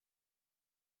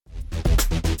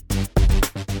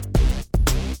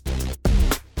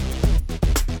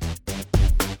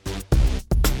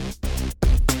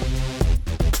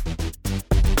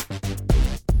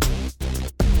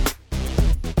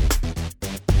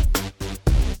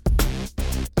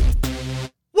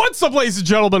What's up, ladies and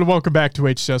gentlemen? Welcome back to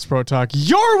HCS Pro Talk,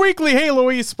 your weekly Halo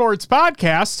esports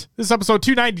podcast. This is episode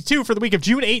 292 for the week of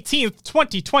June 18th,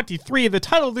 2023. The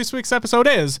title of this week's episode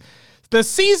is the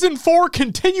Season 4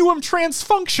 Continuum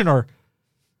Transfunctioner,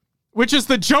 which is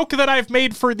the joke that I've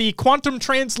made for the Quantum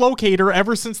Translocator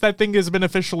ever since that thing has been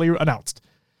officially announced.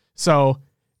 So,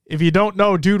 if you don't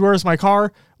know, Dude, Where's My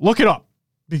Car? Look it up,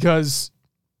 because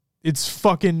it's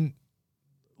fucking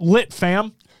lit,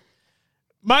 fam.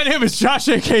 My name is Josh,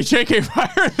 a.k.a. JK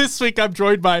Fire. This week I'm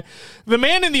joined by the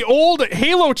man in the old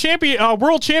Halo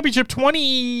World Championship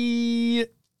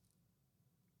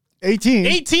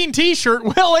 2018 t-shirt,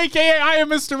 Will, a.k.a. I am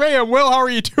Mr. Mayhem. Will, how are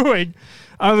you doing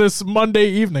on this Monday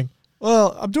evening?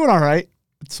 Well, I'm doing all right.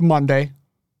 It's Monday,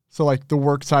 so like the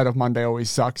work side of Monday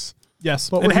always sucks. Yes,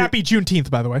 but and happy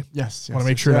Juneteenth, by the way. Yes. Want to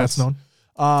make sure that's known.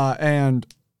 And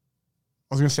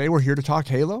I was going to say, we're here to talk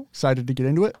Halo. Excited to get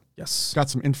into it. Yes. Got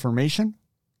some information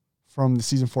from the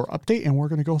Season 4 update, and we're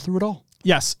going to go through it all.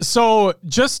 Yes. So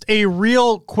just a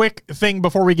real quick thing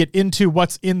before we get into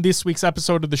what's in this week's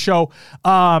episode of the show.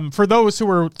 For those who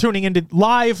are tuning into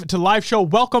live show,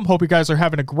 welcome. Hope you guys are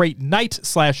having a great night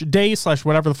 / day /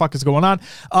 whatever the fuck is going on.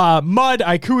 Mud,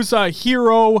 Ikuza,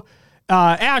 Hero,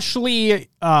 Ashley,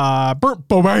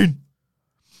 Bobain,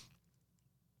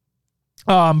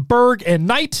 Berg, and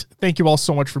Knight. Thank you all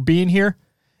so much for being here.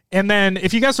 And then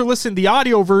if you guys are listening to the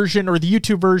audio version or the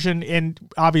YouTube version, and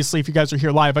obviously if you guys are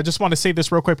here live, I just want to say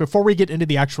this real quick before we get into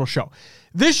the actual show.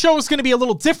 This show is going to be a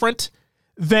little different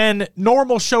than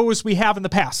normal shows we have in the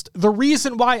past. The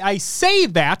reason why I say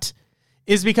that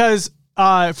is because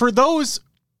for those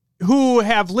who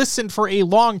have listened for a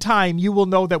long time, you will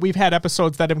know that we've had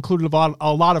episodes that included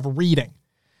a lot of reading.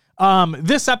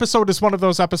 This episode is one of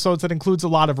those episodes that includes a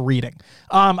lot of reading.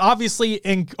 Obviously,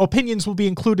 opinions will be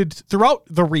included throughout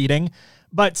the reading,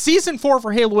 but Season 4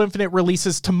 for Halo Infinite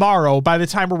releases tomorrow by the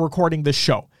time we're recording this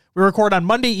show. We record on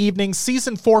Monday evening.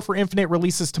 Season 4 for Infinite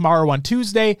releases tomorrow on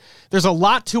Tuesday. There's a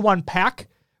lot to unpack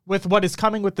with what is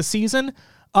coming with the season.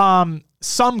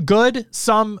 Some good,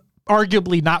 some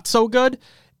arguably not so good.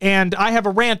 And I have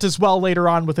a rant as well later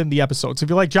on within the episode. So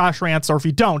if you like Josh rants, or if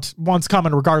you don't, one's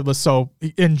coming regardless. So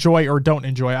enjoy or don't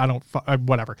enjoy.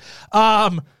 Whatever.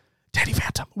 Daddy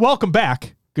Phantom, welcome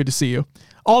back. Good to see you.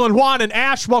 All in Juan and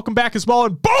Ash, welcome back as well.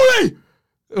 And Bodie,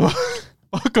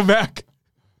 welcome back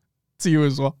to you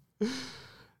as well.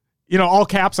 You know, all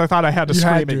caps. I thought I had to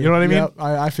scream it. You know what I mean? Yep,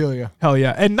 I feel you. Hell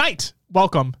yeah. And Knight,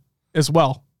 welcome as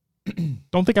well.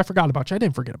 Don't think I forgot about you. I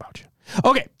didn't forget about you.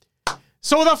 Okay.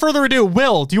 So without further ado,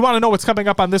 Will, do you want to know what's coming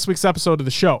up on this week's episode of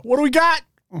the show? What do we got?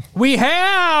 We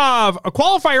have a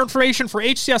qualifier information for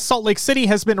HCS Salt Lake City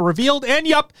has been revealed. And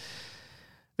yep,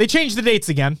 they changed the dates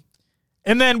again.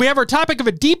 And then we have our topic of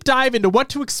a deep dive into what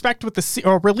to expect with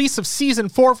the release of Season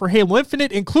 4 for Halo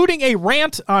Infinite, including a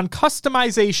rant on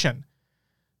customization.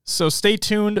 So stay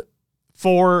tuned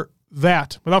for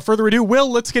that. Without further ado, Will,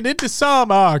 let's get into some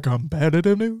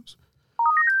competitive news.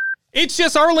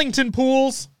 HCS Arlington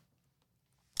pools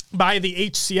by the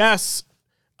HCS.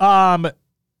 I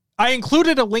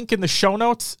included a link in the show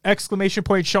notes, !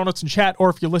 show notes in chat, or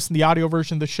if you listen to the audio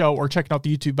version of the show or checking out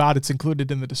the YouTube VOD, it's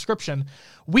included in the description.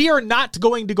 We are not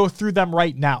going to go through them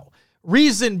right now.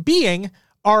 Reason being,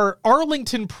 our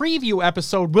Arlington preview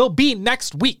episode will be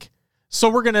next week. So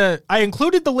I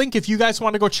included the link if you guys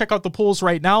want to go check out the pools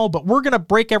right now, but we're going to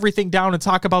break everything down and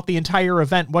talk about the entire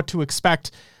event, what to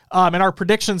expect, and our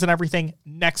predictions and everything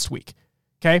next week.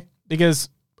 Okay? Because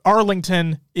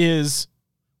Arlington is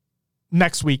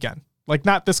next weekend. Like,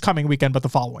 not this coming weekend, but the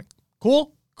following.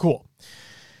 Cool? Cool.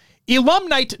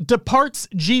 Alumnite departs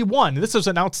G1. This was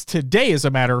announced today, as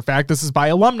a matter of fact. This is by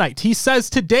Alumnite. He says,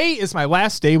 today is my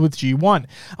last day with G1.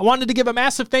 I wanted to give a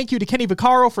massive thank you to Kenny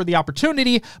Vaccaro for the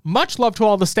opportunity. Much love to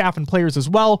all the staff and players as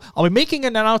well. I'll be making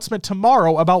an announcement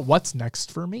tomorrow about what's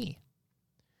next for me.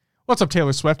 What's up,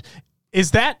 Taylor Swift? Is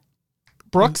that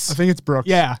Brooks? I think it's Brooks.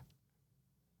 Yeah.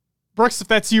 Brooks, if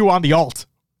that's you on the alt,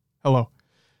 hello.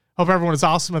 Hope everyone is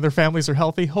awesome and their families are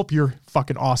healthy. Hope you're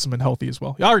fucking awesome and healthy as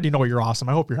well. I already know you're awesome.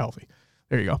 I hope you're healthy.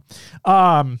 There you go.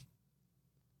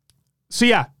 So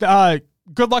yeah,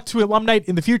 good luck to Alumnite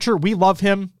in the future. We love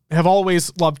him, have always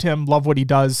loved him, love what he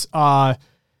does.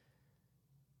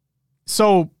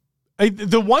 So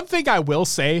the one thing I will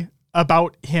say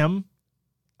about him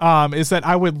is that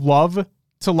I would love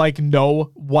to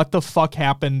know what the fuck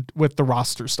happened with the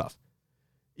roster stuff.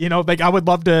 You know, I would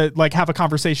love to have a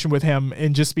conversation with him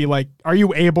and just be like, are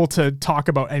you able to talk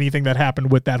about anything that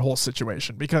happened with that whole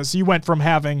situation? Because you went from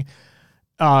having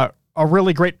a a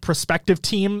really great prospective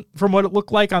team from what it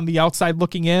looked like on the outside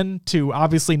looking in, to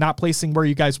obviously not placing where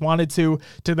you guys wanted to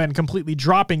then completely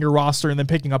dropping your roster and then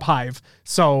picking up Hive.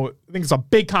 So I think it's a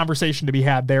big conversation to be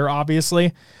had there,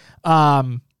 obviously.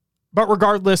 But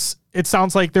regardless, it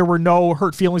sounds like there were no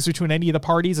hurt feelings between any of the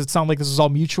parties. It sounds like this is all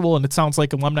mutual, and it sounds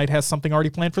like Alumni has something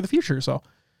already planned for the future. So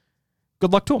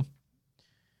good luck to them.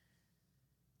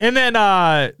 And then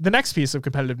the next piece of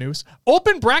competitive news,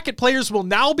 open bracket players will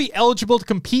now be eligible to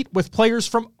compete with players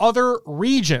from other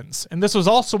regions. And this was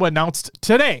also announced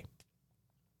today.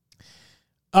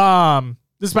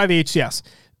 This is by the HCS.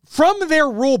 From their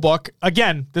rulebook,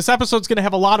 again, this episode's going to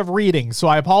have a lot of reading, so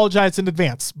I apologize in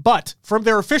advance. But from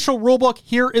their official rulebook,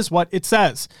 here is what it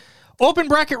says. Open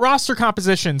bracket roster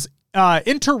compositions,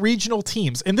 inter-regional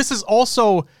teams. And this is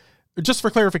also, just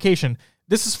for clarification,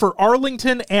 this is for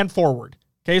Arlington and forward.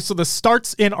 Okay, so this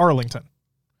starts in Arlington.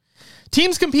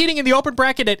 Teams competing in the open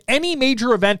bracket at any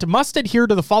major event must adhere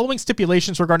to the following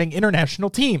stipulations regarding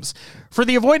international teams. For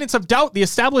the avoidance of doubt, the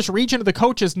established region of the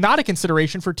coach is not a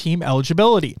consideration for team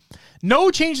eligibility.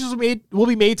 No changes will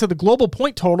be made to the global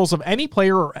point totals of any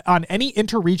player on any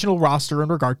interregional roster in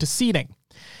regard to seeding.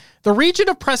 The region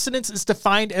of precedence is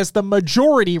defined as the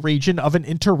majority region of an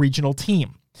interregional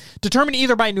team, determined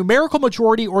either by numerical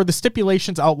majority or the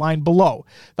stipulations outlined below.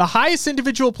 The highest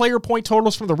individual player point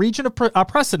totals from the region of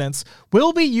precedence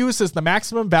will be used as the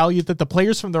maximum value that the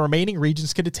players from the remaining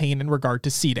regions can attain in regard to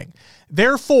seeding.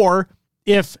 Therefore,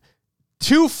 if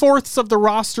 2/4 of the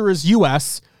roster is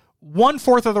US,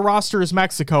 1/4 of the roster is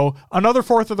Mexico, another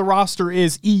 1/4 of the roster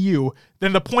is EU,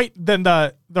 then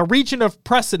the region of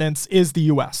precedence is the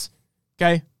US.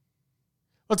 Okay?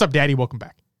 What's up, Daddy? Welcome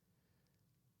back.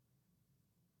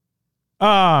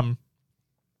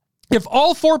 If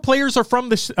all 4 players are from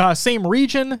the same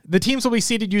region, the teams will be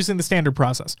seeded using the standard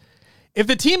process. If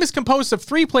the team is composed of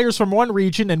 3 players from one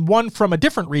region and 1 from a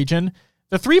different region,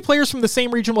 the 3 players from the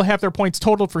same region will have their points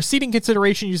totaled for seeding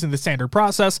consideration using the standard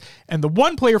process, and the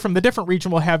 1 player from the different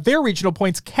region will have their regional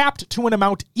points capped to an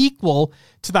amount equal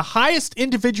to the highest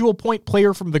individual point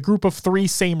player from the group of 3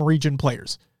 same region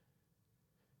players.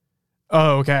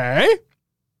 Okay.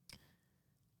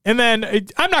 And then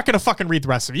I'm not going to fucking read the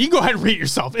rest of it. You can go ahead and read it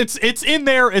yourself. It's in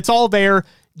there. It's all there.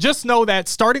 Just know that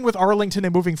starting with Arlington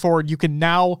and moving forward, you can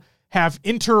now have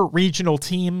inter-regional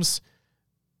teams.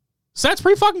 So that's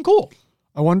pretty fucking cool.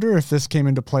 I wonder if this came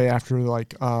into play after like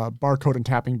barcode and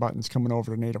tapping buttons coming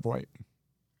over to Native White.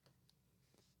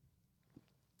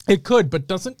 It could, but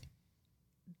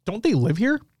don't they live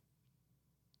here?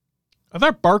 I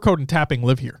thought barcode and tapping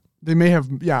live here. They may have,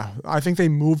 yeah. I think they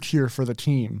moved here for the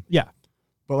team. Yeah.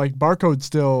 But like barcode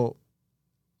still,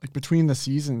 like between the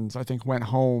seasons, I think went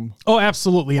home. Oh,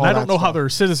 absolutely. And I don't know stuff. how their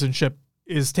citizenship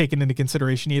is taken into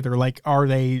consideration either. Like, are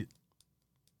they,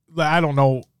 I don't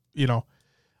know,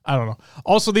 I don't know.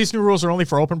 Also, these new rules are only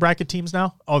for open bracket teams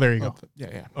now. Oh, there you go.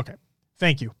 Yeah. Okay.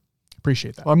 Thank you.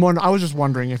 Appreciate that. I was just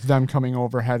wondering if them coming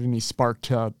over had any spark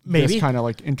to Maybe. this kind of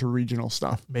like interregional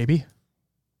stuff. Maybe.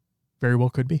 Very well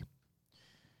could be.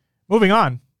 Moving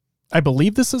on. I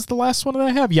believe this is the last one that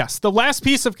I have. Yes. The last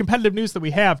piece of competitive news that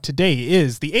we have today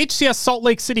is the HCS Salt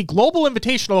Lake City Global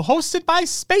Invitational hosted by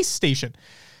Space Station.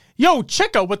 Yo,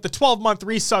 Chico with the 12-month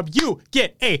resub. You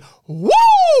get a woo!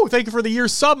 Thank you for the year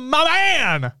sub, my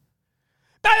man.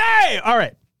 Hey! All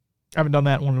right. I haven't done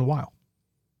that one in a while.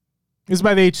 This is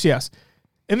by the HCS.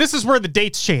 And this is where the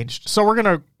dates changed. So we're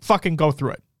going to fucking go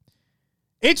through it.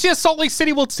 HCS Salt Lake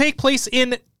City will take place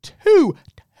in two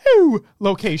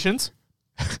locations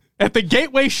at the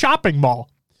Gateway Shopping Mall.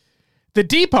 The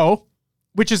Depot,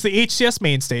 which is the HCS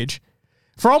main stage.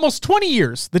 For almost 20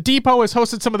 years, the Depot has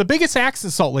hosted some of the biggest acts in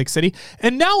Salt Lake City,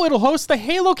 and now it'll host the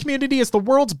Halo community as the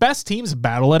world's best teams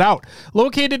battle it out.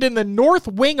 Located in the north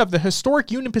wing of the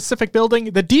historic Union Pacific building,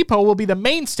 the Depot will be the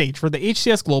main stage for the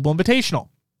HCS Global Invitational.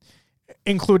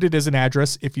 Included as an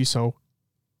address if you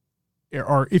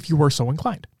were so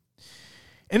inclined.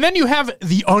 And then you have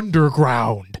the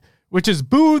Underground, which is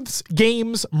booths,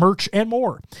 games, merch, and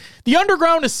more. The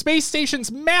Underground is Space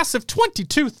Station's massive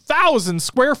 22,000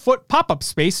 square foot pop-up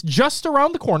space just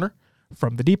around the corner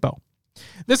from the Depot.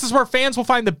 This is where fans will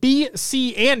find the B,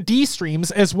 C, and D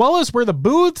streams, as well as where the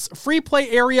booths, free play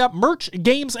area, merch,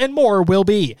 games, and more will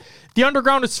be. The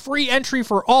Underground is free entry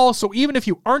for all, so even if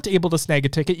you aren't able to snag a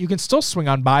ticket, you can still swing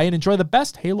on by and enjoy the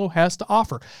best Halo has to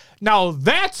offer. Now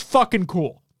that's fucking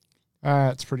cool.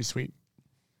 It's pretty sweet.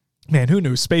 Man, who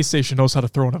knew Space Station knows how to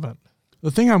throw an event?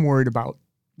 The thing I'm worried about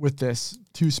with this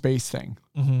two-space thing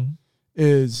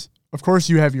is, of course,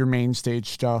 you have your main stage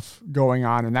stuff going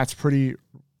on, and that's pretty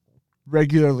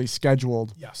regularly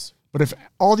scheduled. Yes. But if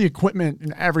all the equipment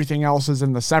and everything else is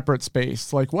in the separate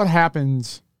space, like what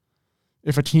happens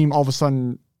if a team all of a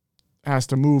sudden has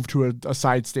to move to a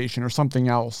side station or something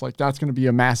else? Like that's going to be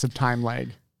a massive time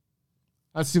lag.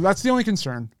 That's the only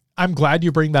concern. I'm glad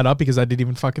you bring that up because I didn't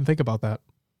even fucking think about that.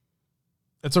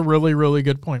 That's a really, really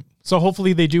good point. So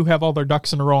hopefully they do have all their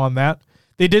ducks in a row on that.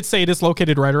 They did say it is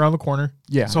located right around the corner.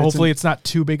 Yeah. So hopefully it's not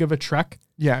too big of a trek.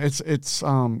 Yeah, it's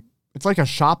like a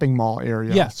shopping mall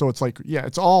area. Yeah. So it's like, yeah,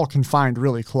 it's all confined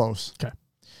really close. Okay.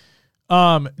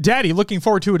 Daddy, looking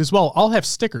forward to it as well. I'll have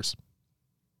stickers.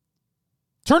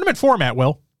 Tournament format,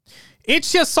 Will.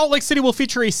 HCS Salt Lake City will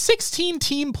feature a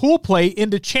 16-team pool play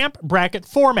into champ bracket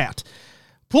format.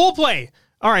 Pool play.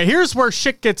 All right, here's where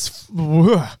shit gets...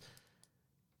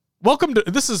 Welcome to...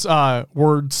 This is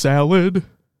word salad.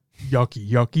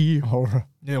 Yucky. Oh.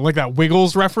 Yeah, like that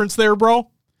Wiggles reference there, bro.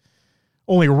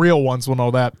 Only real ones will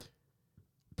know that.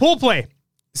 Pool play.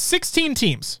 16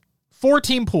 teams.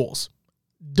 4-team pools.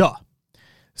 Duh.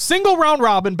 Single round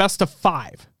robin, best of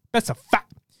 5. Best of 5.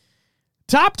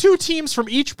 Top 2 teams from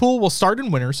each pool will start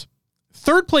in winners.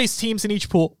 Third place teams in each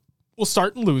pool will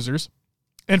start in losers.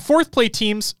 And fourth place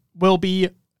teams will be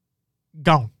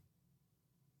gone.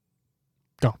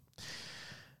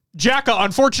 Jacka,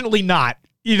 unfortunately not.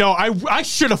 You know, I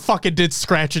should have fucking did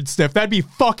scratch and sniff. That'd be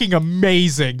fucking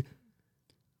amazing.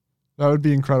 That would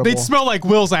be incredible. They'd smell like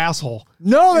Will's asshole.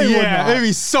 No, they would not. Yeah, it'd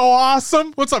be so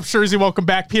awesome. What's up, Shurzy? Welcome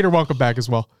back. Peter, welcome back as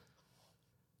well.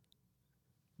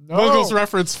 No. Wiggles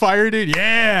reference fire, dude.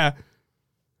 Yeah.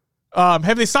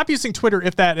 Have they stopped using Twitter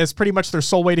if that is pretty much their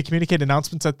sole way to communicate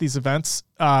announcements at these events?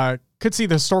 Could see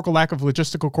the historical lack of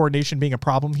logistical coordination being a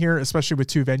problem here, especially with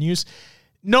 2 venues.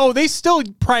 No, they still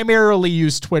primarily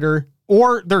use Twitter,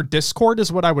 or their Discord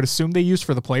is what I would assume they use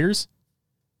for the players.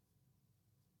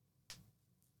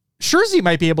 Shurzy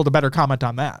might be able to better comment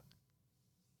on that.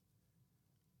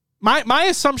 My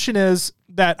assumption is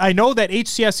that I know that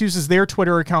HCS uses their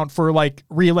Twitter account for like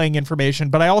relaying information,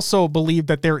 but I also believe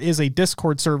that there is a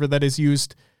Discord server that is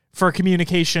used for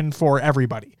communication for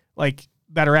everybody, like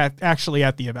that are actually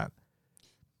at the event.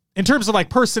 In terms of like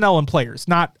personnel and players,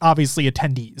 not obviously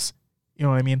attendees. You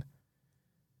know what I mean?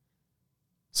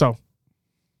 So,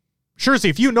 Shurzy,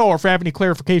 if you know or if you have any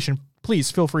clarification, please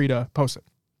feel free to post it.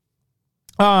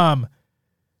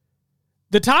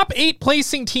 The top 8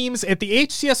 placing teams at the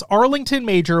HCS Arlington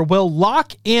Major will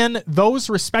lock in those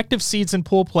respective seeds in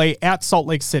pool play at Salt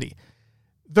Lake City.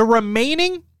 The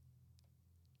remaining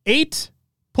 8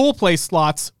 pool play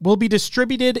slots will be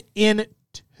distributed in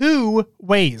 2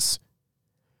 ways.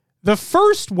 The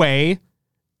first way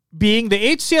being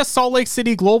the HCS Salt Lake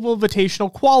City Global Invitational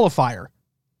Qualifier.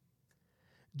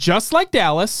 Just like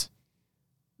Dallas,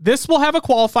 this will have a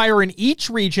qualifier in each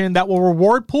region that will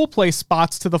reward pool play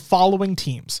spots to the following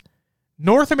teams.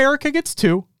 North America gets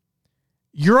 2.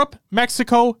 Europe,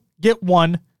 Mexico get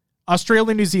 1.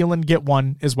 Australia, New Zealand get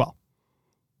 1 as well.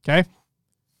 Okay?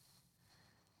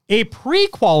 A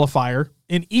pre-qualifier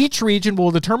in each region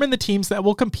will determine the teams that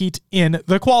will compete in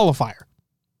the qualifier.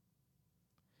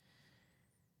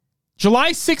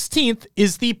 July 16th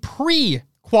is the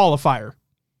pre-qualifier.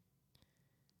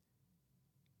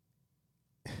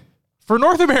 For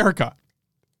North America,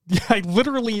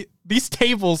 these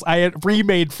tables I had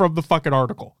remade from the fucking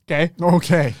article, okay?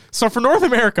 Okay. So for North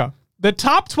America, the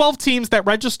top 12 teams that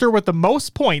register with the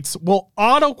most points will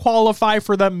auto-qualify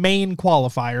for the main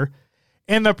qualifier,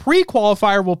 and the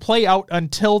pre-qualifier will play out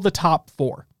until the top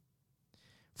 4.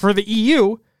 For the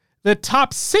EU, the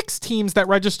top 6 teams that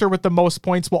register with the most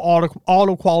points will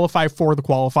auto-qualify for the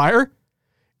qualifier,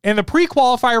 and the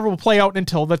pre-qualifier will play out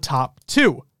until the top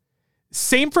 2.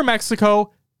 Same for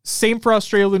Mexico, same for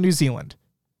Australia and New Zealand.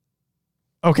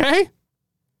 Okay?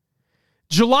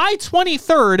 July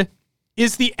 23rd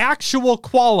is the actual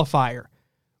qualifier,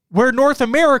 where North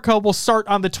America will start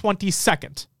on the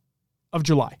 22nd of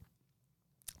July.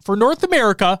 For North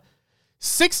America,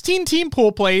 16-team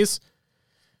pool plays.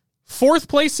 4th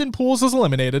place in pools is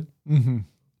eliminated.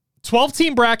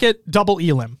 12-team bracket, double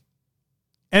elim.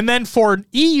 And then for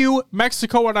EU,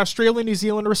 Mexico, and Australia, New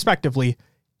Zealand, respectively,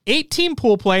 8-team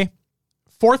pool play,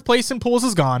 4th place in pools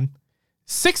is gone.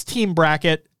 6-team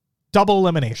bracket, double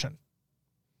elimination.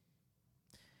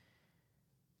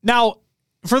 Now,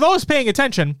 for those paying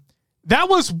attention, that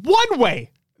was one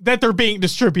way that they're being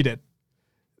distributed.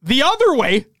 The other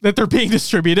way that they're being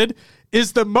distributed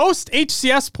is the most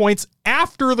HCS points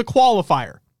after the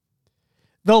qualifier.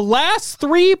 The last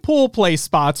 3 pool play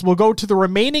spots will go to the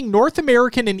remaining North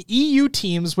American and EU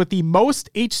teams with the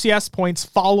most HCS points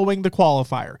following the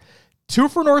qualifier. 2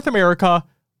 for North America,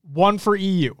 1 for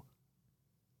EU.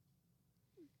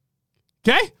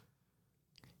 Okay?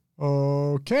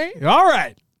 Okay. All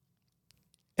right.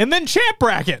 And then champ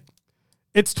bracket.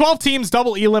 It's 12 teams,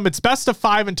 double elim. It's best of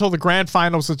 5 until the grand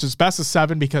finals, which is best of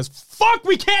 7 because fuck,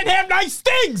 we can't have nice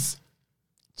things.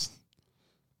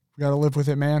 We got to live with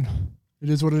it, man. It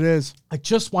is what it is. I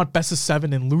just want best of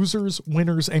 7 in losers,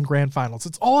 winners, and grand finals.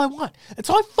 It's all I want. It's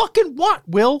all I fucking want,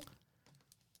 Will.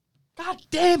 God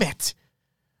damn it.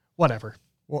 Whatever.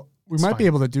 Well, we might be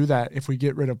able to do that if we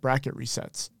get rid of bracket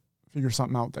resets. Figure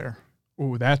something out there.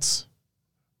 Ooh,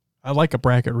 I like a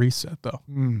bracket reset though.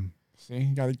 See,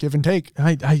 you got to give and take.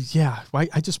 I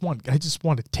just want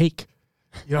to take.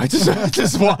 You know,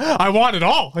 I want it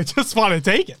all. I just want to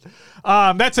take it.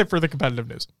 That's it for the competitive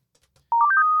news.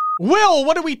 Will,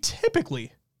 what do we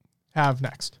typically have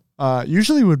next?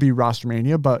 Usually would be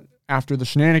Rostermania, but after the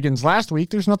shenanigans last week,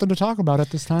 there's nothing to talk about at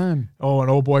this time. Oh, and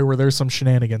oh boy, were there some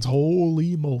shenanigans.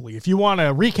 Holy moly. If you want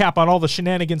to recap on all the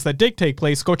shenanigans that did take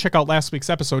place, go check out last week's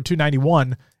episode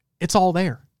 291. It's all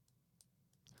there.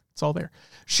 It's all there.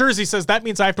 Shurzy says, that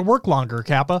means I have to work longer,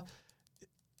 Kappa.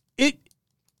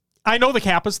 I know the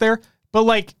Kappa's there, but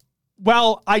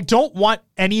while I don't want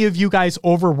any of you guys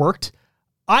overworked,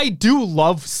 I do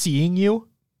love seeing you,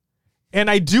 and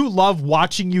I do love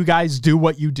watching you guys do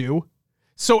what you do.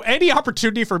 So any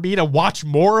opportunity for me to watch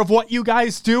more of what you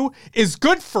guys do is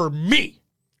good for me.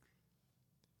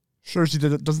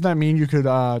 Shurzy, doesn't that mean you could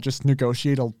just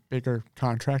negotiate a bigger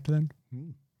contract then?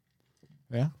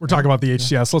 Yeah. We're talking about the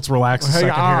HCS. Let's relax a second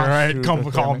here. All right, shoot,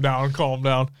 calm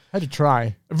down. I had to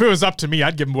try. If it was up to me,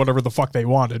 I'd give them whatever the fuck they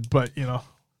wanted. But,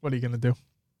 what are you going to do?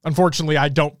 Unfortunately, I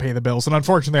don't pay the bills. And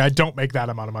unfortunately, I don't make that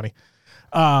amount of money.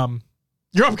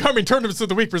 Your upcoming tournaments of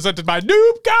the week presented by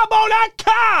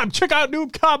noobcombo.com. Check out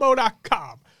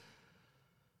noobcombo.com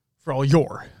for all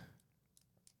your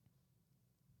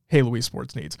Halo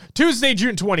esports needs. Tuesday,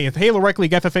 June 20th, Halo Rec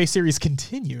League FFA series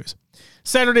continues.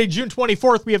 Saturday, June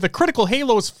 24th, we have the Critical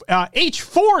Halos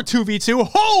H4 2v2.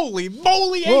 Holy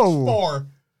moly, H4.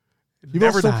 You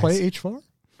never still play H4?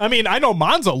 I mean, I know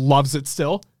Monza loves it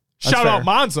still. Shout out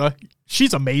Monza.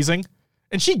 She's amazing.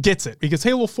 And she gets it because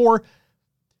Halo 4,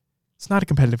 it's not a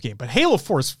competitive game, but Halo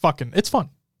 4 is it's fun.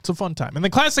 It's a fun time. And the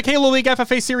Classic Halo League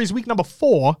FFA series week number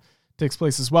 4 takes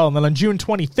place as well. And then on June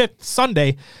 25th,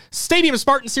 Sunday, Stadium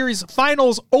Spartan Series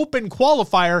Finals Open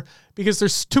Qualifier, because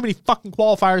there's too many fucking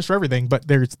qualifiers for everything, but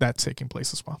that's taking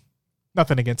place as well.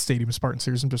 Nothing against Stadium Spartan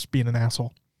Series. I'm just being an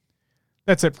asshole.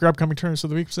 That's it for upcoming tournaments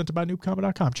of the week presented by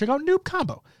noobcombo.com. Check out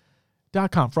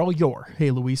noobcombo.com for all your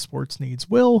Halo esports needs.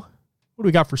 Will, what do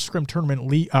we got for Scrim Tournament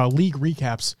league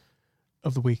recaps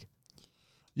of the week?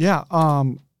 Yeah,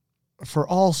 for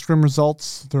all Scrim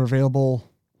results, they're available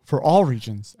for all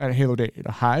regions at Halo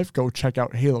Data Hive. Go check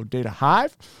out Halo Data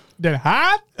Hive. Data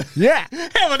Hive? Yeah.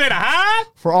 Halo Data Hive?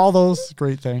 For all those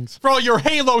great things. For all your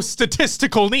Halo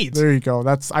statistical needs. There you go.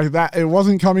 It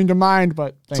wasn't coming to mind,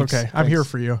 but thanks. It's okay. I'm here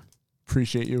for you.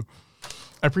 Appreciate you.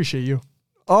 I appreciate you.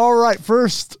 All right.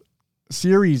 First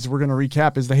series we're going to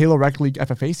recap is the Halo Rec League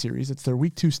FFA series. It's their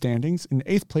week 2 standings. In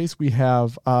 8th place, we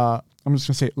have, I'm just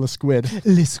going to say Le Squid.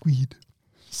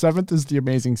 7th is the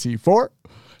Amazing C4.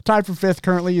 Tied for 5th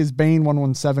currently is Bane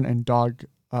 117 and Dog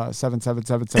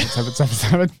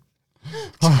 777777.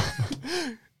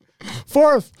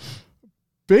 4th,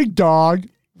 Big Dog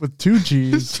with 2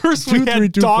 G's. First we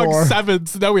had Dog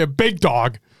 7s, now we have Big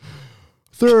Dog.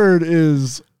 3rd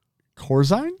is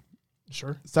Corzine.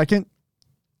 Sure. 2nd,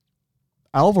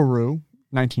 Alvaru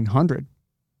 1900.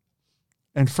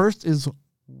 And 1st is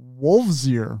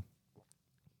Wolvesier.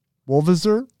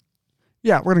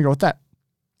 Yeah, we're going to go with that.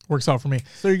 Works out for me.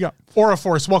 So there you go. Aura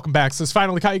Force, welcome back. Says,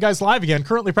 finally caught you guys live again.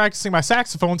 Currently practicing my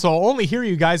saxophone, so I'll only hear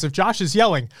you guys if Josh is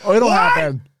yelling. Oh, it'll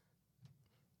happen.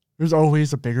 There's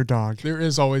always a bigger dog. There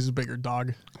is always a bigger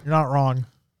dog. You're not wrong.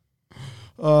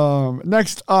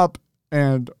 Next up,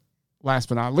 and last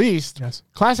but not least, yes,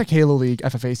 Classic Halo League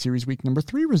FFA Series Week number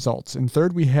 3 results. In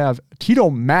 3rd, we have Tito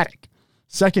Matic.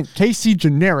 2nd, KC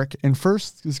Generic. And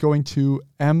 1st is going to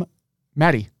M.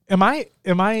 Matty. Am I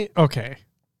okay?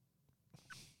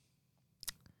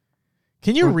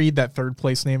 Can you read that 3rd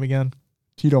place name again?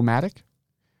 Tito Matic?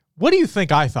 What do you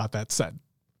think I thought that said?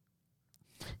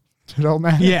 Tito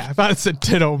Matic? Yeah, I thought it said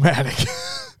Tito Matic.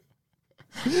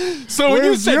 So when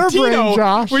Where's you said Tito, brain,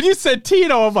 Josh? when you said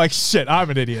Tito, I'm like, shit, I'm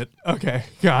an idiot. Okay,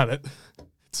 got it.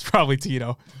 It's probably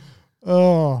Tito.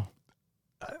 Oh.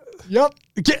 Yep.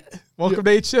 Welcome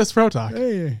to HCS Pro Talk.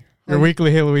 Hey. Your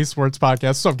weekly Halo esports podcast.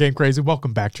 What's up, Game Crazy?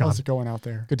 Welcome back, John. How's it going out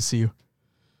there? Good to see you.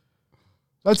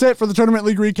 That's it for the tournament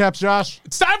league recaps, Josh.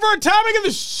 It's time for a topic of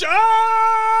the show.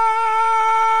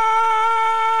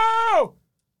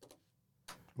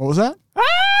 What was that? Ah!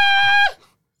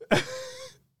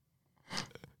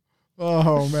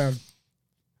 Oh, man.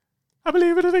 I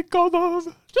believe in a thing called love.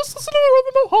 Just listen to the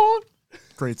rhythm of heart.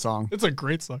 Great song. It's a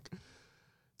great song.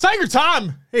 Tiger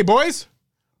Tom. Hey, boys.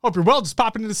 Hope you're well. Just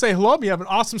popping in to say hello. You have an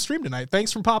awesome stream tonight.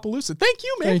 Thanks from Papaloosa. Thank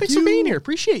you, man. Thanks for being here.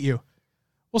 Appreciate you.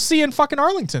 We'll see you in fucking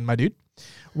Arlington, my dude.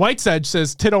 White's Edge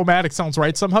says Titomatic sounds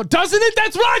right somehow. Doesn't it?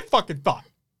 That's what I fucking thought.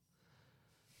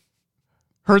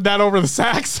 Heard that over the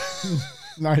sax.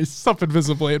 Nice. Sup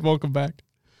Invisibly and welcome back.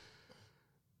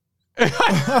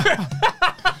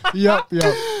 Yep.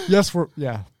 Yes,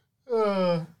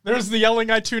 There's the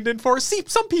yelling I tuned in for. See,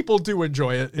 some people do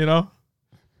enjoy it, you know?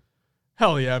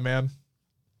 Hell yeah, man.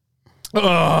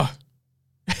 Halo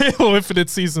Infinite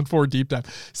Season 4 deep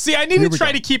dive. See, I need to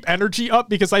try to keep energy up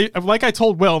because like I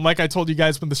told Will and like I told you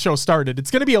guys when the show started, it's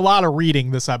going to be a lot of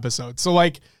reading this episode. So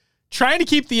like trying to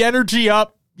keep the energy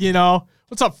up, you know.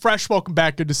 What's up, Fresh? Welcome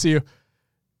back. Good to see you.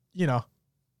 You know,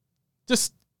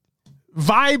 just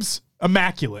vibes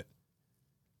immaculate.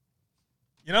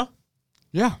 You know?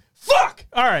 Yeah. Fuck!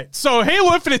 All right. So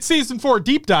Halo Infinite Season 4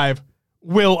 deep dive.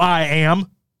 Will I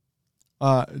am.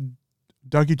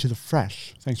 Dougie to the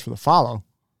Fresh. Thanks for the follow.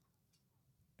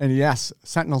 And yes,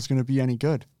 Sentinel's going to be any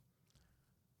good.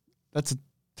 That's a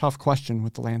tough question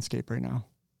with the landscape right now.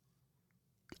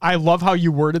 I love how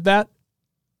you worded that.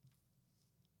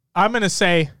 I'm going to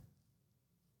say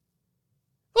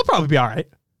it'll probably be all right.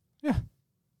 Yeah.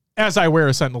 As I wear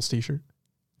a Sentinels t-shirt.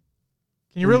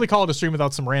 Can you really call it a stream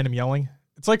without some random yelling?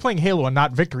 It's like playing Halo and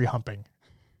not victory humping.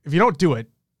 If you don't do it,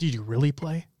 did you really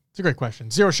play? It's a great question.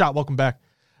 Zero Shot, welcome back.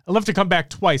 I love to come back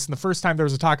twice, and the first time there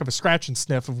was a talk of a scratch and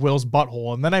sniff of Will's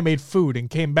butthole, and then I made food and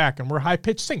came back, and we're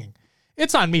high-pitched singing.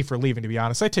 It's on me for leaving, to be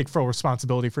honest. I take full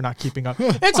responsibility for not keeping up.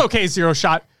 It's okay, Zero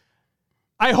Shot.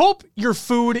 I hope your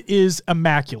food is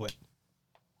immaculate.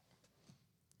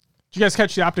 Did you guys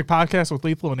catch the Optic podcast with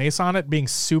Lethal and Ace on it, being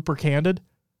super candid?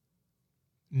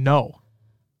 No.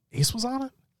 Ace was on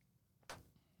it?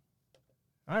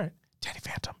 All right. Danny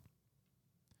Phantom.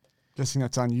 Guessing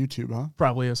that's on YouTube, huh?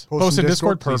 Probably is. Post in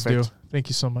Discord, please do. Thank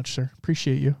you so much, sir.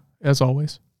 Appreciate you, as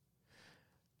always.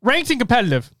 Ranked and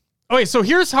competitive. Okay, so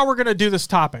here's how we're going to do this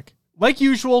topic. Like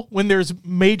usual, when there's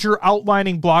major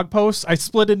outlining blog posts, I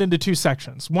split it into two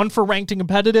sections. One for ranked and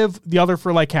competitive, the other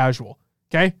for like casual.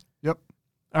 Okay? Yep.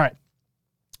 All right.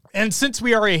 And since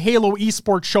we are a Halo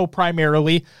esports show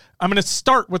primarily, I'm going to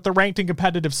start with the ranked and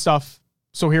competitive stuff.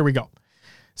 So here we go.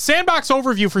 Sandbox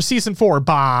overview for Season 4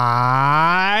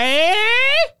 by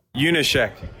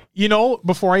Unishek. You know,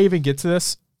 before I even get to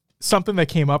this, something that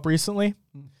came up recently.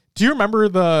 Do you remember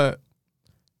the...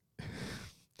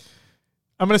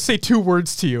 I'm going to say two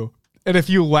words to you. And if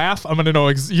you laugh, I'm going to know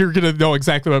you're going to know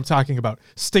exactly what I'm talking about.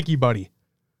 Sticky Buddy.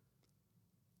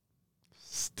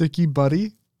 Sticky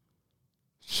Buddy?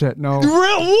 Shit, no.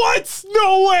 What?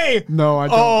 No way. No, I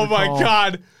don't. Oh recall. my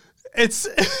God. It's...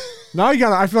 Now you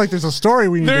gotta, I feel like there's a story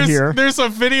we need to hear. There's a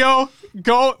video.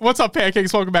 Go, what's up,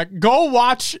 Pancakes? Welcome back. Go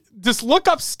watch, just look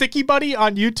up Sticky Buddy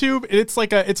on YouTube. It's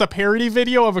like it's a parody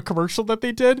video of a commercial that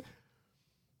they did.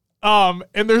 And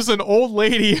there's an old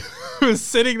lady who's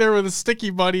sitting there with a Sticky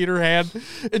Buddy in her hand,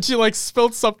 and she like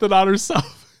spilled something on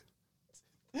herself.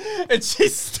 And she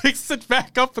sticks it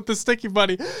back up with the Sticky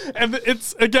Buddy. And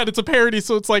it's a parody,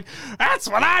 so it's like, that's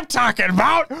what I'm talking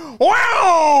about.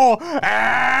 Whoa!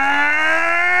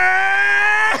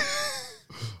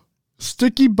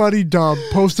 Sticky Buddy dub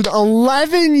posted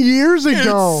 11 years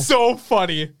ago. It's so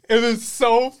funny. It is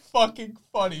so fucking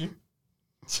funny.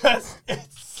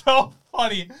 It's so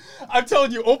funny. I'm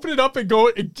telling you, open it up and go.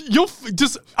 I'm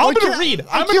going to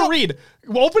read.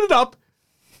 We'll open it up.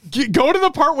 Go to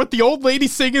the part with the old lady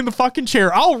singing in the fucking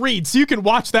chair. I'll read so you can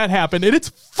watch that happen. And it's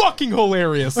fucking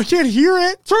hilarious. I can't hear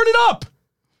it. Turn it up.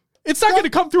 It's not going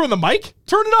to come through on the mic.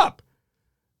 Turn it up.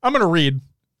 I'm going to read.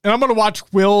 And I'm going to watch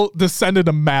Will descend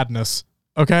into madness.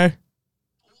 Okay?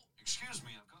 Excuse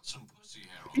me, I've got some pussy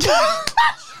hair on. It's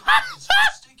a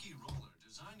sticky roller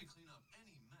designed to clean up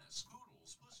any mess,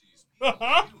 poodles, pussies, people,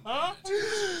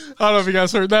 I don't know if you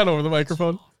guys heard that over the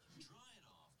microphone.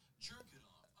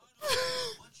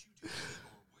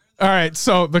 All right,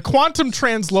 so the quantum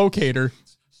translocator,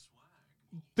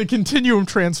 the continuum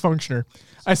transfunctioner.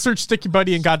 I searched Sticky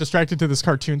Buddy and got distracted to this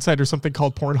cartoon site or something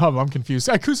called Pornhub. I'm confused.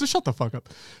 Akusa, shut the fuck up.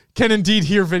 Can indeed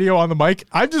hear video on the mic.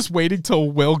 I'm just waiting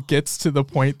till Will gets to the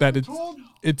point that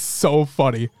it's so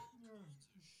funny.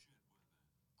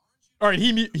 All right,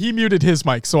 he muted his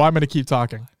mic, so I'm going to keep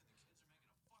talking.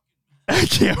 I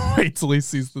can't wait till he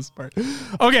sees this part.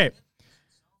 Okay.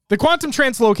 The quantum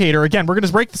translocator, again, we're going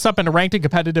to break this up into ranked and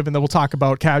competitive, and then we'll talk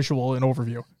about casual and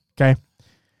overview. Okay.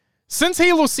 Since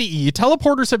Halo CE,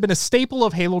 teleporters have been a staple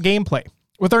of Halo gameplay.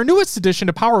 With our newest addition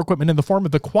to power equipment in the form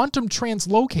of the Quantum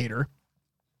Translocator,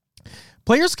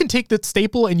 players can take that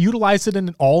staple and utilize it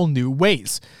in all new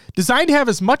ways. Designed to have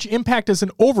as much impact as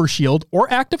an overshield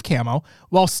or active camo,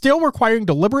 while still requiring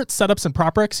deliberate setups and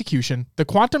proper execution, the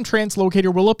Quantum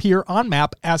Translocator will appear on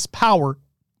map as power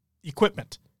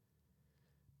equipment.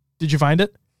 Did you find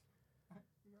it?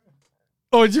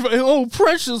 Oh,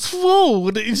 precious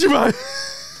food. Did you find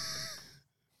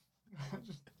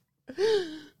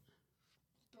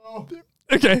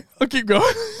Okay, I'll keep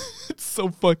going. It's so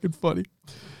fucking funny.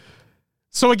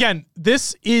 So again,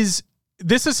 this is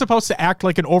supposed to act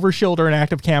like an overshield or an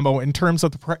active camo in terms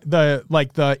of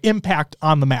the impact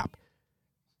on the map.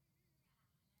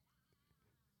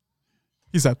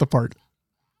 He's at the part.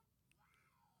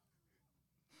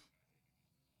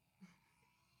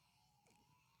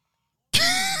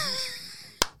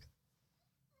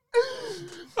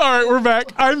 All right, we're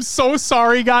back. I'm so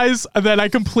sorry, guys, that I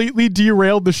completely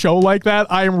derailed the show like that.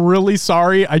 I am really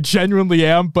sorry. I genuinely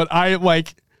am, but I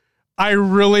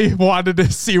really wanted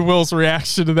to see Will's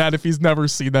reaction to that if he's never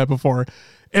seen that before.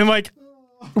 And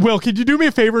Will, could you do me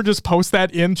a favor and just post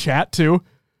that in chat too?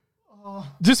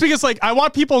 Just because I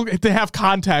want people to have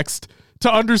context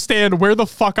to understand where the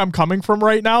fuck I'm coming from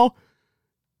right now.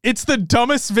 It's the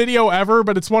dumbest video ever,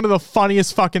 but it's one of the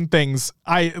funniest fucking things.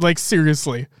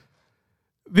 Seriously.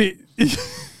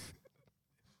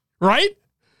 Right?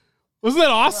 Wasn't that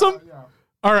awesome? Yeah.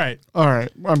 All right.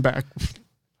 I'm back.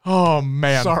 Oh,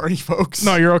 man. Sorry, folks.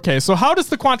 No, you're okay. So how does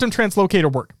the Quantum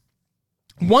Translocator work?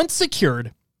 Once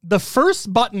secured, the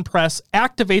first button press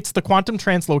activates the Quantum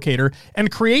Translocator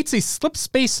and creates a slip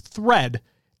space thread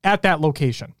at that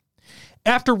location.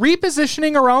 After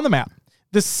repositioning around the map,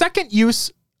 the second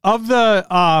use of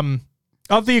the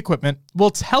equipment will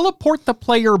teleport the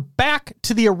player back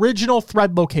to the original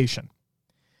thread location.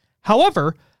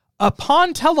 However,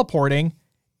 upon teleporting,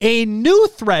 a new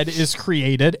thread is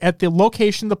created at the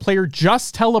location the player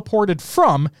just teleported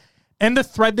from and the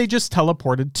thread they just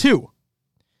teleported to.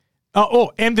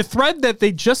 And the thread that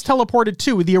they just teleported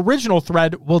to, the original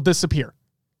thread, will disappear.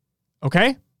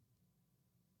 Okay?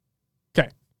 Okay.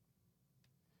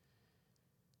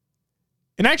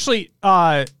 And actually,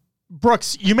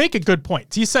 Brooks, you make a good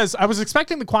point. He says, I was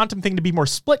expecting the quantum thing to be more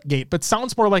Splitgate, but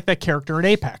sounds more like that character in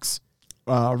Apex.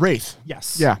 Wraith.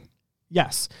 Yes. Yeah.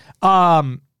 Yes.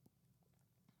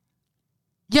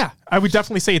 Yeah, I would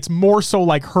definitely say it's more so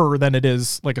like her than it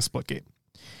is like a Splitgate.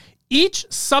 Each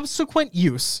subsequent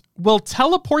use will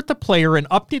teleport the player and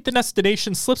update the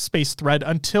destination slip space thread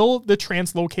until the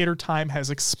translocator time has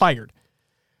expired.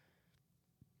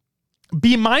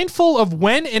 Be mindful of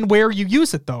when and where you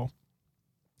use it, though,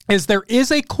 as there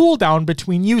is a cooldown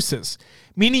between uses,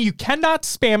 meaning you cannot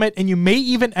spam it and you may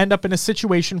even end up in a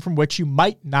situation from which you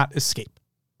might not escape.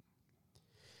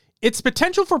 Its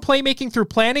potential for playmaking through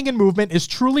planning and movement is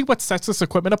truly what sets this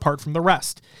equipment apart from the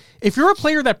rest. If you're a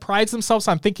player that prides themselves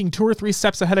on thinking 2 or 3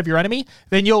 steps ahead of your enemy,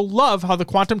 then you'll love how the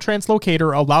Quantum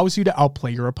Translocator allows you to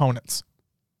outplay your opponents.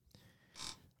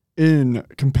 In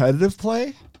competitive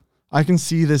play, I can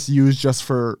see this used just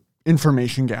for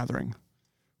information gathering,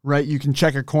 right? You can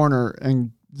check a corner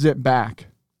and zip back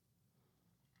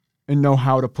and know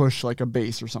how to push like a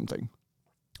base or something.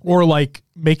 Or like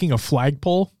making a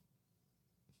flagpole.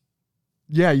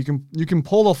 Yeah, you can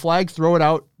pull the flag, throw it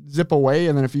out, zip away,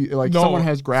 and then if you someone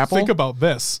has grapple. Think about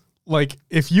this. Like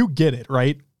if you get it,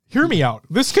 right? Hear me out.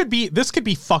 This could be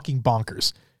fucking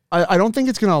bonkers. I don't think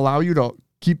it's going to allow you to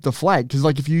keep the flag because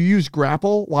if you use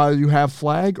grapple while you have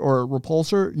flag or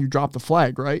repulsor, you drop the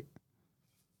flag, right?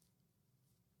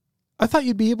 I thought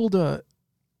you'd be able to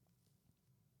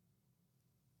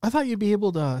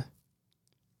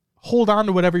hold on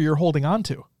to whatever you're holding on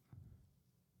to.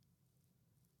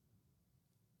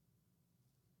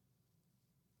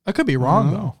 I could be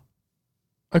wrong, though.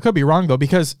 I could be wrong, though,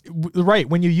 because, right,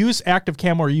 when you use active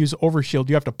camo or you use overshield,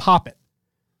 you have to pop it.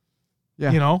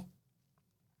 Yeah. You know?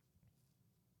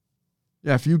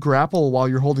 Yeah, if you grapple while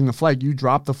you're holding the flag, you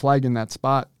drop the flag in that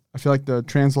spot. I feel like the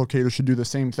translocator should do the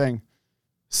same thing.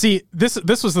 See, this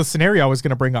was the scenario I was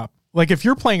going to bring up. Like, if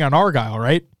you're playing on Argyle,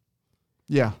 right?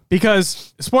 Yeah.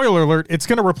 Because, spoiler alert, it's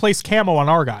going to replace camo on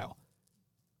Argyle.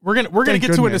 We're gonna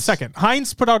get to it in a second.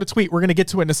 Heinz put out a tweet. We're gonna get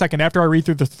to it in a second after I read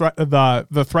through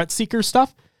the threat seeker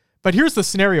stuff. But here's the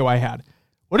scenario I had.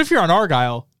 What if you're on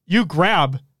Argyle, you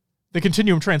grab the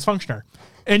Continuum Transfunctioner,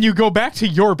 and you go back to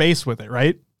your base with it,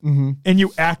 right? Mm-hmm. And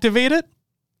you activate it,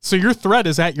 so your threat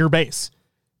is at your base.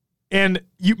 And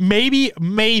you maybe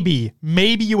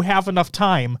you have enough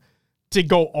time to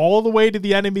go all the way to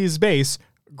the enemy's base,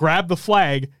 grab the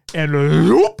flag, and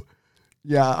whoop.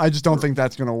 Yeah, I just don't think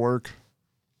that's gonna work.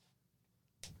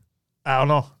 I don't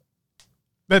know.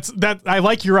 I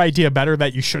like your idea better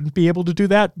that you shouldn't be able to do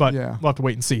that, but Yeah. we'll have to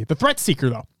wait and see. The Threat Seeker,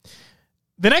 though.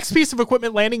 The next piece of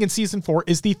equipment landing in Season 4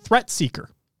 is the Threat Seeker.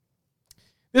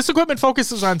 This equipment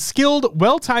focuses on skilled,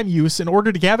 well-timed use in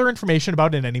order to gather information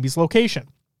about an enemy's location.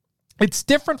 It's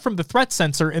different from the Threat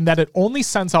Sensor in that it only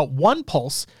sends out one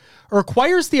pulse, or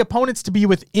requires the opponents to be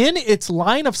within its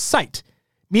line of sight,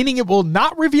 meaning it will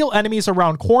not reveal enemies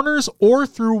around corners or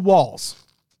through walls.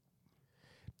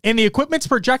 And the equipment's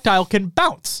projectile can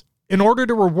bounce in order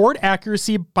to reward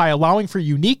accuracy by allowing for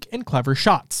unique and clever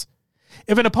shots.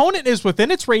 If an opponent is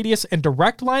within its radius and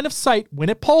direct line of sight when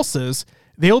it pulses,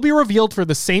 they will be revealed for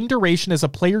the same duration as a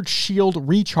player's shield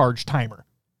recharge timer.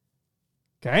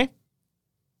 Okay?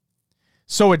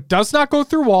 So it does not go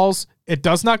through walls, it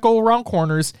does not go around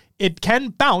corners, it can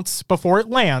bounce before it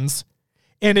lands,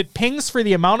 and it pings for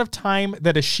the amount of time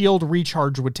that a shield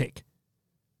recharge would take.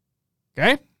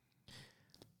 Okay?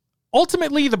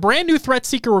 Ultimately, the brand new Threat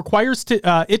Seeker requires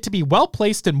it to be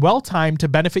well-placed and well-timed to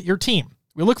benefit your team.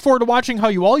 We look forward to watching how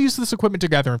you all use this equipment to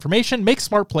gather information, make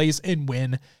smart plays, and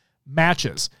win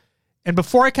matches. And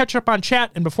before I catch up on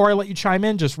chat and before I let you chime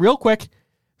in, just real quick,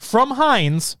 from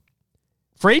Heinz,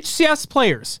 for HCS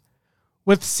players,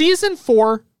 with Season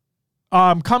 4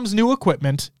 comes new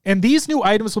equipment, and these new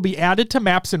items will be added to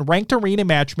maps in ranked arena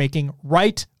matchmaking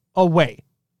right away.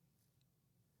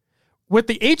 With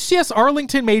the HCS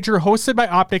Arlington Major hosted by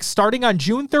Optics starting on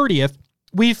June 30th,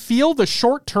 we feel the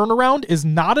short turnaround is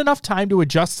not enough time to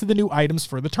adjust to the new items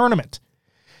for the tournament.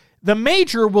 The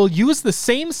Major will use the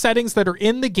same settings that are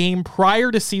in the game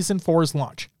prior to Season 4's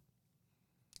launch.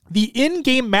 The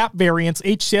in-game map variants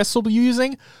HCS will be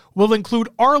using will include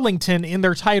Arlington in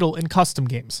their title in custom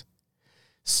games.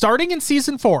 Starting in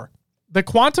Season 4, the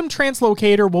Quantum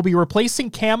Translocator will be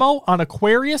replacing Camo on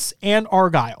Aquarius and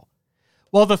Argyle,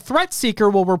 while the Threat Seeker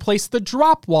will replace the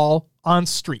Drop Wall on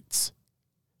Streets.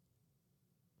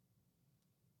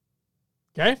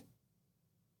 Okay?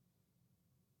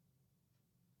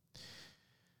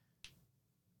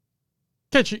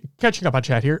 Catching up on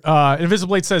chat here.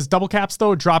 Invisiblade says, double caps,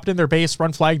 though, drop it in their base,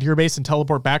 run flag to your base, and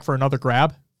teleport back for another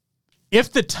grab.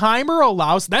 If the timer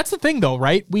allows... That's the thing, though,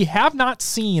 right? We have not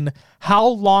seen how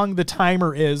long the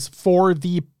timer is for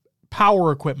the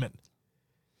power equipment.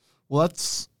 Well,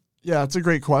 that's a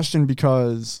great question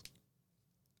because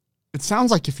it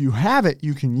sounds like if you have it,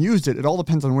 you can use it. It all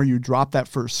depends on where you drop that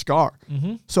first scar.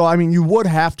 Mm-hmm. So, I mean, you would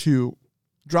have to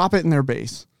drop it in their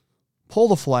base, pull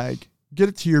the flag, get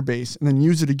it to your base, and then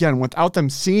use it again without them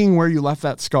seeing where you left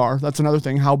that scar. That's another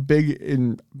thing. How big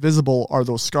and visible are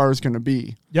those scars going to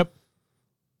be? Yep.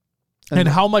 And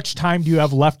how much time do you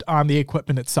have left on the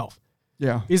equipment itself?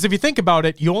 Yeah. Because if you think about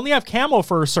it, you only have camo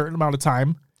for a certain amount of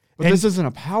time. But this isn't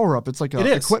a power-up. It's like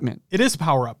equipment. It is a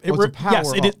power-up. It's a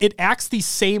power-up. Yes, it acts the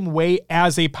same way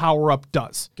as a power-up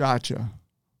does. Gotcha.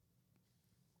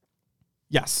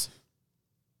 Yes.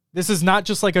 This is not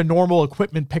just like a normal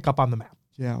equipment pickup on the map.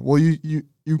 Yeah. Well,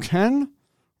 you can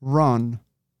run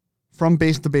from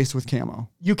base to base with camo.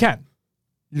 You can.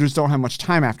 You just don't have much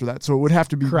time after that. So it would have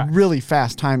to be really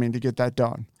fast timing to get that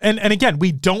done. And again,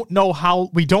 we don't know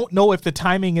if the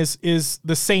timing is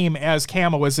the same as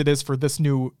camo as it is for this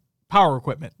new power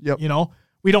equipment. Yep. You know,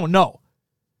 we don't know.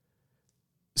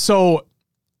 So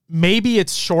maybe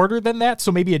it's shorter than that.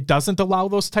 So maybe it doesn't allow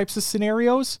those types of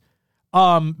scenarios.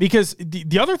 Because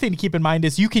the other thing to keep in mind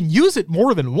is you can use it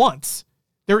more than once.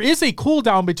 There is a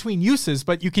cooldown between uses,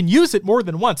 but you can use it more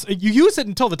than once. You use it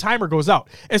until the timer goes out.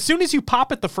 As soon as you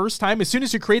pop it the first time, as soon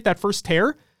as you create that first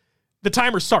tear, the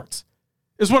timer starts,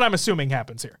 is what I'm assuming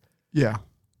happens here. Yeah.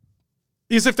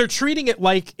 Is if they're treating it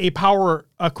like a power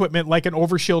equipment, like an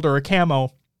overshield or a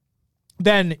camo,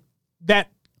 then that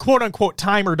quote-unquote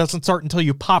timer doesn't start until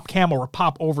you pop camo or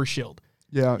pop overshield.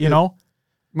 Yeah. You know?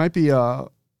 Might be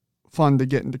fun to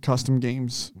get into custom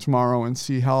games tomorrow and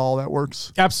see how all that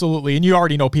works. Absolutely. And you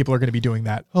already know people are going to be doing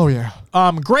that. Oh, yeah.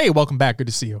 Gray, welcome back. Good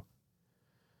to see you.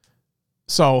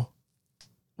 So,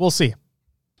 we'll see.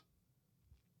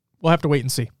 We'll have to wait and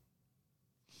see.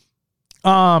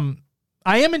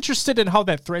 I am interested in how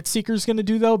that Threat Seeker is going to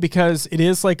do, though, because it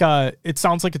is like it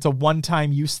sounds like it's a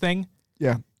one-time use thing.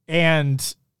 Yeah.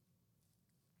 And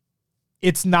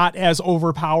it's not as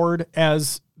overpowered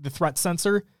as the Threat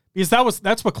Sensor. Because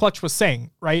that's what Clutch was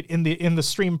saying, right, in the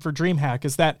stream for DreamHack,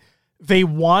 is that they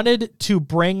wanted to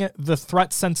bring the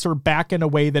Threat Sensor back in a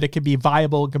way that it could be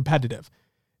viable and competitive.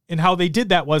 And how they did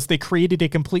that was they created a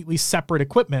completely separate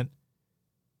equipment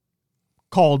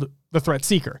called the Threat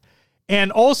Seeker.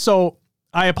 And also,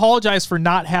 I apologize for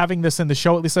not having this in the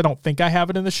show. At least I don't think I have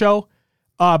it in the show.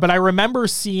 But I remember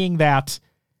seeing that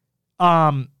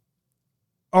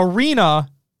Arena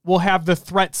will have the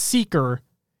threat seeker.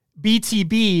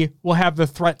 BTB will have the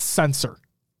threat sensor.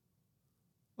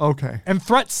 Okay. And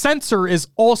threat sensor is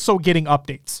also getting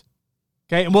updates.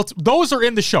 Okay. And those are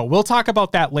in the show. We'll talk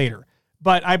about that later.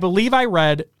 But I believe I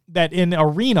read that in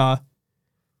Arena,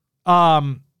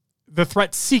 the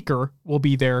threat seeker will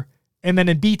be there. And then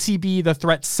in BTB, the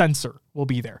threat sensor will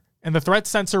be there. And the threat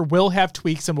sensor will have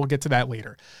tweaks, and we'll get to that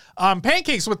later.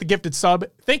 Pancakes with the gifted sub.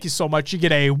 Thank you so much. You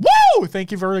get a woo!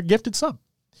 Thank you for a gifted sub.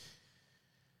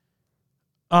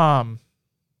 No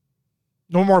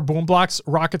more boom blocks.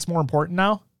 Rocket's more important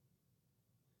now.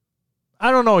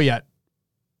 I don't know yet.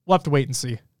 We'll have to wait and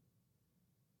see.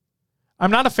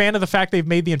 I'm not a fan of the fact they've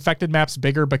made the infected maps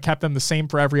bigger but kept them the same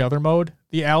for every other mode.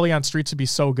 The alley on streets would be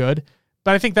so good.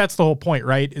 But I think that's the whole point,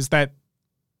 right? Is that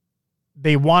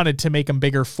they wanted to make them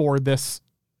bigger for this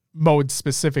mode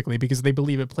specifically because they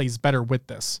believe it plays better with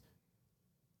this.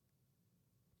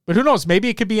 But who knows? Maybe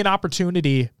it could be an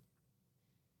opportunity.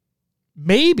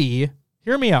 Maybe,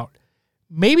 hear me out.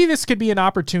 Maybe this could be an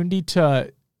opportunity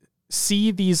to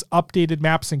see these updated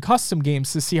maps in custom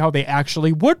games to see how they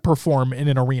actually would perform in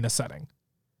an arena setting.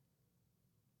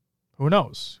 Who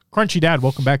knows? Crunchy Dad,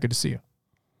 welcome back. Good to see you.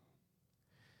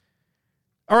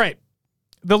 All right.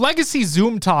 The Legacy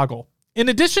Zoom toggle. In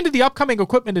addition to the upcoming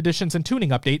equipment additions and tuning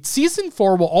updates, Season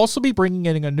 4 will also be bringing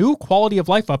in a new quality of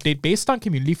life update based on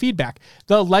community feedback,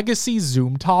 the Legacy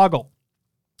Zoom toggle.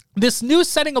 This new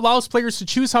setting allows players to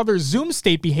choose how their zoom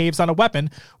state behaves on a weapon,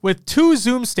 with 2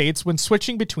 zoom states when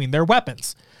switching between their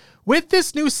weapons. With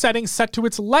this new setting set to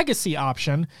its legacy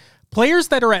option, players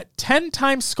that are at 10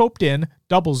 times scoped in,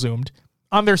 double zoomed,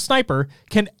 on their sniper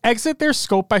can exit their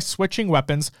scope by switching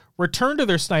weapons, return to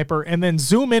their sniper, and then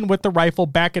zoom in with the rifle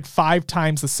back at 5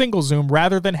 times the single zoom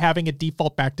rather than having it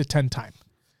default back to 10 times.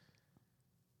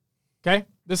 Okay?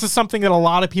 This is something that a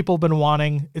lot of people have been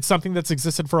wanting. It's something that's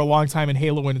existed for a long time in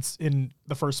Halo in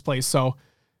the first place. So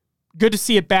good to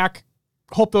see it back.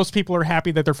 Hope those people are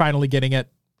happy that they're finally getting it.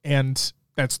 And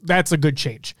that's a good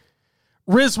change.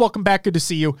 Riz, welcome back. Good to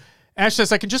see you. Ash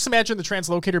says, I can just imagine the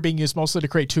translocator being used mostly to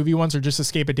create 2v1s or just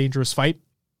escape a dangerous fight.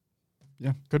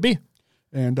 Yeah. Could be.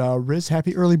 And Riz,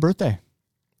 happy early birthday.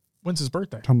 When's his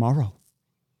birthday? Tomorrow.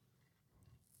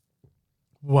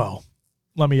 Well,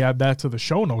 let me add that to the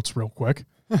show notes real quick.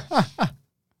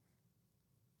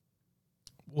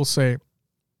 We'll say,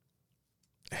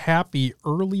 happy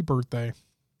early birthday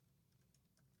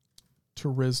to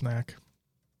Riznak.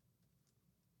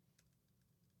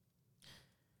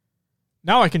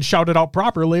 Now I can shout it out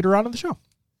proper later on in the show.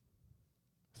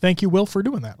 Thank you, Will, for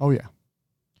doing that. Oh, yeah.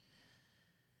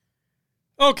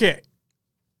 Okay.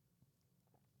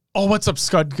 Oh, what's up,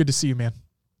 Scud? Good to see you, man.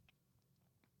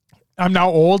 I'm now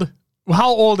old. How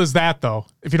old is that, though,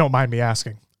 if you don't mind me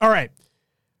asking? All right.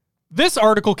 This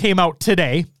article came out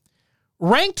today.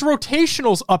 Ranked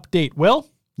Rotationals update, Will.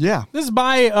 Yeah. This is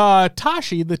by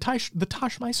Tashi, the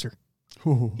Tosh Meister.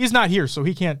 Ooh. He's not here, so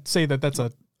he can't say that that's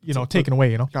taken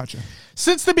away, Gotcha.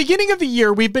 Since the beginning of the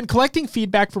year, we've been collecting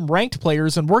feedback from ranked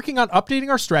players and working on updating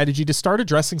our strategy to start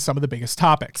addressing some of the biggest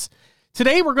topics.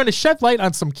 Today, we're going to shed light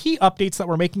on some key updates that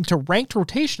we're making to ranked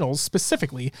rotationals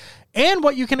specifically, and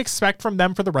what you can expect from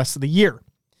them for the rest of the year.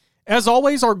 As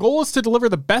always, our goal is to deliver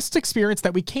the best experience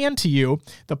that we can to you,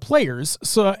 the players,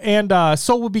 so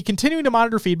we'll be continuing to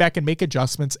monitor feedback and make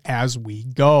adjustments as we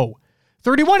go.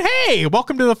 31, hey,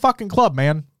 welcome to the fucking club,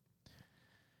 man.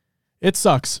 It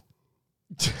sucks.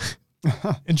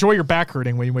 Enjoy your back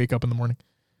hurting when you wake up in the morning.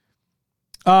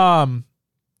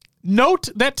 Note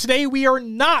that today we are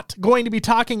not going to be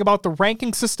talking about the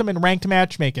ranking system and ranked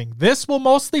matchmaking. This will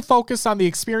mostly focus on the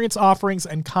experience offerings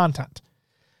and content.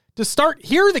 To start,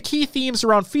 here are the key themes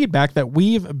around feedback that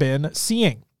we've been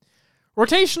seeing.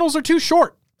 Rotationals are too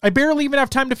short. I barely even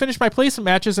have time to finish my placement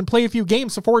matches and play a few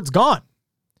games before it's gone.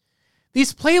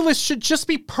 These playlists should just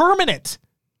be permanent.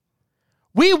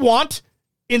 We want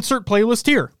insert playlist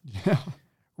here. Yeah.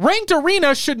 Ranked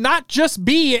Arena should not just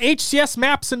be HCS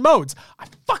maps and modes. I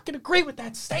fucking agree with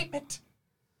that statement.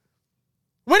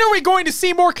 When are we going to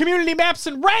see more community maps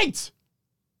and ranked?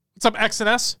 What's up,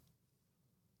 XNS?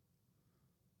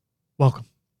 Welcome.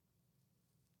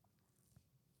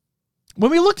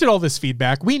 When we looked at all this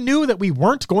feedback, we knew that we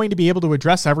weren't going to be able to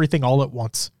address everything all at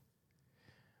once.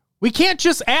 We can't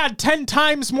just add 10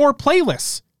 times more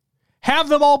playlists, have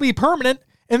them all be permanent,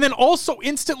 and then also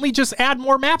instantly just add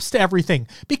more maps to everything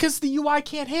because the UI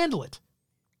can't handle it.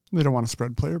 They don't want to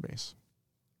spread player base.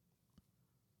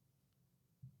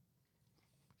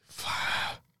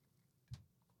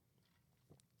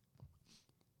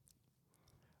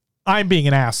 I'm being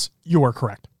an ass. You are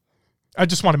correct. I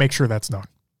just want to make sure that's known.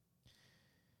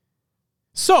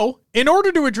 So, in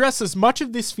order to address as much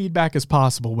of this feedback as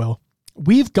possible, Will,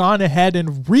 we've gone ahead and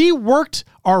reworked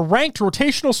our ranked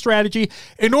rotational strategy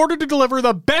in order to deliver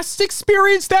the best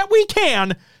experience that we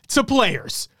can to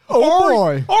players.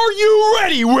 Boy. Are you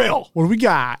ready, Will? What do we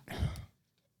got?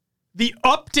 The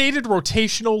updated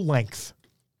rotational length.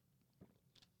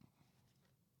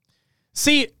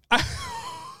 See,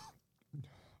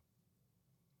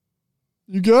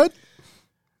 You good?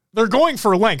 they're going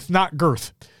for length, not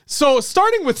girth. So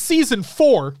starting with season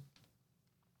 4,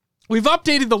 we've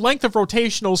updated the length of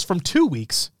rotationals from 2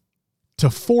 weeks to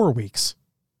 4 weeks.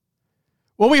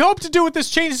 What we hope to do with this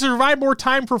change is to provide more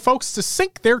time for folks to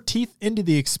sink their teeth into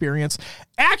the experience,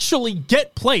 actually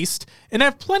get placed, and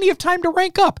have plenty of time to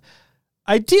rank up.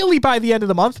 Ideally, by the end of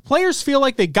the month, players feel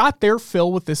like they got their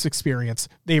fill with this experience.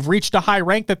 They've reached a high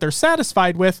rank that they're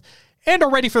satisfied with and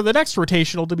are ready for the next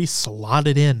rotational to be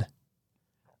slotted in.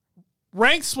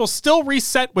 Ranks will still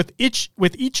reset with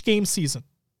each game season.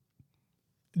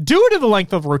 Due to the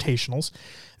length of rotationals,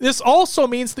 this also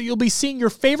means that you'll be seeing your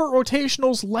favorite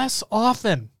rotationals less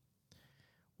often.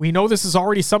 We know this is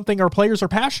already something our players are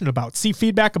passionate about. See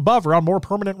feedback above around more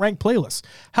permanent ranked playlists.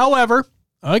 However,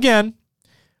 again,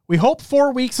 we hope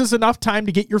 4 weeks is enough time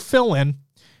to get your fill in,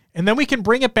 and then we can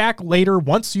bring it back later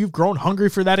once you've grown hungry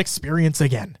for that experience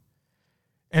again.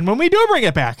 And when we do bring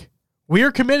it back, we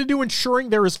are committed to ensuring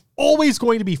there is always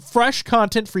going to be fresh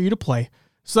content for you to play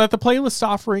so that the playlist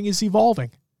offering is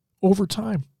evolving over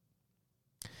time.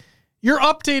 Your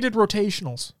updated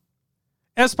rotationals.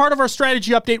 As part of our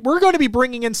strategy update, we're going to be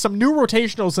bringing in some new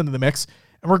rotationals into the mix,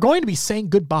 and we're going to be saying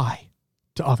goodbye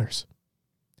to others.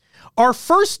 Our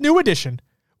first new addition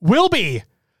will be,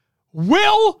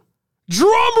 Will,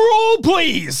 drum roll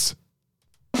please.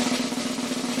 Been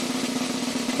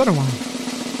a while.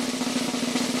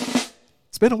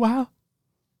 It's been a while.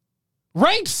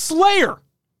 Ranked Slayer.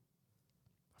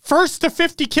 First to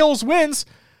 50 kills wins.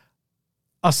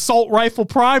 Assault rifle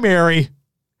primary.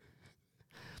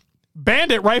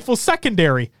 Bandit rifle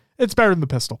secondary. It's better than the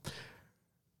pistol.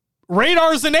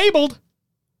 Radar's enabled.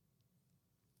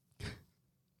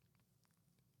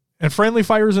 And friendly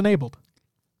fire is enabled.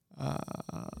 I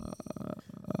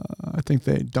think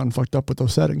they done fucked up with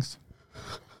those settings.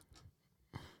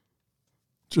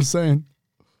 Just saying.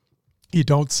 You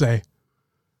don't say.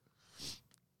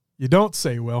 You don't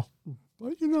say, Will.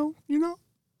 Well, you know.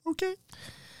 Okay.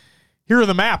 Here are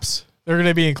the maps. They're going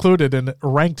to be included in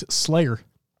Ranked Slayer.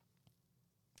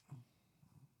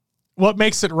 What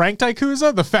makes it ranked,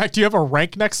 Ikuza? The fact you have a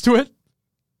rank next to it?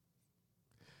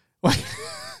 Like,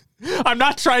 I'm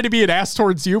not trying to be an ass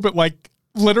towards you, but like,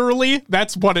 literally,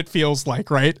 that's what it feels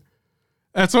like, right?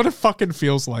 That's what it fucking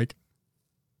feels like.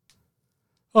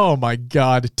 Oh my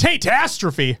God.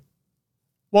 Tatastrophe.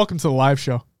 Welcome to the live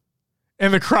show.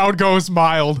 And the crowd goes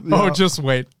mild. Yeah. Oh, just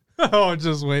wait. Oh,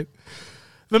 just wait.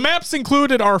 The maps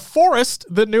included are Forest,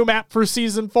 the new map for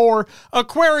Season 4,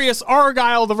 Aquarius,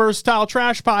 Argyle, the versatile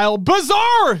trash pile,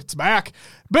 Bazaar, it's back,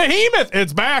 Behemoth,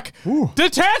 it's back, Ooh.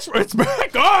 Detachment, it's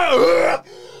back.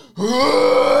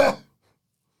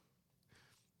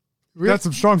 We got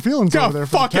some strong feelings over there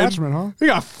for attachment, huh? We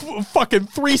got fucking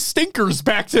 3 stinkers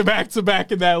back to back to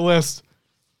back in that list.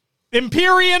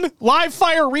 Empyrean, Live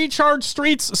Fire, Recharge,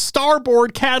 Streets,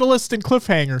 Starboard, Catalyst, and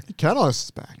Cliffhanger. Catalyst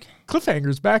is back.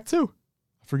 Cliffhanger's back too.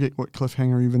 I forget what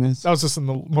Cliffhanger even is. That was just in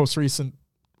the most recent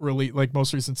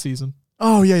most recent season.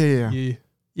 Oh, yeah.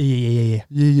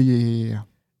 Yeah.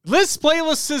 This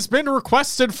playlist has been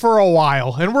requested for a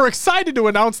while, and we're excited to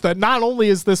announce that not only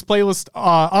is this playlist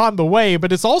on the way,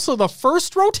 but it's also the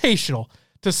first rotational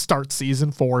to start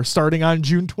Season 4, starting on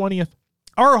June 20th.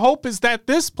 Our hope is that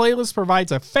this playlist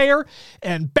provides a fair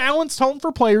and balanced home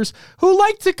for players who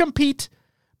like to compete,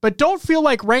 but don't feel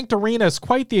like Ranked Arena is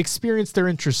quite the experience they're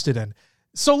interested in.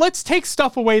 So let's take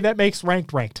stuff away that makes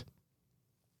ranked.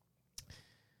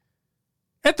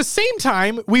 At the same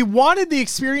time, we wanted the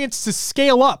experience to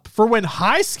scale up for when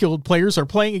high-skilled players are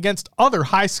playing against other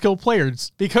high-skilled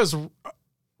players, because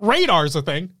radar's a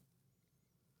thing.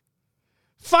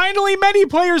 Finally, many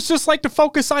players just like to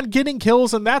focus on getting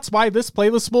kills, and that's why this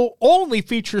playlist will only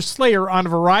feature Slayer on a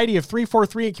variety of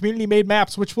 343 and community-made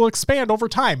maps, which will expand over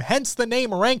time, hence the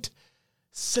name Ranked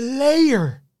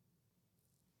Slayer.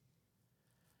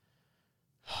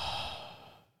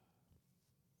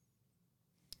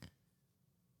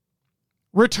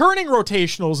 Returning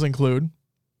rotationals include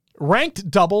Ranked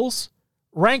Doubles,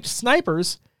 Ranked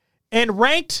Snipers, and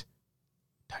Ranked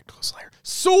Tactical Slayer.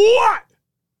 SWAT!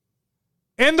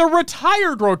 And the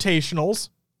retired rotationals,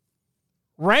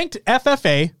 Ranked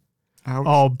FFA. Ouch.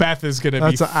 Oh, Beth is going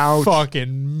to be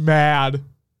fucking mad.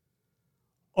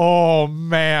 Oh,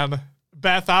 man.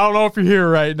 Beth, I don't know if you're here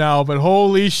right now, but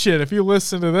holy shit, if you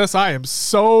listen to this, I am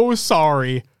so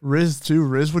sorry. Riz too.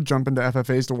 Riz would jump into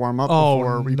FFAs to warm up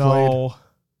before we played.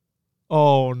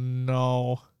 Oh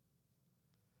no.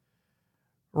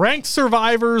 Ranked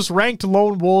Survivors, Ranked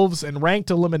Lone Wolves, and Ranked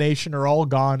Elimination are all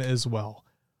gone as well.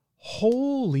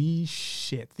 Holy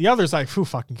shit. The others, who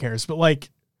fucking cares? But like,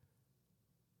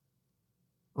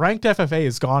 Ranked FFA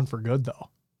is gone for good though.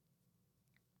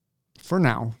 For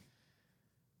now.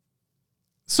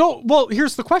 So, well,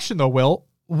 here's the question though, Will.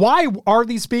 Why are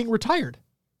these being retired?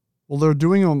 Well, they're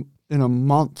doing them in a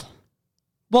month.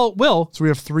 Well, Will. So we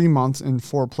have 3 months and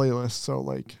 4 playlists. So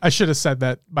like, I should have said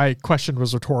that my question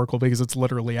was rhetorical because it's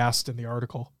literally asked in the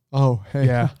article. Oh, hey.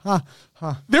 Yeah.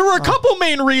 There were a couple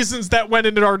main reasons that went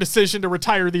into our decision to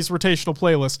retire these rotational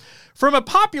playlists. From a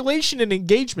population and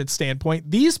engagement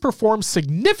standpoint, these perform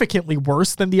significantly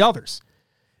worse than the others.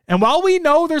 And while we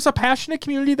know there's a passionate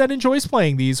community that enjoys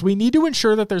playing these, we need to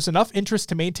ensure that there's enough interest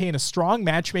to maintain a strong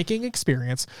matchmaking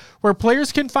experience where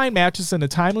players can find matches in a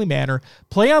timely manner,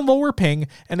 play on lower ping,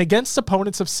 and against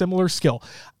opponents of similar skill.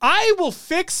 I will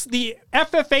fix the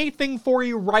FFA thing for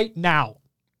you right now.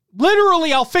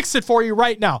 Literally, I'll fix it for you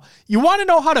right now. You want to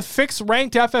know how to fix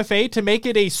ranked FFA to make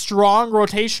it a strong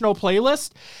rotational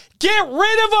playlist? Get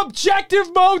rid of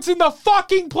objective modes in the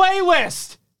fucking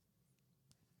playlist!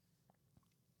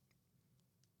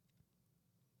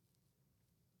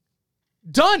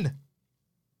 Done.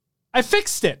 I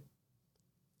fixed it.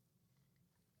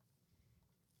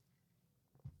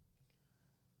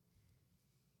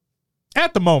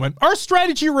 At the moment, our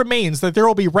strategy remains that there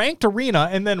will be ranked arena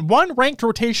and then one ranked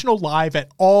rotational live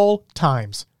at all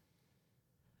times.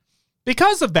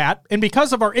 Because of that, and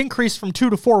because of our increase from 2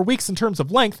 to 4 weeks in terms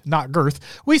of length, not girth,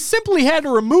 we simply had to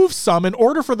remove some in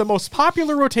order for the most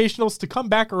popular rotationals to come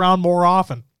back around more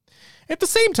often. At the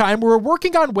same time, we're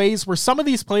working on ways where some of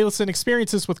these playlists and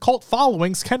experiences with cult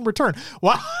followings can return.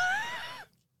 Wow.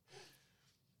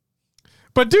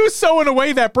 But do so in a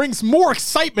way that brings more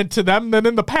excitement to them than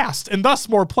in the past, and thus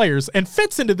more players, and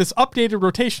fits into this updated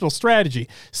rotational strategy.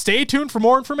 Stay tuned for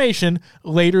more information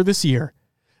later this year.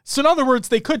 So in other words,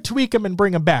 they could tweak them and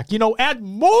bring them back. Add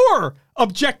more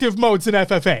objective modes in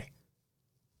FFA.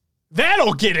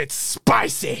 That'll get it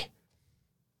spicy.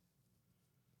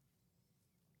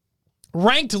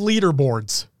 Ranked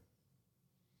leaderboards.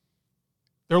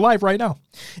 They're live right now.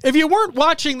 If you weren't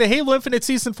watching the Halo Infinite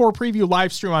Season 4 preview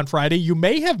live stream on Friday, you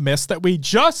may have missed that we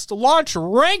just launched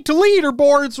ranked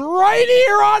leaderboards right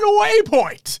here on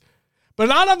Waypoint. But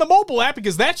not on the mobile app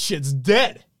because that shit's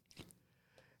dead.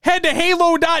 Head to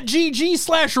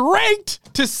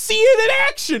halo.gg/ranked to see it in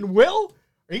action, Will.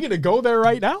 Are you going to go there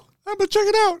right now? I'm going to check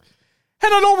it out.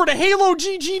 Head on over to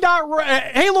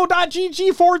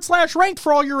halo.gg/ranked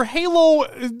for all your Halo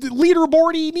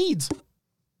leaderboardy needs.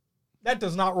 That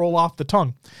does not roll off the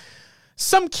tongue.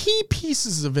 Some key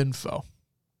pieces of info.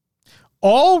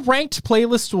 All ranked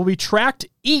playlists will be tracked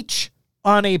each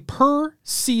on a per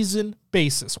season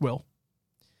basis, Will.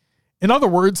 In other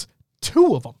words,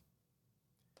 2 of them.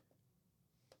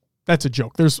 That's a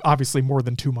joke. There's obviously more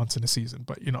than 2 months in a season,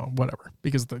 but whatever.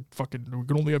 Because we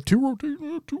can only have 2 ranked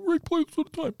players at a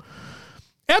time.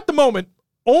 At the moment,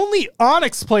 only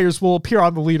Onyx players will appear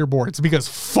on the leaderboards because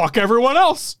fuck everyone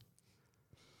else.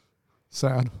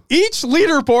 Sad. Each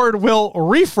leaderboard will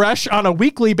refresh on a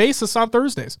weekly basis on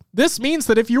Thursdays. This means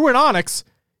that if you're in Onyx,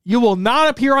 you will not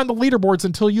appear on the leaderboards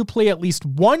until you play at least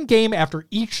 1 game after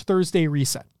each Thursday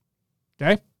reset.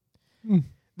 Okay?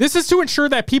 This is to ensure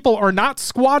that people are not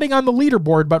squatting on the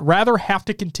leaderboard, but rather have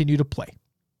to continue to play.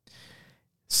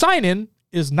 Sign-in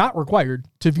is not required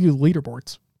to view the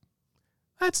leaderboards.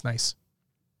 That's nice.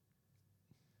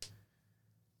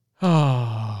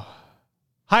 Hi,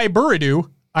 Buridu.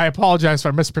 I apologize if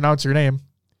I mispronounce your name.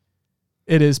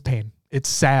 It is Pain. It's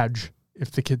Sag,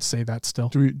 if the kids say that still.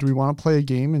 Do we want to play a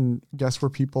game and guess where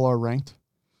people are ranked?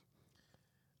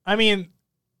 I mean,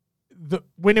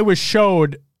 when it was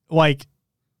showed,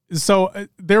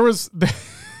 there was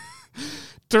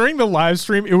during the live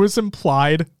stream, it was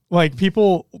implied,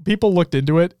 people looked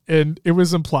into it, and it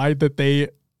was implied that they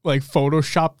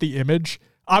photoshopped the image.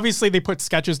 Obviously, they put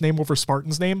Sketch's name over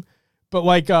Spartan's name, but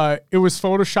it was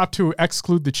photoshopped to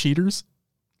exclude the cheaters.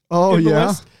 Oh yeah.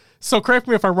 List. So correct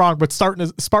me if I'm wrong, but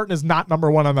Spartan is not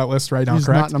number 1 on that list right now. He's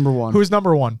correct? not number 1. Who's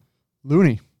number 1?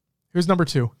 Looney. Who's number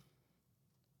 2?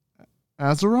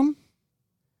 Azarum.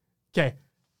 Okay.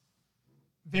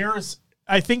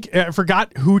 I think I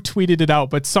forgot who tweeted it out,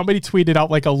 but somebody tweeted out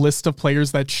a list of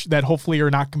players that hopefully are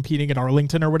not competing in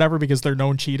Arlington or whatever because they're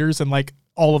known cheaters, and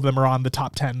all of them are on the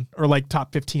top 10 or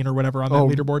top 15 or whatever on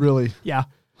that leaderboard. Really? Yeah.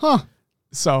 Huh.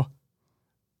 So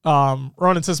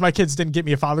Ronan says, my kids didn't get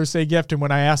me a Father's Day gift, and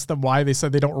when I asked them why, they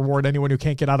said they don't reward anyone who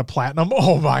can't get out of platinum.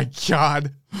 Oh my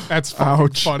God. That's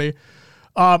fucking funny.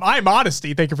 I'm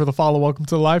Modesty. Thank you for the follow. Welcome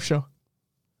to the live show.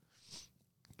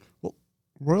 Well,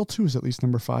 Royal 2 is at least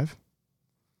number 5.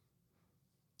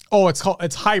 Oh,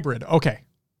 it's hybrid. Okay.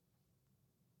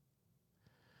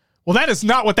 Well, that is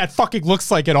not what that fucking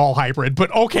looks like at all, hybrid, but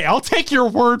okay, I'll take your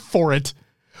word for it.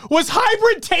 Was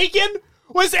hybrid taken?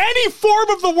 Was any form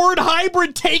of the word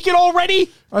hybrid taken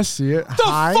already? I see it.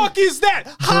 The fuck is that?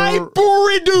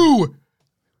 Hybrid.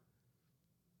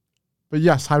 But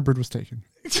yes, hybrid was taken.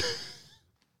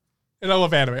 And I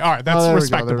love anime. All right, that's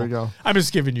respectable. There we go. I'm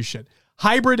just giving you shit.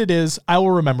 Hybrid it is. I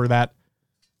will remember that.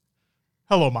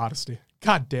 Hello, Modesty.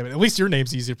 God damn it. At least your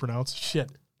name's easy to pronounce.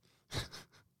 Shit.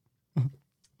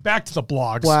 Back to the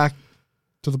blogs. Black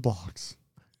to the blogs.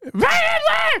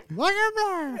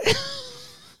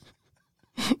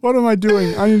 What am I doing?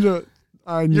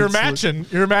 You're matching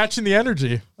the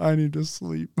energy. I need to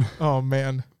sleep. Oh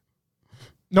man.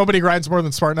 Nobody grinds more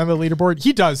than Spartan on the leaderboard.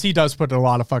 He does put in a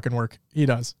lot of fucking work. He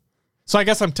does. So I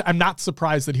guess I'm not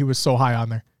surprised that he was so high on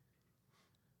there.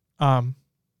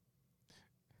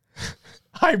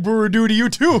 Hi, Brewer Do to you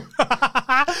too.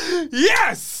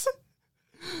 Yes.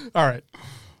 All right.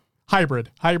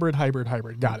 Hybrid.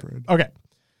 Got it. Okay.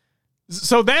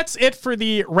 So that's it for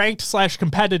the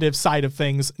ranked/competitive side of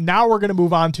things. Now we're going to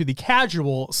move on to the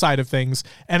casual side of things,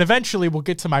 and eventually we'll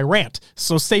get to my rant.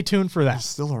 So stay tuned for that. It's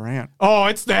still a rant. Oh,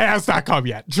 it's not come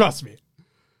yet. Trust me.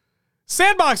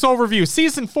 Sandbox overview,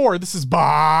 season 4. This is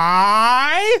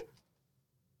by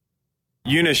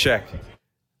Unisheck.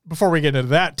 Before we get into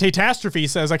that, Tatastrophe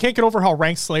says, I can't get over how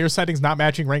ranked Slayer settings not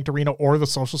matching ranked arena or the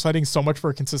social settings. So much for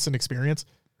a consistent experience.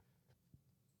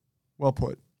 Well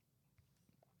put.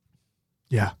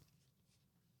 Yeah.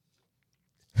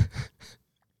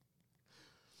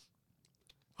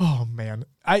 Oh man.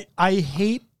 I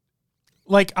hate,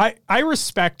 like, I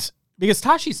respect, because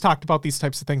Tashi's talked about these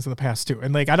types of things in the past too.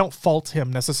 And like, I don't fault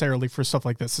him necessarily for stuff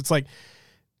like this. It's like,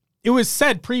 it was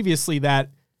said previously that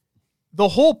the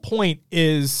whole point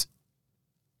is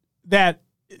that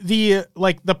the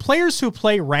players who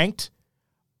play ranked,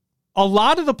 a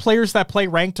lot of the players that play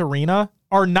ranked arena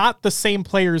are not the same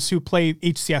players who play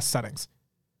HCS settings.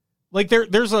 Like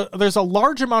there's a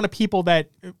large amount of people that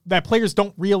players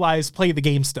don't realize play the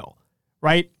game still,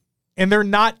 right? And they're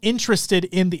not interested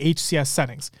in the HCS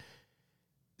settings.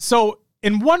 So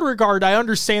in one regard, I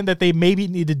understand that they maybe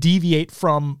need to deviate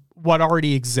from what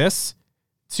already exists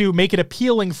to make it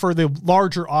appealing for the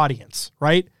larger audience,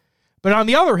 right? But on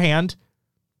the other hand,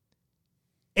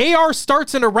 AR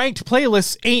starts in a ranked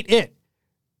playlist ain't it.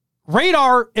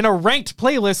 Radar in a ranked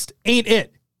playlist ain't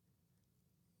it.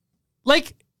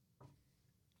 Like,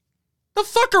 the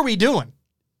fuck are we doing?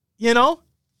 You know?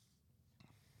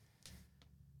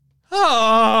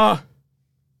 All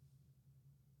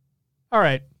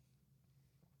right.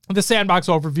 The sandbox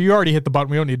overview. You already hit the button.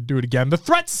 We don't need to do it again. The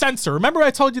threat sensor. Remember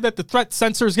I told you that the threat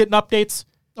sensor is getting updates?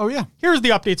 Oh, yeah. Here's the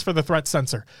updates for the threat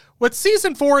sensor. With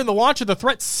Season 4 and the launch of the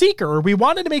threat seeker, we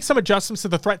wanted to make some adjustments to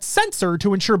the threat sensor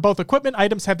to ensure both equipment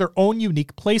items have their own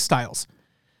unique playstyles.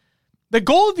 The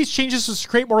goal of these changes was to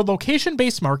create more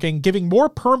location-based marking, giving more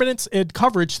permanence and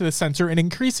coverage to the sensor and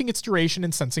increasing its duration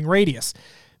and sensing radius.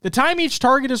 The time each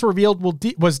target is revealed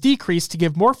was decreased to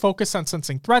give more focus on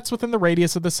sensing threats within the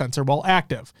radius of the sensor while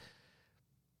active.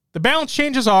 The balance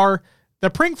changes are the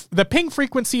ping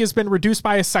frequency has been reduced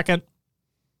by a second.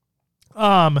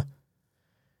 The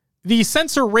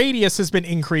sensor radius has been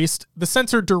increased. The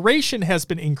sensor duration has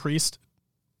been increased,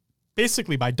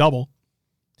 basically by double.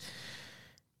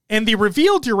 And the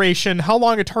reveal duration, how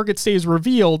long a target stays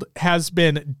revealed, has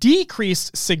been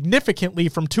decreased significantly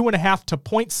from 2.5 to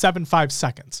 0.75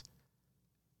 seconds.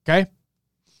 Okay?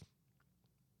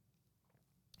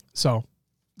 So,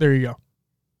 there you go.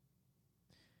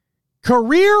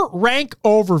 Career rank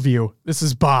overview. This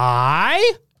is by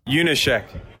Unisheck.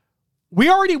 We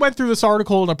already went through this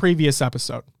article in a previous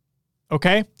episode.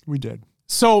 Okay? We did.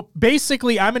 So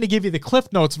basically, I'm going to give you the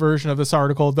Cliff Notes version of this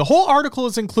article. The whole article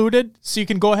is included, so you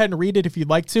can go ahead and read it if you'd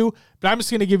like to, but I'm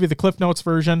just going to give you the Cliff Notes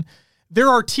version. There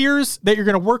are tiers that you're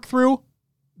going to work through.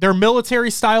 They're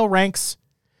military style ranks.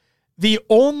 The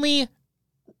only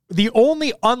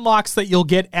unlocks that you'll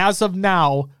get as of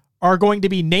now are going to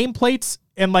be nameplates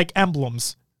and like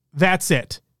emblems. That's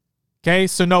it. Okay?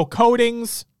 So no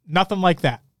codings, nothing like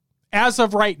that. As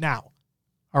of right now.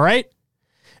 All right?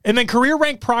 And then career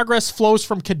rank progress flows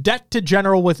from cadet to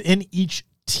general within each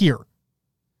tier.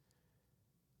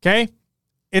 Okay?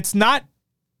 It's not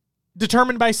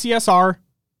determined by CSR.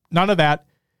 None of that.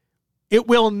 It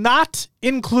will not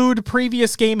include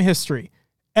previous game history.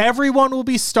 Everyone will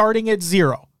be starting at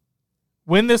 0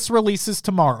 when this releases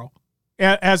tomorrow,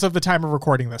 as of the time of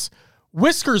recording this.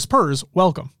 Whiskers Purrs,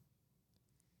 welcome.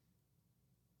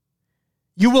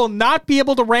 You will not be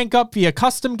able to rank up via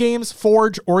custom games,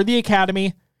 Forge, or the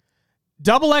Academy.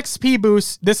 Double XP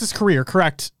boost. This is career,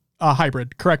 correct?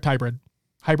 Hybrid.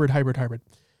 Hybrid.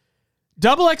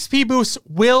 Double XP boosts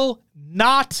will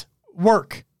not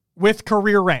work with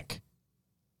career rank.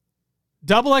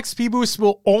 Double XP boosts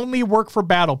will only work for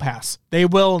Battle Pass. They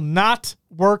will not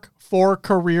work for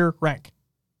career rank.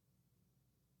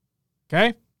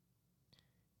 Okay?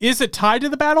 Is it tied to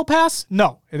the Battle Pass?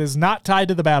 No, it is not tied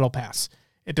to the Battle Pass.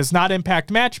 It does not impact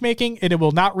matchmaking, and it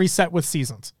will not reset with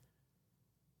seasons.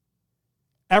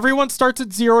 Everyone starts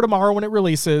at 0 tomorrow when it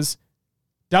releases.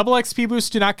 Double XP boosts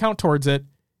do not count towards it.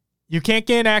 You can't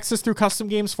gain access through custom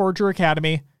games, Forge, or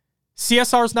Academy.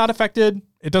 CSR is not affected.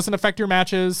 It doesn't affect your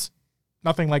matches.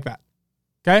 Nothing like that.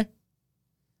 Okay?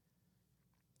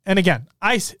 And again,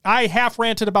 I half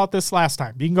ranted about this last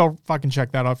time. You can go fucking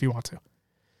check that out if you want to.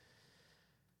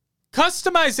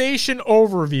 Customization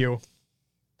overview.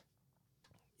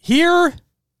 Here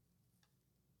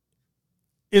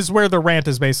is where the rant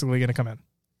is basically going to come in.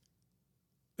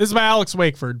 This is by Alex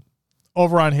Wakeford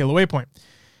over on Halo Waypoint.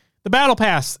 The Battle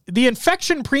Pass. The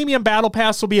Infection Premium Battle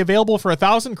Pass will be available for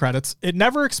 1,000 credits. It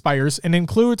never expires and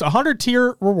includes a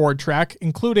 100-tier reward track,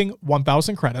 including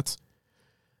 1,000 credits.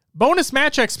 Bonus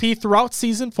match XP throughout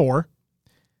Season 4.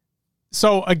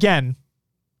 So, again,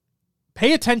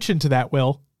 pay attention to that,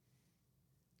 Will.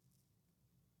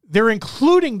 They're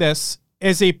including this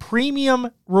as a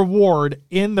premium reward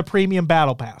in the Premium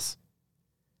Battle Pass.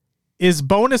 Is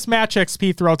bonus match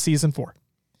XP throughout Season 4.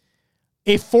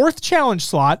 A 4th challenge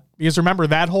slot, because remember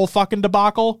that whole fucking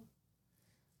debacle?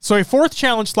 So a 4th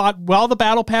challenge slot while the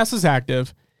Battle Pass is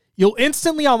active, you'll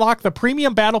instantly unlock the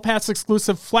Premium Battle Pass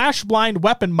exclusive Flash Blind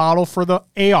weapon model for the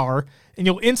AR, and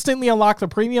you'll instantly unlock the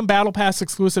Premium Battle Pass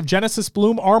exclusive Genesis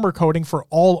Bloom armor coating for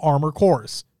all armor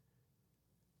cores.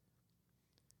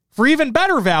 For even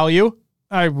better value,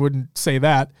 I wouldn't say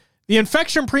that, the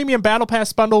Infection Premium Battle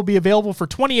Pass bundle will be available for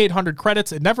 2,800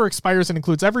 credits. It never expires and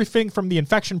includes everything from the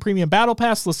Infection Premium Battle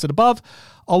Pass listed above,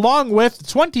 along with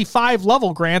 25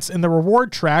 level grants in the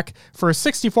reward track for a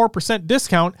 64%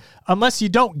 discount, unless you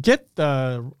don't get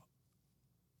the...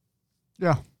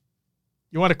 Yeah.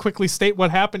 You want to quickly state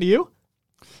what happened to you?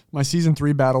 My Season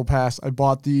 3 Battle Pass, I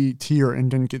bought the tier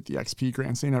and didn't get the XP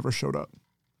grants. They never showed up.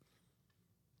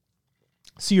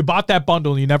 So you bought that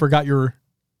bundle and you never got your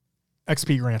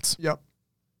XP grants. Yep.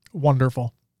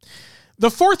 Wonderful. The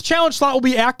 4th challenge slot will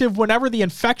be active whenever the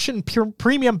Infection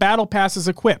Premium Battle Pass is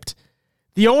equipped.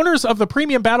 The owners of the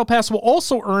Premium Battle Pass will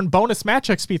also earn bonus match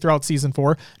XP throughout Season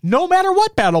 4, no matter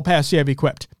what Battle Pass you have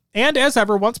equipped. And as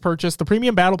ever, once purchased, the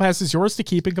Premium Battle Pass is yours to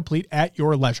keep and complete at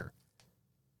your leisure.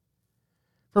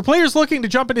 For players looking to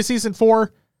jump into Season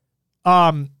 4,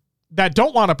 that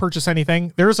don't want to purchase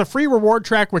anything, there is a free reward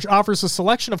track which offers a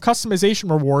selection of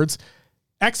customization rewards,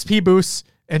 XP boosts,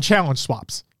 and challenge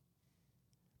swaps.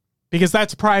 Because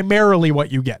that's primarily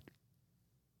what you get.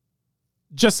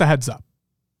 Just a heads up.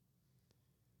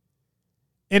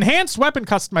 Enhanced weapon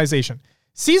customization.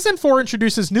 Season 4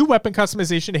 introduces new weapon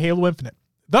customization to Halo Infinite.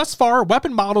 Thus far,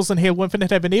 weapon models in Halo Infinite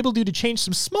have enabled you to change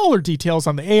some smaller details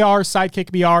on the AR,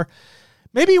 Sidekick BR.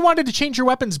 Maybe you wanted to change your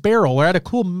weapon's barrel or add a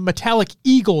cool metallic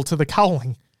eagle to the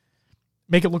cowling.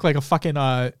 Make it look like a fucking,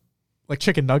 like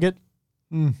chicken nugget.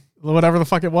 Whatever the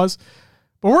fuck it was.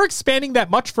 But we're expanding that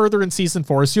much further in Season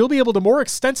 4, so you'll be able to more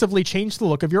extensively change the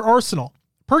look of your arsenal.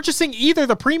 Purchasing either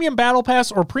the Premium Battle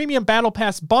Pass or Premium Battle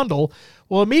Pass bundle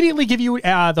will immediately give you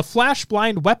the Flash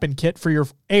Blind weapon kit for your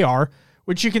AR,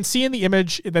 which you can see in the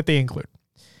image that they include.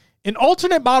 An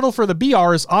alternate model for the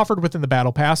BR is offered within the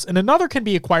Battle Pass, and another can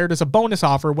be acquired as a bonus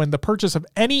offer when the purchase of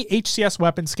any HCS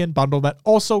weapon skin bundle that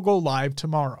also go live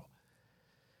tomorrow.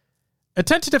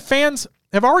 Attentive fans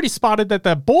have already spotted that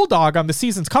the Bulldog on the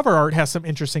season's cover art has some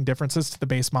interesting differences to the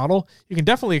base model. You can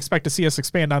definitely expect to see us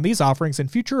expand on these offerings in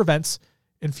future events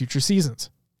in future seasons.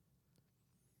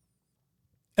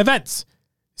 Events.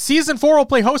 Season 4 will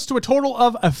play host to a total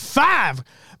of 5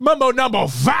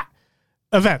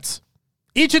 events.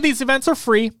 Each of these events are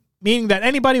free, meaning that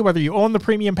anybody, whether you own the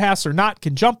Premium Pass or not,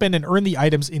 can jump in and earn the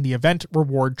items in the event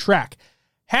reward track.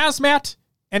 Hazmat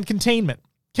and Containment.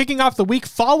 Kicking off the week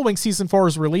following Season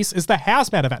 4's release is the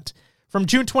Hazmat event. From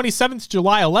June 27th to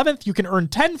July 11th, you can earn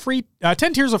 10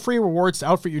 tiers of free rewards to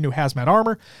outfit your new Hazmat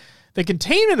armor. The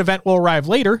Containment event will arrive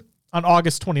later, on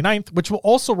August 29th, which will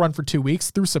also run for 2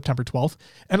 weeks through September 12th,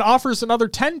 and offers another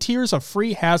 10 tiers of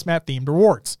free Hazmat-themed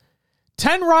rewards.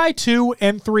 10 Rye 2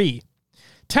 and 3.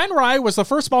 Tenrai was the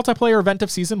first multiplayer event of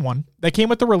Season 1 that came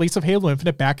with the release of Halo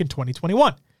Infinite back in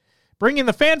 2021, bringing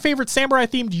the fan-favorite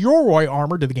samurai-themed Yoroi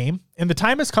armor to the game, and the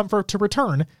time has come for it to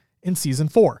return in Season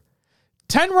 4.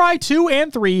 Tenrai 2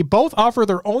 and 3 both offer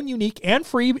their own unique and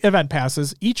free event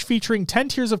passes, each featuring 10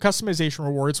 tiers of customization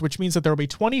rewards, which means that there will be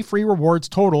 20 free rewards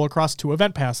total across 2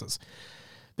 event passes.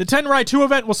 The Tenrai 2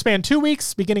 event will span 2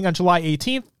 weeks, beginning on July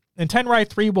 18th, and Tenrai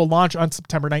 3 will launch on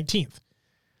September 19th.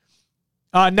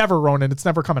 Never, Ronan. It's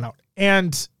never coming out.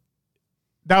 And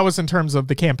that was in terms of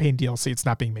the campaign DLC. It's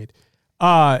not being made.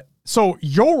 So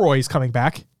Yoroi's coming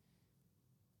back.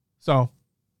 So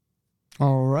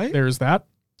all right. There's that.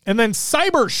 And then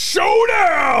Cyber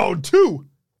Showdown 2.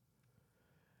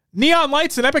 Neon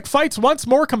lights and epic fights once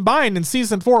more combined in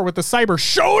Season 4 with the Cyber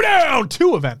Showdown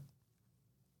 2 event.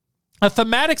 A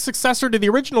thematic successor to the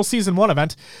original Season 1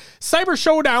 event, Cyber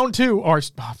Showdown 2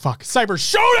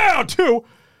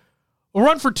 will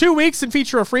run for 2 weeks and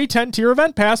feature a free 10-tier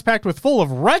event pass packed with full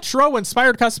of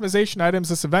retro-inspired customization items.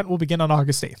 This event will begin on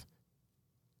August 8th.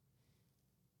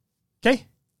 Okay.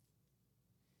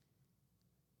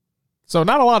 So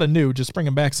not a lot of new, just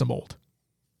bringing back some old.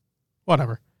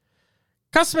 Whatever.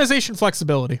 Customization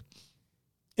flexibility.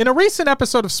 In a recent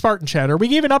episode of Spartan Chatter, we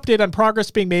gave an update on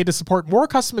progress being made to support more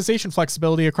customization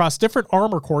flexibility across different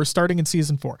armor cores starting in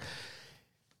Season 4.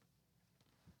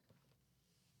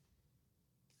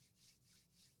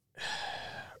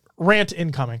 Rant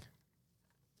incoming.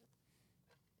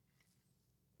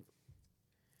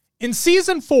 In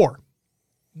Season 4,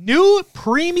 new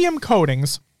premium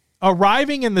coatings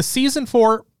arriving in the Season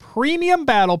 4 Premium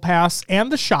Battle Pass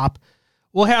and the shop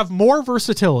will have more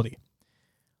versatility.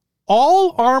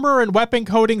 All armor and weapon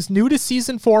coatings new to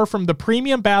Season 4 from the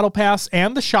Premium Battle Pass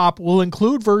and the shop will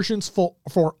include versions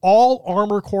for all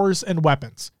armor cores and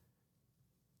weapons.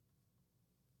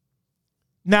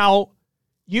 Now,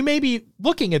 you may be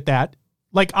looking at that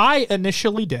like I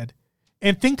initially did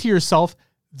and think to yourself,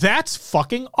 that's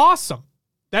fucking awesome.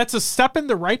 That's a step in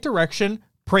the right direction.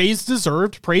 Praise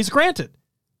deserved, praise granted.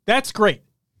 That's great.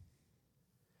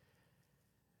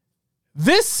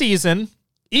 This season,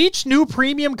 each new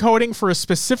premium coating for a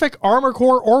specific armor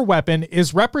core or weapon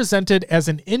is represented as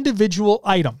an individual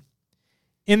item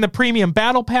in the Premium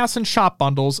Battle Pass and shop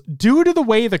bundles due to the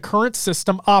way the current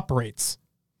system operates.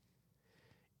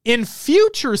 In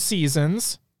future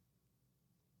seasons,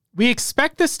 we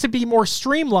expect this to be more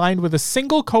streamlined with a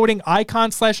single coating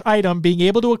icon/item being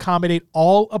able to accommodate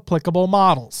all applicable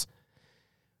models.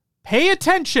 Pay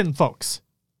attention, folks.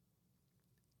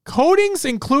 Coatings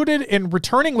included in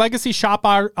returning Legacy shop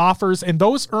offers and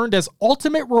those earned as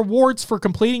ultimate rewards for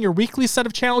completing your weekly set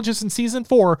of challenges in Season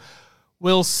 4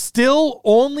 will still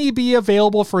only be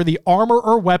available for the armor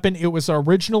or weapon it was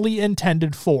originally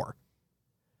intended for.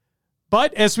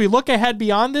 But as we look ahead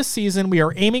beyond this season, we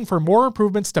are aiming for more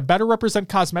improvements to better represent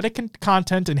cosmetic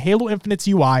content in Halo Infinite's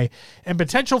UI and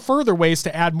potential further ways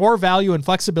to add more value and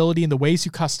flexibility in the ways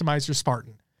you customize your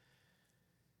Spartan.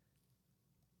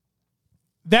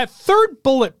 That third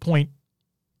bullet point,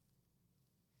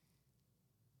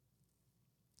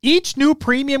 each new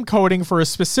premium coating for a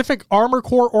specific armor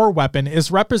core or weapon is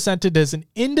represented as an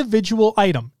individual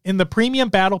item in the Premium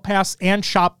Battle Pass and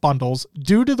shop bundles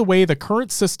due to the way the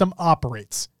current system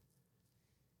operates.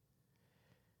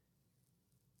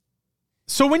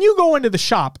 So when you go into the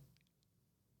shop,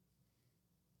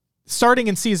 starting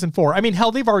in Season 4, I mean,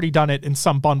 hell, they've already done it in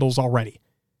some bundles already.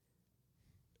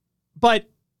 But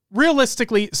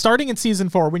realistically, starting in Season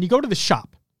 4, when you go to the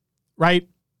shop, right,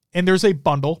 and there's a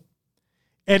bundle,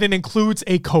 and it includes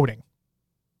a coating.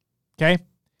 Okay?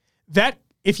 That,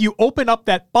 if you open up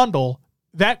that bundle,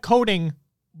 that coating,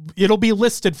 it'll be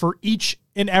listed for each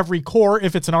and every core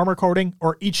if it's an armor coating,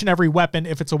 or each and every weapon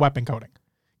if it's a weapon coating.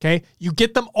 Okay? You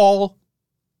get them all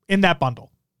in that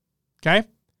bundle. Okay?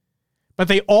 But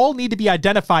they all need to be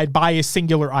identified by a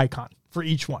singular icon for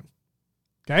each one.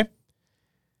 Okay?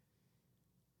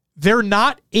 They're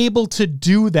not able to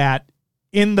do that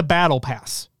in the Battle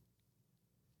Pass.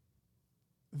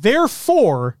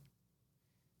 Therefore,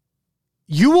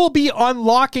 you will be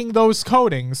unlocking those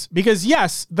coatings because,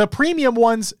 yes, the premium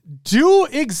ones do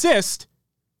exist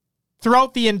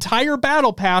throughout the entire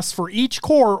Battle Pass for each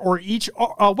core or each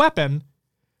weapon,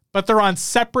 but they're on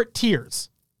separate tiers.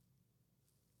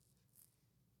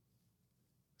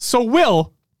 So,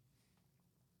 Will,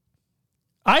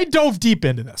 I dove deep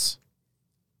into this.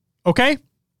 Okay?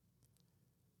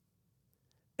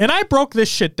 And I broke this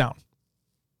shit down.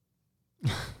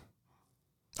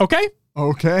 Okay?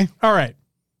 Okay. All right.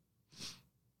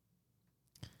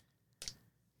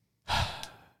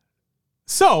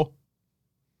 So,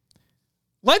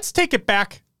 let's take it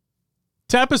back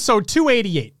to episode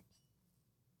 288,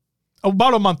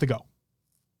 about a month ago.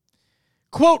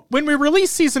 Quote, when we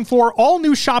release Season 4, all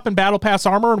new shop and Battle Pass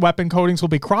armor and weapon coatings will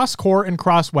be cross-core and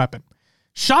cross-weapon.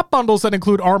 Shop bundles that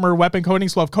include armor, weapon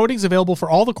coatings will have coatings available for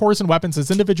all the cores and weapons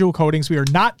as individual coatings. We are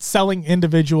not selling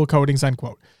individual coatings, end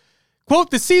quote.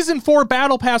 Quote, the Season 4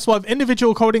 Battle Pass will have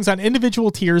individual coatings on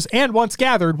individual tiers and once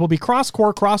gathered will be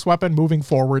cross-core, cross-weapon moving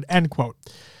forward, end quote.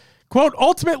 Quote,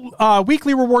 ultimate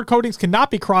weekly reward coatings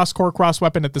cannot be cross-core,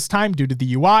 cross-weapon at this time due to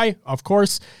the UI, of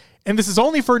course, and this is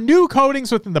only for new coatings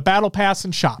within the Battle Pass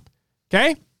and shop.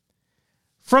 Okay?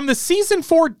 From the Season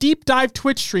 4 Deep Dive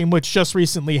Twitch stream, which just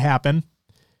recently happened,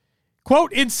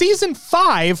 quote, in Season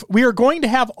 5, we are going to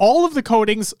have all of the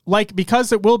coatings, like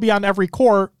because it will be on every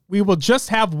core, we will just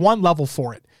have one level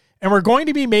for it. And we're going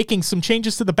to be making some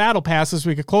changes to the Battle Pass as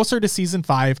we get closer to Season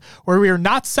 5, where we are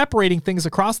not separating things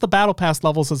across the Battle Pass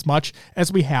levels as much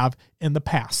as we have in the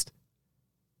past.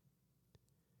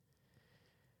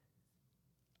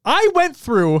 I went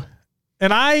through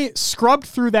and I scrubbed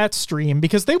through that stream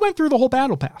because they went through the whole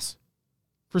Battle Pass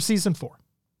for Season 4.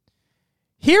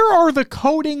 Here are the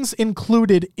coatings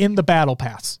included in the Battle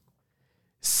Pass.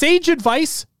 Sage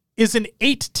Advice is in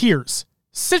 8 tiers.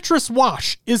 Citrus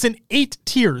Wash is in 8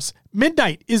 tiers.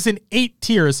 Midnight is in 8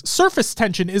 tiers. Surface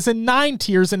Tension is in 9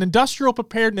 tiers. And Industrial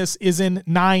Preparedness is in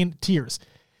 9 tiers.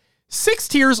 6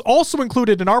 tiers also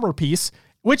included an armor piece,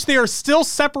 which they are still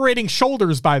separating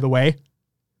shoulders, by the way.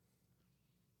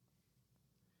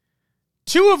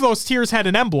 2 of those tiers had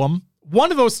an emblem.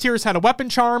 1 of those tiers had a weapon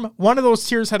charm. 1 of those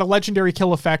tiers had a legendary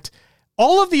kill effect.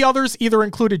 All of the others either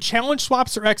included challenge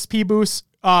swaps or XP boosts,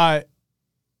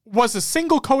 was a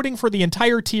single coating for the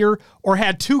entire tier, or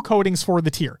had 2 coatings for the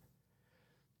tier.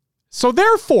 So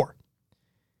therefore,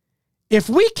 if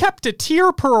we kept a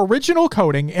tier per original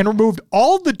coating and removed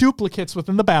all the duplicates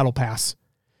within the Battle Pass,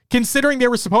 considering they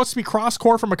were supposed to be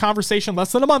cross-core from a conversation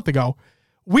less than a month ago,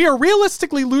 we are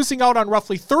realistically losing out on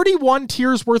roughly 31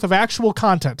 tiers worth of actual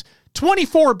content,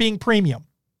 24 being premium.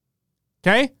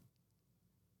 Okay?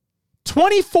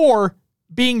 24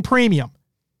 being premium.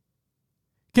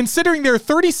 Considering there are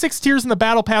 36 tiers in the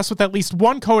Battle Pass with at least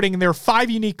 1 coating, and there are 5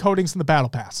 unique coatings in the Battle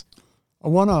Pass. I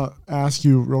want to ask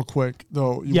you real quick,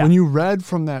 though. Yeah. When you read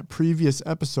from that previous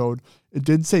episode, it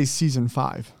did say Season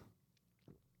 5.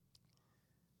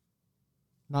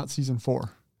 Not Season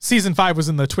 4. Season 5 was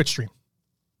in the Twitch stream.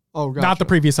 Oh, gotcha. Not the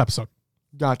previous episode.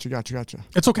 Gotcha.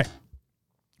 It's okay.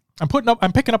 I'm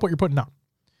picking up what you're putting down.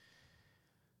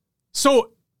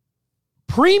 So,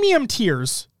 premium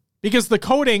tiers, because the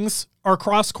coatings are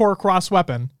cross-core,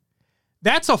 cross-weapon,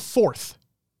 that's a fourth.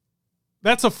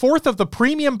 That's a fourth of the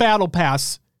premium Battle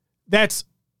Pass that's,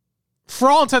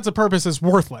 for all intents and purposes,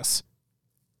 worthless.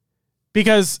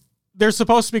 Because they're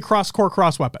supposed to be cross-core,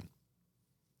 cross-weapon.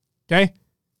 Okay?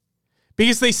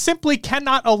 Because they simply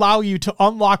cannot allow you to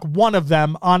unlock one of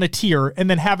them on a tier and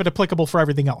then have it applicable for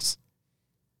everything else.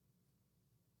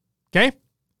 Okay?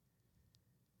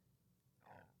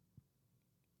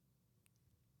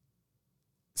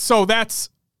 So that's...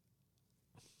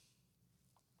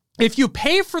 If you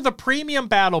pay for the premium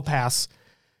Battle Pass,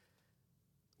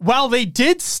 while they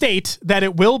did state that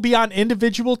it will be on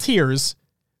individual tiers,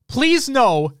 please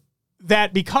know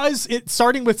that because it's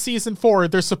starting with Season 4,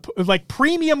 there's like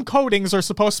premium coatings are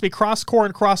supposed to be cross-core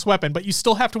and cross-weapon, but you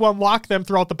still have to unlock them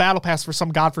throughout the Battle Pass for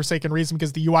some godforsaken reason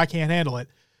because the UI can't handle it.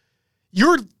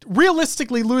 You're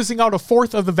realistically losing out a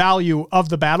fourth of the value of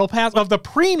the Battle Pass, of the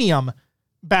premium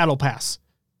Battle Pass.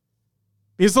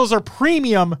 Because those are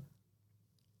premium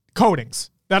coatings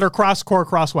that are cross-core,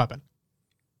 cross-weapon.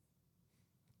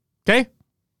 Okay?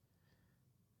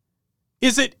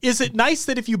 Is it nice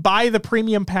that if you buy the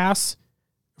premium pass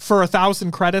for 1,000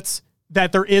 credits,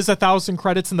 that there is 1,000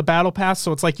 credits in the Battle Pass,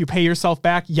 so it's like you pay yourself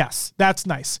back? Yes, that's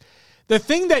nice. The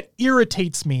thing that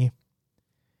irritates me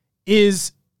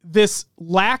is this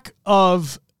lack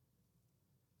of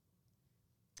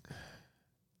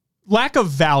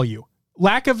value,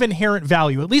 lack of inherent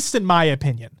value, at least in my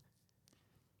opinion.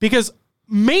 Because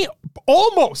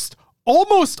almost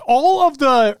all of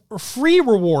the free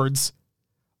rewards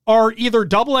are either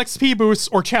double XP boosts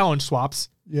or challenge swaps.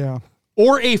 Yeah.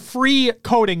 Or a free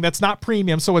coating that's not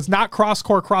premium, so it's not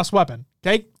cross-core, cross-weapon.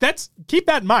 Okay? Keep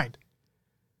that in mind.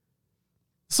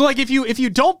 So like if you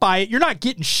don't buy it, you're not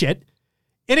getting shit.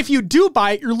 And if you do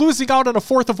buy it, you're losing out on a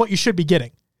fourth of what you should be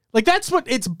getting. Like that's what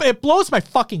it blows my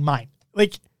fucking mind.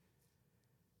 Like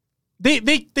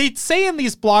They say in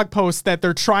these blog posts that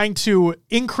they're trying to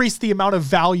increase the amount of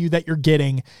value that you're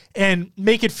getting and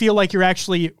make it feel like you're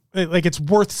actually, like it's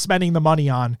worth spending the money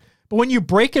on. But when you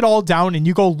break it all down and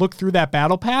you go look through that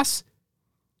Battle Pass,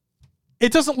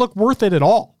 it doesn't look worth it at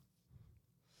all.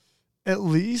 At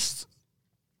least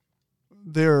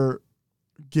they're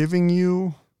giving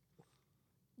you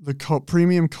the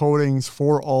premium coatings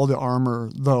for all the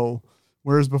armor, though,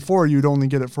 whereas before you'd only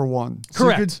get it for one. So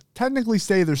Correct. you could technically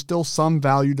say there's still some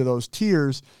value to those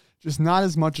tiers, just not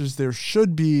as much as there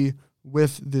should be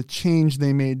with the change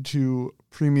they made to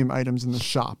premium items in the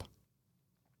shop.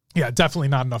 Yeah, definitely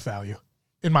not enough value,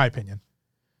 in my opinion.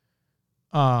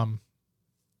 Invisiblade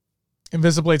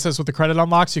says with the credit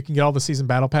unlocks, you can get all the season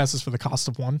battle passes for the cost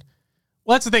of one.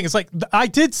 Well, that's the thing. It's like, I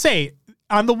did say,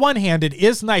 on the one hand, it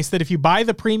is nice that if you buy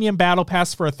the premium battle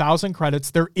pass for 1,000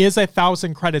 credits, there is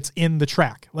 1,000 credits in the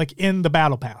track, like in the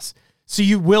battle pass. So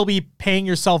you will be paying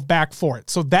yourself back for it.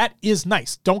 So that is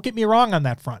nice. Don't get me wrong on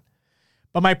that front.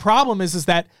 But my problem is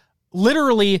that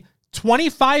literally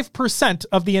 25%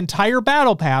 of the entire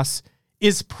battle pass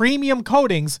is premium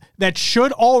coatings that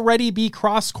should already be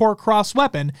cross-core,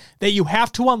 cross-weapon that you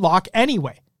have to unlock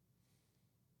anyway.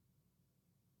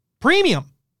 Premium.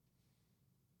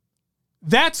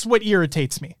 That's what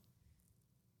irritates me.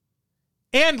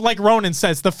 And like Ronan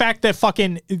says, the fact that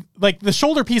fucking, like, the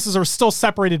shoulder pieces are still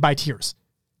separated by tiers.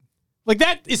 Like,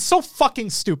 that is so fucking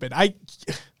stupid.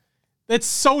 That's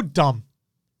so dumb.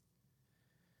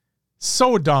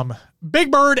 So dumb. Big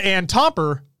Bird and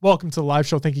Tomper, welcome to the live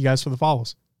show. Thank you guys for the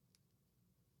follows.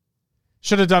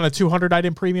 Should have done a 200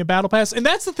 item premium battle pass. And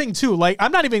that's the thing too. Like,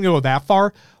 I'm not even going to go that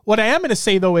far. What I am going to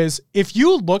say though is, if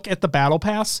you look at the battle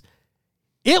pass,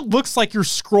 it looks like you're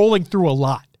scrolling through a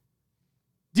lot.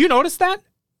 Do you notice that?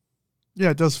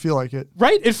 Yeah, it does feel like it.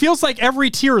 Right? It feels like every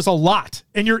tier is a lot,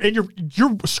 and you're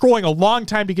scrolling a long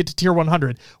time to get to tier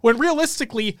 100. When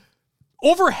realistically,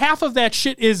 over half of that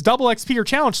shit is double XP or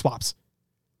challenge swaps.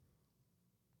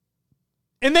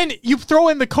 And then you throw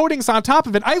in the coatings on top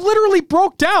of it. I literally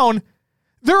broke down.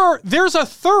 There's a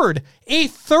third. A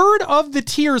third of the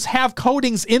tiers have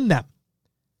coatings in them,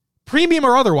 premium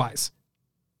or otherwise.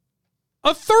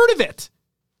 A third of it.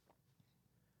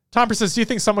 Tomper says, do you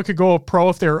think someone could go pro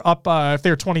if they're up, if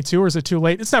they're 22, or is it too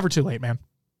late? It's never too late, man.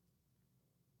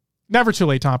 Never too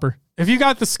late, Tomper. If you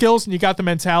got the skills and you got the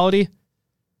mentality,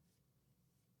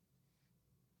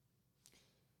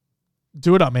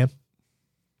 do it up, man.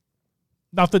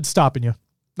 Nothing's stopping you.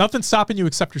 Nothing's stopping you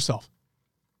except yourself.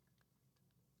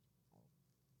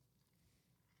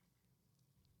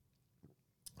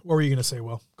 What were you going to say,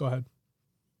 Will? Go ahead.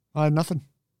 Nothing.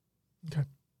 Okay.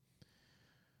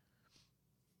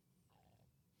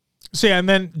 So yeah, and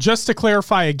then just to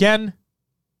clarify again,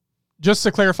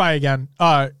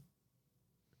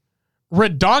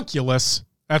 Redonkulous,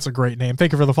 that's a great name.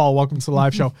 Thank you for the follow. Welcome to the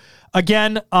live show.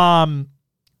 Again,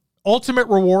 ultimate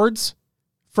rewards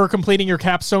for completing your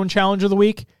capstone challenge of the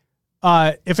week.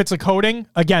 If it's a coating,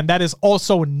 again, that is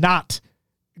also not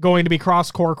going to be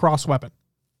cross-core, cross-weapon.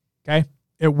 Okay?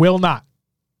 It will not.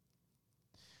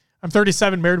 I'm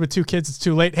 37, married with 2 kids. It's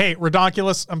too late. Hey,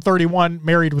 Redonkulous, I'm 31,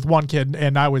 married with 1 kid,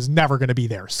 and I was never going to be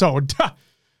there. So,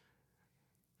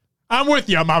 I'm with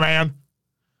you, my man.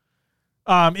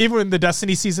 Even when the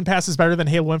Destiny season pass is better than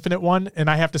Halo Infinite one, and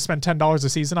I have to spend $10 a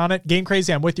season on it, Game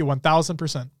Crazy, I'm with you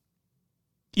 1,000%.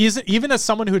 Even as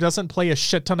someone who doesn't play a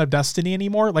shit ton of Destiny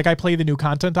anymore, like I play the new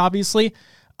content, obviously,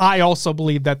 I also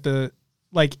believe that the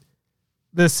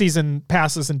season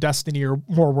passes in Destiny are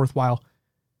more worthwhile.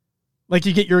 Like,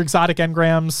 you get your exotic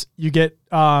engrams, you get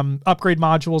upgrade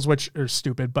modules, which are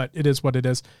stupid, but it is what it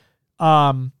is.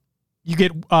 You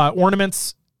get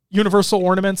ornaments, universal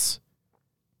ornaments.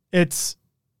 There's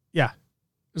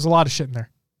a lot of shit in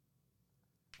there.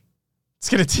 Let's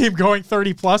get a team going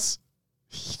 30 plus.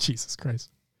 Jesus Christ.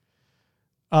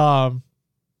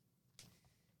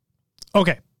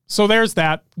 Okay, so there's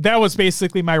that. That was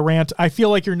basically my rant. I feel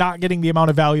like you're not getting the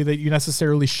amount of value that you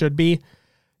necessarily should be.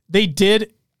 They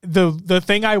did... The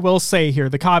thing I will say here,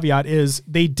 the caveat is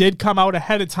they did come out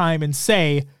ahead of time and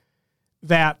say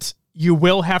that you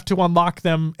will have to unlock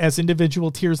them as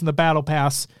individual tiers in the battle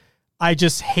pass. I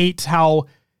just hate how,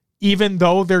 even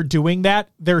though they're doing that,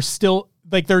 they're still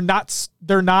like, they're not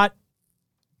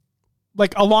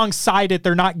like alongside it.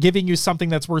 They're not giving you something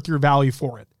that's worth your value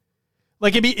for it.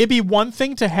 Like it'd be one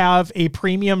thing to have a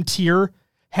premium tier,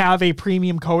 have a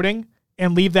premium coating,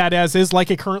 and leave that as is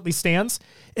like it currently stands.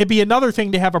 It'd be another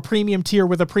thing to have a premium tier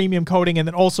with a premium coating and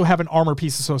then also have an armor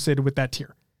piece associated with that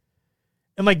tier.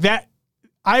 And like that,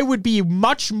 I would be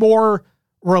much more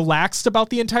relaxed about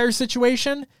the entire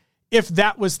situation if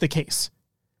that was the case.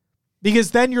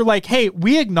 Because then you're like, hey,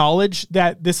 we acknowledge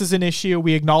that this is an issue.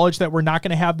 We acknowledge that we're not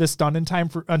going to have this done in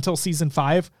time until season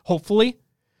 5, hopefully.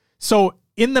 So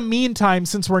in the meantime,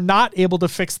 since we're not able to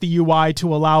fix the UI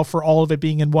to allow for all of it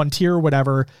being in one tier or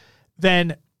whatever,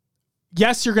 then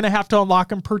yes, you're going to have to unlock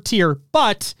them per tier,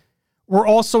 but we're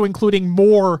also including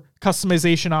more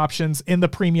customization options in the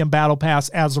premium battle pass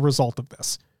as a result of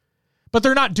this. But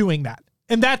they're not doing that.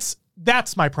 And that's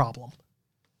my problem.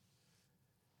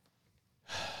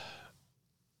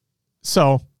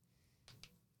 So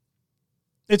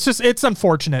it's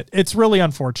unfortunate. It's really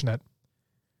unfortunate.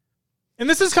 And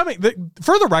this is coming,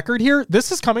 for the record here,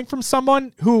 this is coming from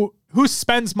someone who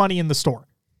spends money in the store.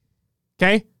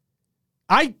 Okay?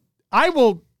 I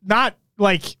will not,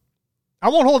 like, I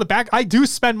won't hold it back. I do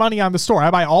spend money on the store. I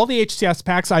buy all the HCS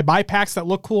packs. I buy packs that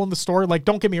look cool in the store. Like,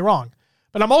 don't get me wrong.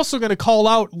 But I'm also going to call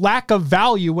out lack of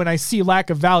value when I see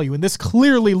lack of value. And this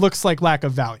clearly looks like lack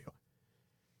of value.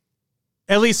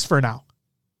 At least for now.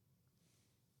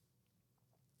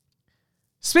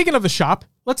 Speaking of the shop,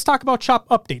 let's talk about shop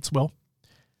updates, Will.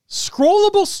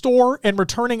 Scrollable store and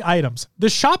returning items. The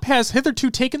shop has hitherto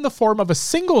taken the form of a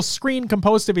single screen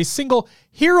composed of a single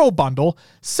hero bundle,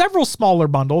 several smaller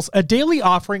bundles, a daily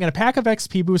offering, and a pack of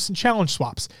XP boosts and challenge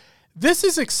swaps. This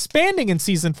is expanding in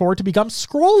Season 4 to become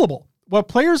scrollable, where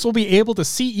players will be able to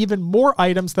see even more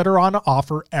items that are on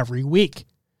offer every week.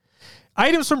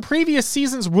 Items from previous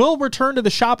seasons will return to the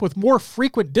shop with more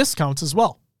frequent discounts as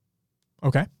well.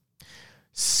 Okay.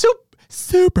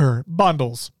 Super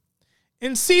bundles.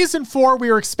 In Season 4,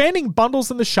 we are expanding bundles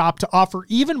in the shop to offer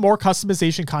even more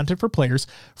customization content for players,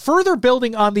 further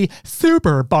building on the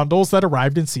super bundles that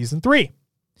arrived in Season 3.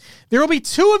 There will be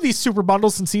 2 of these super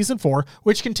bundles in Season 4,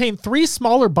 which contain 3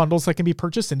 smaller bundles that can be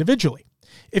purchased individually.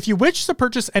 If you wish to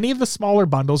purchase any of the smaller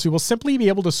bundles, you will simply be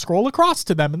able to scroll across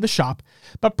to them in the shop,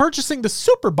 but purchasing the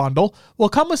super bundle will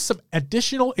come with some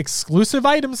additional exclusive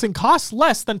items and cost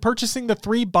less than purchasing the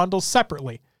 3 bundles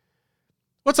separately.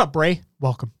 What's up, Bray?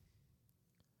 Welcome.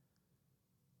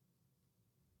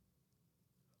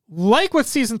 Like with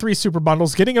Season 3 super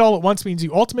bundles, getting it all at once means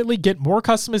you ultimately get more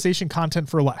customization content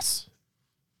for less.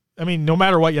 I mean, no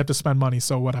matter what, you have to spend money,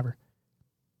 so whatever.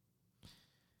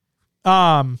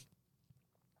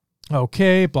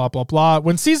 Okay, blah, blah, blah.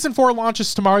 When Season 4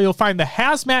 launches tomorrow, you'll find the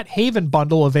Hazmat Haven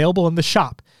bundle available in the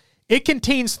shop. It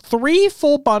contains 3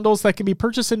 full bundles that can be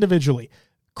purchased individually.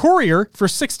 Courier for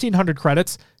 1,600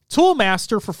 credits,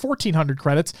 Toolmaster for 1,400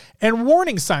 credits, and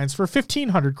Warning Signs for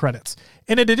 1,500 credits.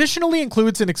 And it additionally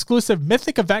includes an exclusive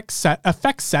Mythic effect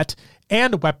set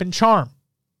and Weapon Charm.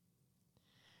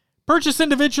 Purchase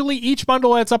individually, each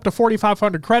bundle adds up to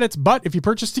 4,500 credits, but if you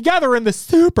purchase together in the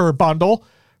Super Bundle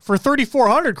for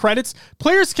 3,400 credits,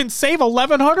 players can save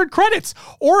 1,100 credits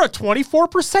or a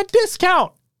 24%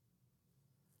 discount.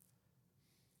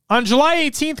 On July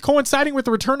 18th, coinciding with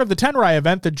the return of the Tenrai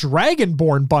event, the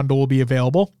Dragonborn bundle will be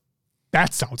available.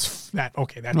 That just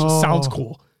sounds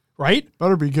cool, right?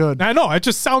 Better be good. I know, it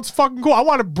just sounds fucking cool. I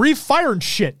want to breathe fire and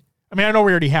shit. I mean, I know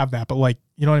we already have that, but like,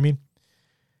 you know what I mean?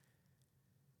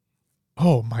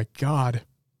 Oh my God.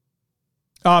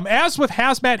 As with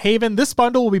Hazmat Haven, this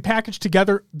bundle will package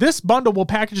together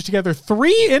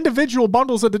 3 individual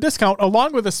bundles at a discount,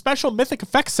 along with a special Mythic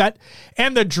effect set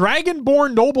and the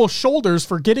Dragonborn Noble Shoulders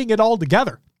for getting it all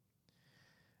together.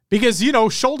 Because, you know,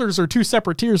 shoulders are 2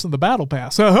 separate tiers in the Battle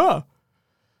Pass.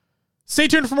 Stay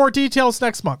tuned for more details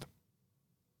next month.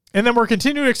 And then we're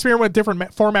continuing to experiment with different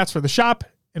formats for the shop,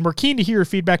 and we're keen to hear your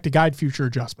feedback to guide future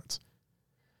adjustments.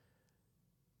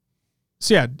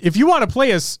 So yeah, if you want to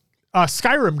play as a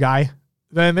Skyrim guy,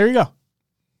 then there you go.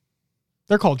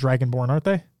 They're called Dragonborn, aren't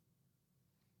they?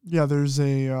 Yeah, there's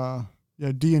a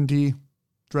D&D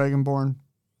Dragonborn,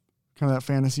 kind of that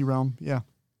fantasy realm. Yeah.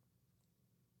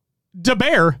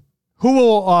 DeBear, who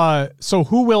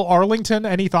will Arlington?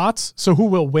 Any thoughts? So who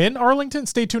will win Arlington?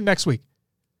 Stay tuned next week.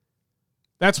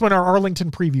 That's when our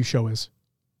Arlington preview show is.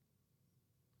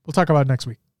 We'll talk about it next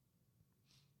week.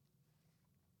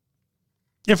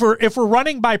 If we're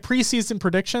running by preseason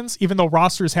predictions, even though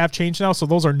rosters have changed now, so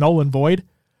those are null and void,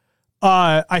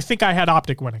 I think I had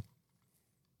Optic winning.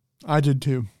 I did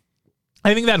too.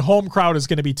 I think that home crowd is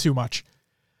going to be too much.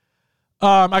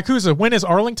 Akuza, when is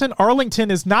Arlington? Arlington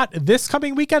is not this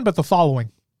coming weekend, but the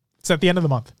following. It's at the end of the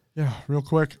month. Yeah, real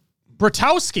quick.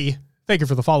 Bratowski, thank you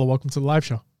for the follow. Welcome to the live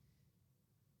show.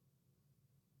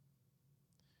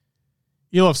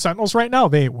 You love Sentinels right now?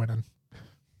 They ain't winning.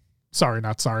 Sorry,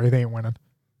 not sorry. They ain't winning.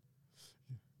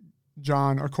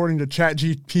 John, according to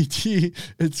ChatGPT,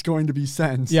 it's going to be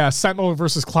Sens. Yeah, Sentinel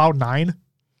versus Cloud9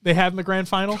 they had in the grand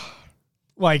final.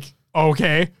 Like,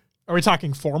 okay. Are we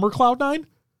talking former Cloud9?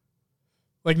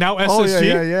 Like now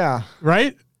SSG? Oh, yeah.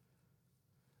 Right?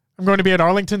 I'm going to be at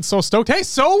Arlington, so stoked. Hey,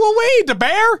 so will we,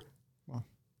 DeBear. Well,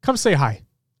 come say hi.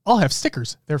 I'll have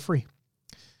stickers. They're free.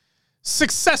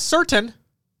 Success certain.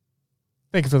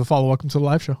 Thank you for the follow. Welcome to the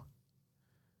live show.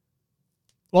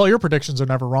 Well, your predictions are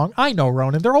never wrong. I know,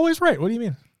 Ronan. They're always right. What do you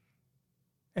mean?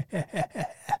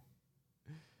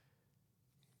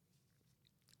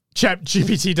 Chat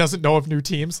GPT doesn't know of new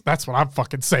teams. That's what I'm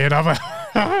fucking saying of it.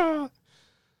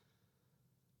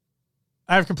 I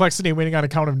have complexity winning on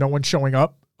account of no one showing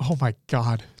up. Oh my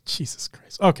God. Jesus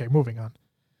Christ. Okay, moving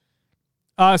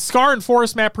on. Scar and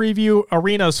Forest map preview.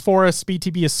 Arena is Forest.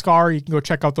 BTB is Scar. You can go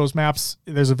check out those maps.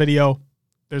 There's a video.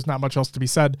 There's not much else to be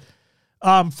said.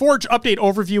 Forge update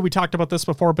overview. We talked about this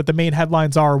before, but the main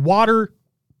headlines are water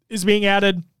is being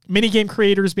added. Minigame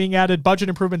creators being added. Budget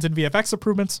improvements and VFX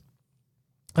improvements.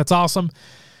 That's awesome.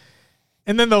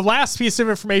 And then the last piece of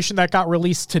information that got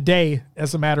released today,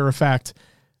 as a matter of fact,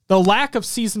 the lack of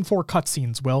Season 4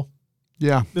 cutscenes, Will.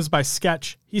 Yeah. This is by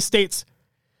Sketch. He states,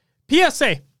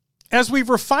 PSA, as we've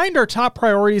refined our top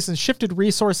priorities and shifted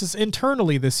resources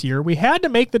internally this year, we had to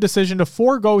make the decision to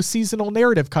forego seasonal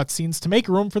narrative cutscenes to make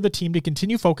room for the team to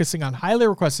continue focusing on highly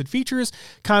requested features,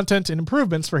 content, and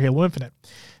improvements for Halo Infinite.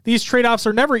 These trade-offs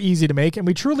are never easy to make, and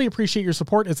we truly appreciate your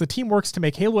support as the team works to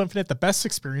make Halo Infinite the best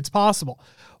experience possible.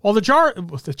 While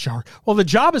the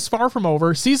job is far from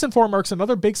over, Season 4 marks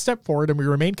another big step forward, and we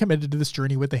remain committed to this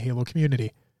journey with the Halo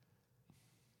community.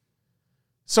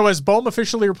 So has Bohm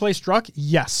officially replaced Druck?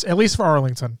 Yes, at least for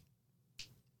Arlington.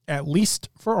 At least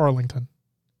for Arlington.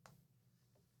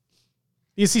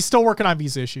 Is he still working on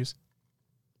visa issues?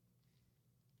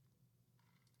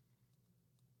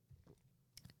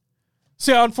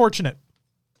 So unfortunate.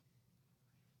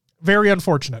 Very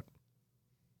unfortunate.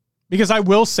 Because I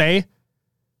will say,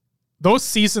 those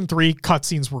Season 3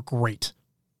 cutscenes were great.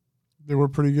 They were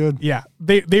pretty good. Yeah,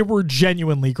 they were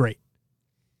genuinely great.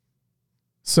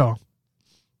 So...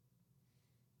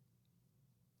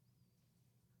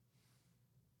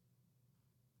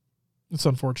 it's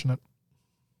unfortunate.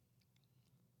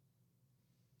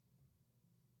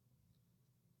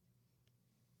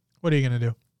 What are you going to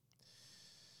do?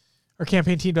 Our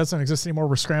campaign team doesn't exist anymore.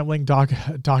 We're scrambling,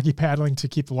 doggy paddling to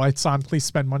keep the lights on. Please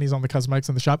spend monies on the cosmetics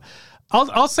in the shop.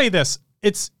 I'll say this.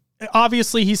 It's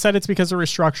obviously he said it's because of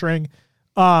restructuring.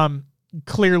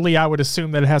 Clearly, I would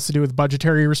assume that it has to do with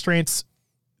budgetary restraints.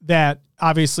 That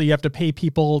obviously you have to pay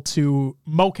people to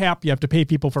mocap, you have to pay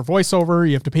people for voiceover,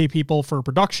 you have to pay people for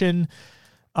production,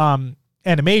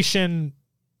 animation,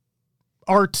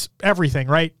 art, everything,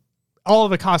 right? All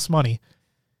of it costs money.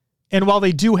 And while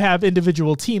they do have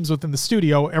individual teams within the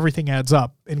studio, everything adds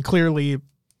up. And clearly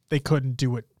they couldn't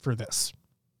do it for this.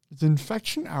 Is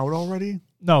Infection out already?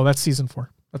 No, that's Season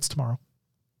 4. That's tomorrow.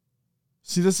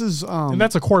 See, this is... and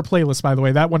that's a core playlist, by the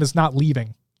way. That one is not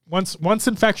leaving. Once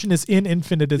Infection is in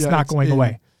Infinite, it's not going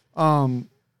away.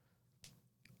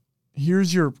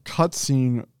 Here's your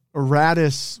cutscene.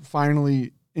 Eratus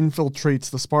finally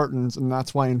infiltrates the Spartans, and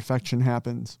that's why Infection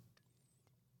happens.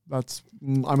 That's,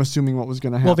 I'm assuming, what was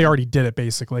going to happen. Well, they already did it,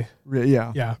 basically.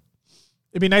 Yeah. Yeah.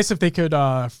 It'd be nice if they could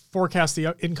forecast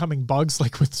the incoming bugs,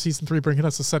 like with Season 3 bringing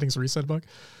us a settings reset bug.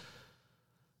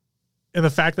 And the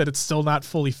fact that it's still not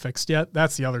fully fixed yet,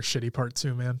 that's the other shitty part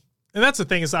too, man. And that's the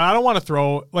thing is I don't want to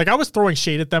throw, like I was throwing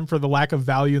shade at them for the lack of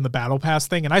value in the battle pass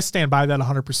thing. And I stand by that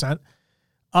 100%.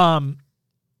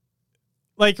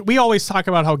 Like we always talk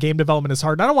about how game development is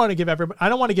hard. And I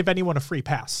don't want to give anyone a free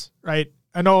pass, right?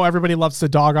 I know everybody loves to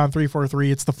dog on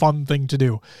 343. It's the fun thing to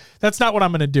do. That's not what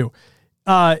I'm going to do.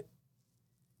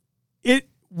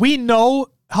 We know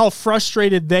how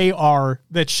frustrated they are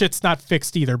that shit's not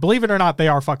fixed either. Believe it or not, they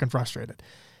are fucking frustrated.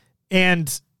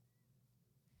 And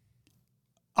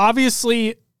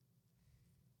obviously,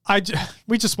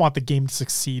 we just want the game to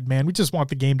succeed, man. We just want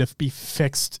the game to be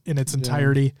fixed in its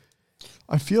entirety.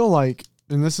 I feel like,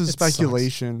 and this is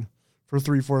speculation for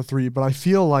 343, but I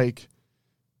feel like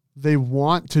they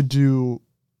want to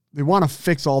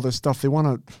fix all this stuff. They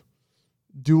want to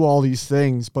do all these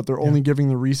things, but they're only giving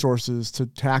the resources to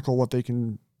tackle what they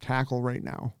can tackle right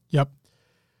now. Yep.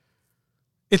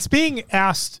 It's being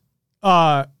asked,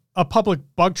 a public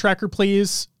bug tracker,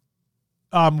 please.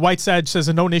 White's Edge says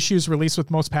a known issues released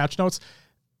with most patch notes.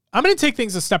 I'm going to take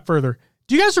things a step further.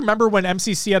 Do you guys remember when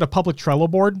MCC had a public Trello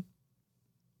board?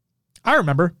 I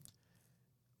remember.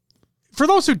 For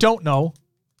those who don't know,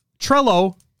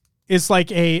 Trello is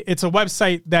it's a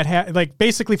website that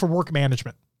basically for work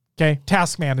management. Okay.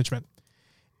 Task management.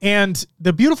 And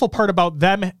the beautiful part about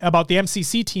the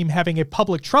MCC team having a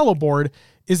public Trello board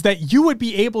is that you would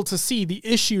be able to see the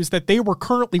issues that they were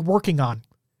currently working on.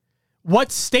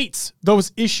 What states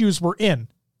those issues were in,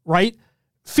 right?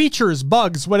 Features,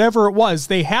 bugs, whatever it was,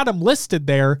 they had them listed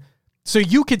there so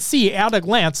you could see at a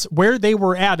glance where they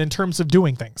were at in terms of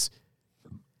doing things.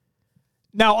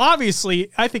 Now, obviously,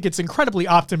 I think it's incredibly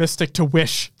optimistic to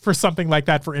wish for something like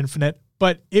that for Infinite,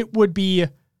 but it would be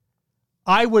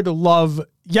I would love,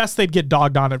 yes, they'd get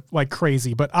dogged on it like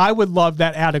crazy, but I would love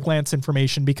that at a glance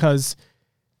information because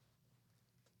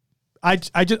I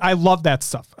love that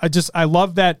stuff. I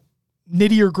love that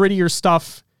nittier grittier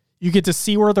stuff. You get to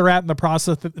see where they're at in the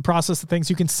process of things.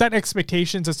 You can set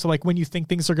expectations as to like when you think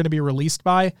things are going to be released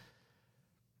by.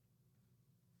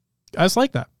 I just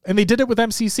like that. And they did it with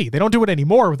MCC. They don't do it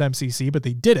anymore with MCC, but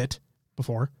they did it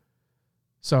before.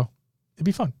 So it'd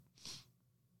be fun.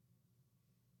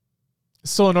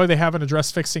 Still annoyed they haven't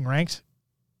addressed fixing ranked.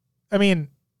 I mean,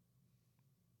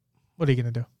 what are you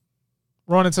going to do?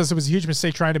 Ronan says it was a huge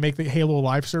mistake trying to make the Halo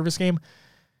live service game.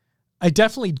 I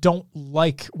definitely don't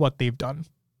like what they've done.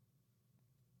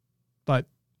 But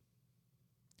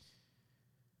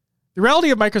the reality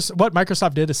of what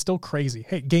Microsoft did is still crazy.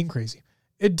 Hey, game crazy.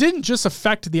 It didn't just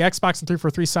affect the Xbox and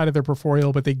 343 side of their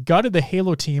portfolio, but they gutted the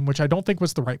Halo team, which I don't think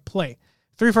was the right play.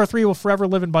 343 will forever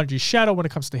live in Bungie's shadow when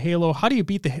it comes to Halo. How do you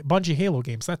beat the Bungie Halo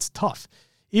games? That's tough.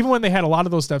 Even when they had a lot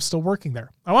of those devs still working there.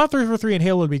 I want 343 and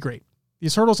Halo to be great.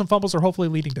 These hurdles and fumbles are hopefully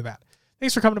leading to that.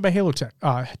 Thanks for coming to my Halo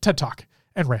TED Talk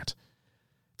and rant.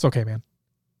 It's okay, man.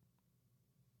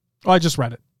 Oh, I just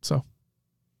read it, so.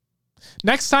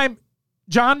 Next time,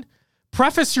 John,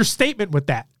 preface your statement with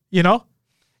that, you know?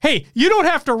 Hey, you don't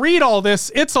have to read all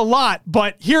this. It's a lot,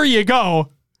 but here you go.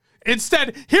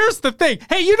 Instead, here's the thing.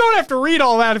 Hey, you don't have to read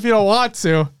all that if you don't want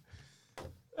to.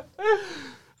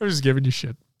 I'm just giving you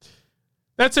shit.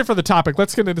 That's it for the topic.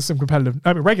 Let's get into some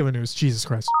regular news. Jesus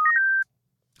Christ.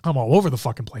 I'm all over the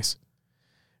fucking place.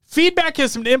 Feedback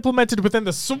has been implemented within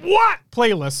the SWAT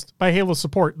playlist by Halo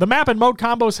support. The map and mode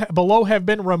combos below have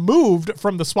been removed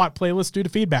from the SWAT playlist due to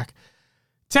feedback.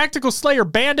 Tactical Slayer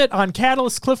Bandit on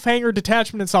Catalyst, Cliffhanger,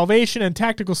 Detachment, and Salvation, and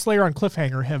Tactical Slayer on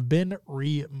Cliffhanger have been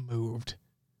removed.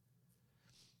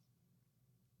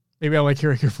 Maybe I like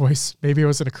hearing your voice. Maybe it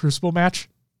was in a Crucible match.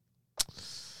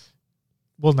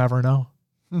 We'll never know.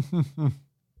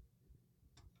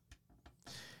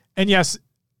 And yes,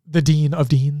 the Dean of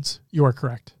Deans, you are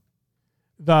correct.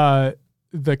 The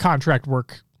contract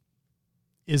work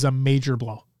is a major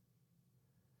blow.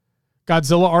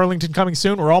 Godzilla Arlington coming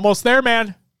soon. We're almost there,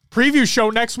 man. Preview show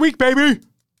next week, baby.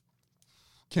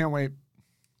 Can't wait.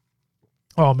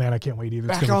 Oh, man, I can't wait either.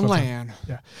 Back on land.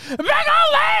 Yeah. Back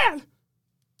on land!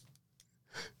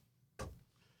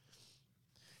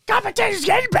 Competition's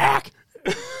getting back!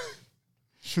 Cut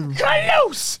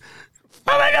loose!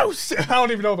 Cut loose! I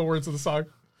don't even know the words of the song.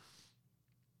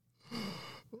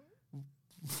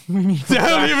 I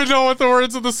don't even know what the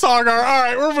words of the song are. All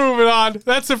right, we're moving on.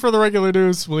 That's it for the regular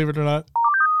news, believe it or not.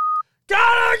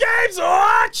 Got games to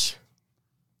watch!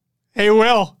 Hey,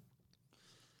 Will.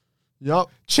 Yep.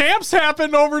 Champs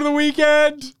happened over the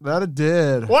weekend. That it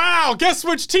did. Wow, guess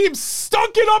which team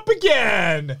stunk it up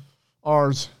again?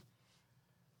 Ours.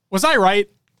 Was I right?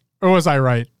 Or was I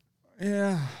right?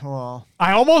 Yeah, well.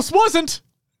 I almost wasn't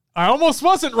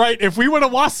right. If we would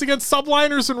have lost against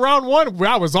Subliners in round one,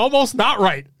 I was almost not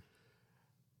right.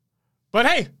 But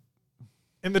hey,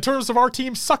 in the terms of our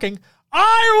team sucking,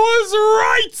 I was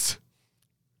right.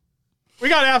 We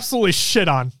got absolutely shit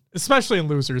on, especially in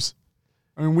losers.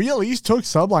 I mean, we at least took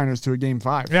Subliners to a game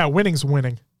 5. Yeah, winning's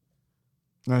winning.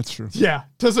 That's true. Yeah,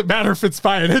 doesn't matter if it's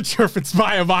by an inch or if it's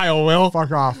by a mile, Will.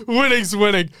 Fuck off. Winning's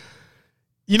winning.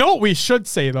 You know what we should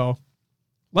say, though?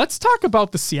 Let's talk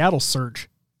about the Seattle Surge.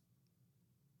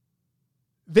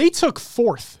 They took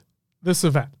 4th this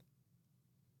event.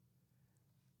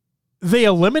 They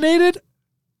eliminated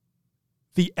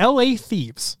the LA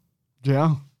Thieves.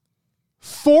 Yeah.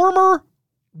 Former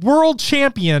world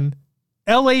champion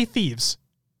LA Thieves.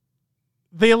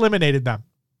 They eliminated them.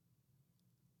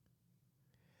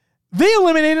 They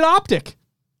eliminated Optic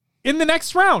in the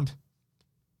next round.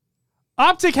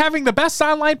 Optic having the best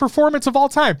online performance of all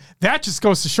time. That just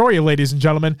goes to show you, ladies and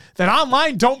gentlemen, that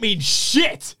online don't mean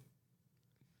shit.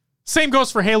 Same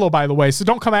goes for Halo, by the way, so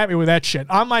don't come at me with that shit.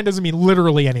 Online doesn't mean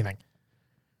literally anything.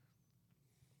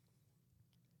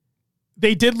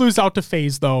 They did lose out to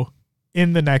FaZe, though,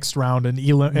 in the next round,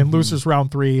 and losers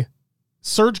round 3.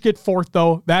 Surge get 4th,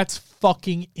 though. That's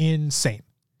fucking insane.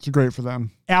 It's great for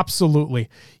them. Absolutely.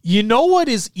 You know what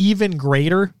is even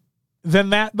greater than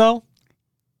that, though?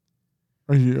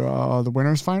 Are you the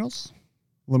winners finals,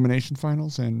 elimination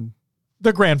finals, and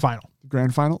the grand final? The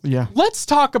grand final, yeah. Let's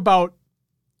talk about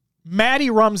Matty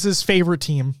Rums's favorite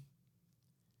team,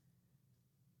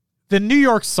 the New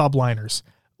York Subliners.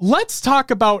 Let's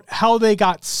talk about how they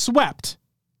got swept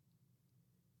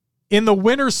in the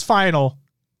winners final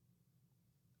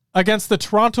against the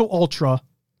Toronto Ultra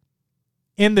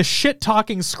in the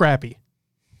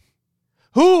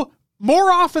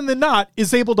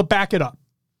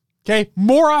Okay.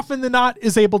 More often than not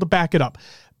is able to back it up.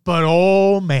 But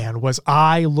oh man, was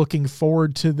I looking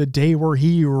forward to the day where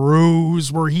he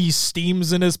roos, where he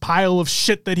steams in his pile of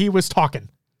shit that he was talking.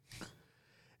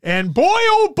 And boy,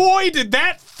 oh boy, did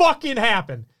that fucking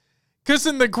happen. Because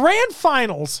in the grand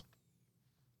finals,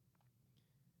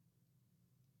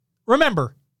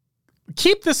 remember,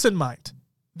 keep this in mind.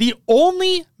 The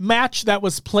only match that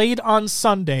was played on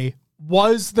Sunday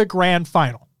was the grand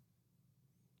final.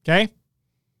 Okay?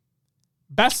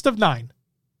 Best of 9.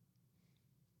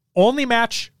 Only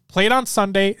match played on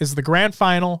Sunday is the grand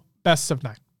final, best of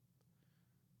 9.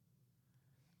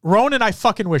 Ronan, I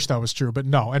fucking wish that was true, but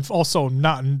no. And also,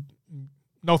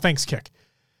 no thanks, Kick.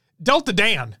 Delta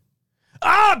Dan.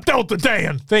 Delta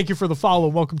Dan. Thank you for the follow.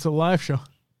 Welcome to the live show. A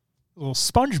little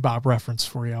SpongeBob reference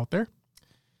for you out there.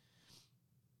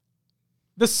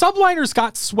 The Subliners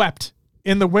got swept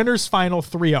in the winners final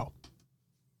 3-0.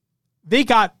 They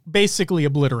got basically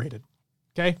obliterated.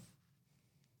 Okay?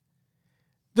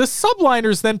 The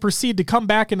Subliners then proceed to come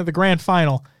back into the grand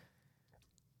final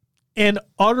and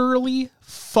utterly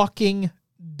fucking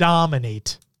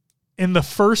dominate in the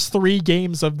first 3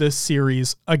 games of this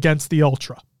series against the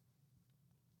Ultra.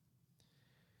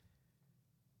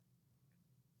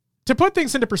 To put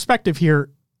things into perspective here,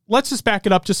 let's just back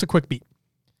it up just a quick beat.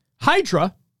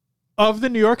 Hydra of the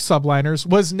New York Subliners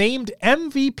was named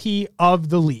MVP of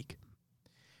the league.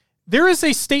 There is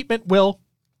a statement, Will,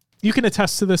 you can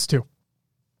attest to this too.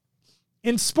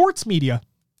 In sports media,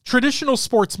 traditional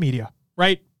sports media,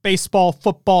 right? Baseball,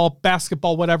 football,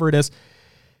 basketball, whatever it is,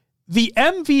 the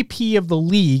MVP of the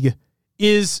league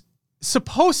is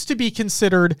supposed to be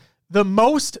considered the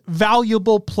most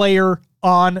valuable player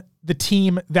on the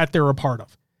team that they're a part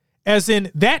of. As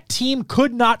in, that team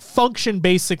could not function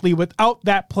basically without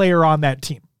that player on that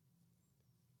team.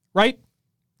 Right?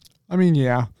 I mean,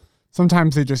 yeah.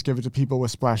 Sometimes they just give it to people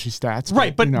with splashy stats.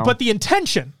 Right, but the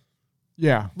intention.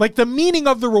 Yeah. Like the meaning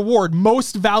of the reward,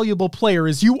 most valuable player,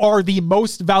 is you are the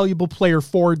most valuable player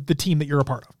for the team that you're a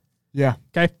part of. Yeah.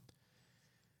 Okay?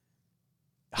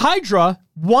 Hydra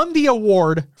won the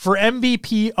award for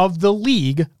MVP of the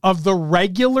league of the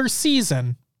regular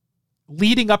season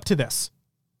leading up to this.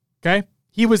 Okay?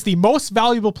 He was the most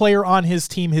valuable player on his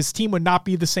team. His team would not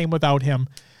be the same without him.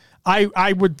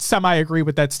 I would semi-agree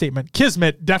with that statement.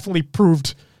 Kismet definitely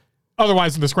proved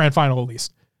otherwise in this grand final at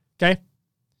least. Okay?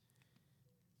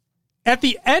 At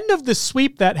the end of the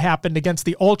sweep that happened against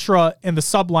the Ultra and the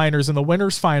Subliners in the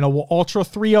winners final, where Ultra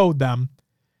 3-0'd them,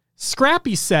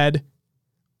 Scrappy said,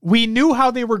 "We knew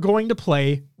how they were going to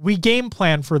play. We game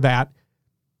planned for that.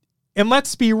 And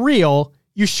let's be real,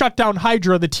 you shut down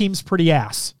Hydra, the team's pretty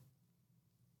ass."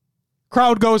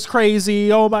 Crowd goes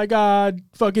crazy. Oh my God.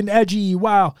 Fucking edgy.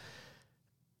 Wow.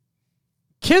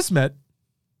 Kismet,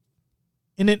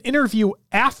 in an interview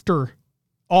after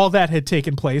all that had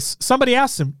taken place, somebody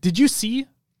asked him, "Did you see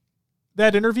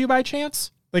that interview by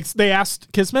chance?" Like they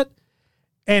asked Kismet,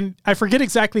 and I forget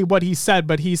exactly what he said,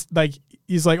 but he's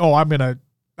like, "Oh, I'm gonna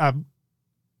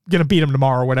beat him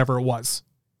tomorrow," or whatever it was.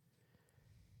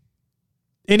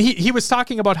 And he was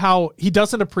talking about how he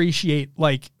doesn't appreciate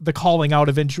like the calling out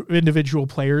of individual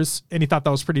players, and he thought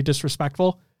that was pretty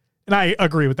disrespectful. And I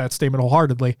agree with that statement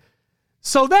wholeheartedly.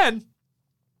 So then,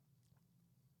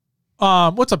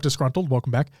 what's up, Disgruntled?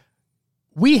 Welcome back.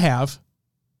 We have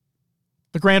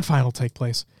the grand final take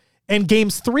place. And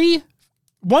games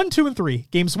 1, 2, and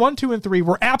 3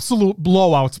 were absolute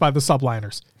blowouts by the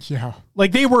Subliners. Yeah.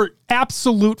 Like they were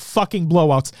absolute fucking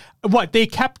blowouts. What they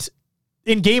kept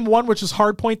in game 1, which is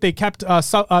hard point, they kept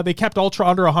Ultra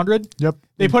under 100. Yep.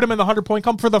 They put him in the 100-point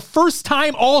club for the first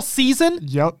time all season.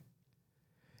 Yep.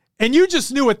 And you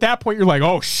just knew at that point, you're like,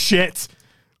 oh shit.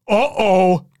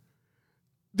 Uh-oh.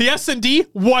 The S&D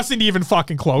wasn't even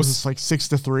fucking close. It's like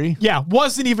 6-3. Yeah,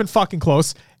 wasn't even fucking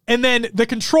close. And then the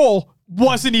control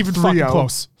wasn't even fucking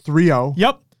close. 3-0.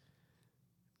 Yep.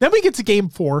 Then we get to game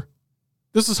 4.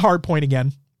 This is hard point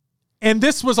again. And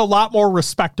this was a lot more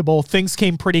respectable. Things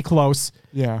came pretty close.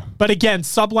 Yeah. But again,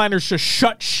 Subliners just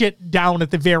shut shit down at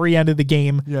the very end of the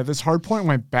game. Yeah, this hard point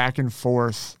went back and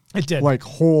forth. It did. Like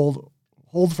hold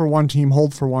for one team,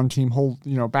 hold for one team,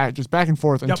 back and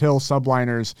forth until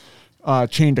Subliners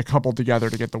chained a couple together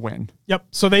to get the win. Yep.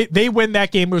 So they win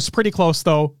that game. It was pretty close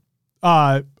though.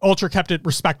 Ultra kept it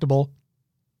respectable.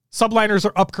 Subliners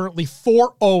are up currently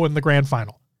 4-0 in the grand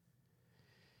final.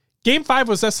 Game 5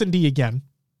 was S&D again.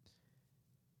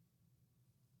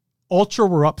 Ultra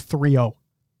were up 3-0.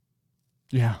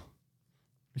 Yeah.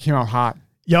 It came out hot.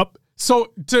 Yep.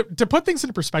 So to put things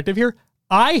into perspective here,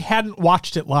 I hadn't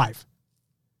watched it live.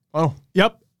 Oh.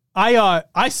 Yep.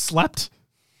 I slept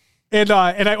And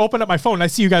I open up my phone and I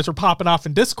see you guys are popping off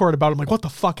in Discord about it. I'm like, what the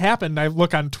fuck happened? And I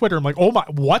look on Twitter. I'm like, oh my,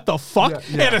 what the fuck?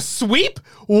 Yeah. And a sweep?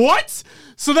 What?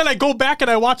 So then I go back and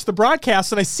I watch the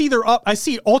broadcast and I see they're up. I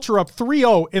see Ultra up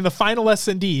 3-0 in the final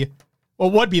S&D.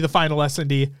 Well, would be the final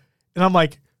S&D. And I'm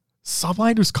like,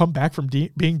 Subliners come back from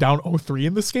being down 0-3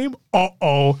 in this game?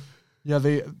 Uh-oh. Yeah,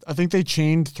 I think they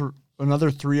chained another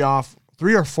 3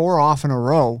 or 4 off in a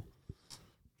row.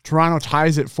 Toronto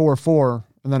ties it 4-4,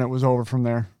 and then it was over from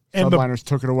there. And Subliners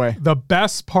took it away. The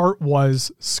best part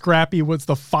was Scrappy was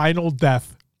the final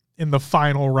death in the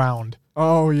final round.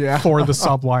 Oh, yeah. For the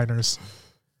Subliners.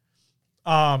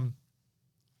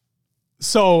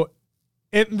 So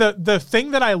the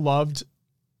thing that I loved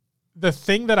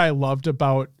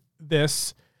about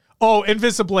this,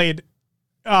 Invisiblade,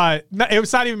 it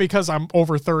was not even because I'm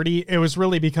over 30. It was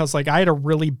really because like I had a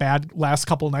really bad last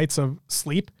couple nights of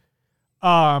sleep.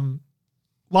 A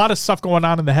lot of stuff going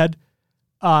on in the head.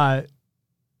 And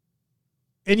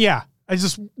yeah, I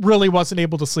just really wasn't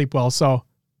able to sleep well. So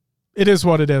it is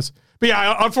what it is. But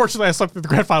yeah, unfortunately I slept through the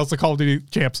grand finals of Call of Duty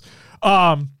Champs.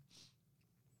 But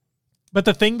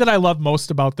the thing that I love most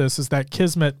about this is that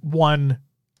Kismet won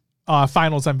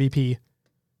finals MVP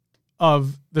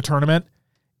of the tournament.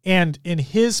 And in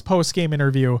his post-game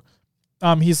interview,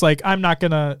 he's like, I'm not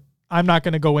gonna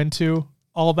go into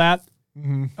all that.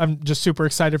 Mm-hmm. I'm just super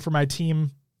excited for my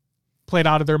team. Played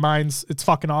out of their minds. It's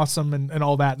fucking awesome and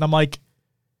all that. And I'm like,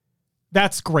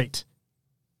 that's great.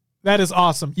 That is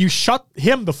awesome. You shut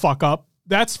him the fuck up.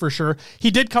 That's for sure.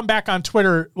 He did come back on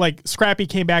Twitter. Like Scrappy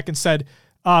came back and said,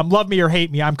 love me or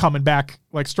hate me, I'm coming back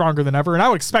like stronger than ever. And I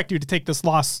would expect you to take this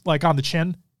loss like on the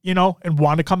chin, and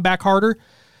want to come back harder,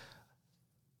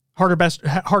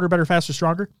 better, faster,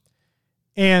 stronger.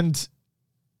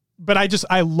 But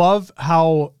I love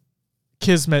how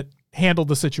Kismet handled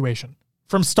the situation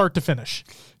from start to finish.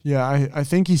 Yeah, I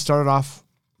think he started off,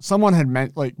 someone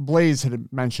had Blaze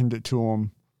had mentioned it to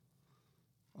him.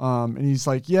 And he's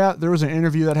like, yeah, there was an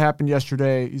interview that happened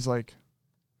yesterday. He's like,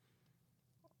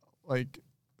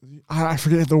 I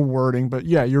forget the wording, but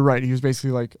yeah, you're right. He was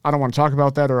basically like, I don't want to talk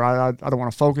about that, or I don't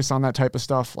want to focus on that type of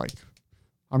stuff. Like,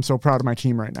 I'm so proud of my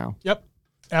team right now. Yep,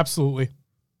 absolutely.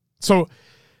 So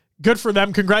good for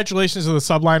them. Congratulations to the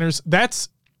Subliners. That's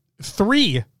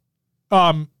 3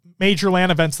 major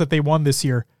LAN events that they won this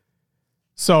year.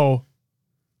 So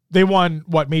they won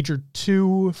major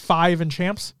 2, 5 and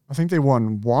champs? I think they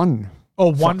won 1.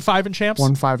 Oh, 1, 5 and champs?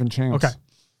 1, 5 and champs. Okay.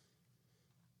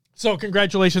 So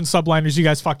congratulations, Subliners. You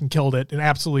guys fucking killed it and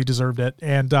absolutely deserved it.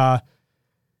 And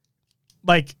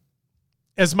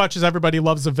as much as everybody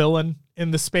loves a villain in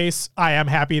the space, I am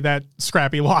happy that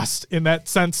Scrappy lost in that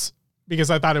sense, because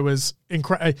I thought it was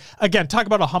incredible. Again, talk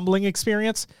about a humbling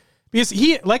experience. Because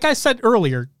he, like I said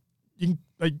earlier, you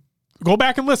can go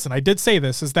back and listen. I did say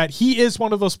this, is that he is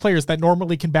one of those players that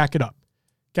normally can back it up.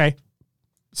 Okay.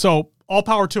 So all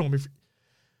power to him.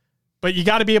 But you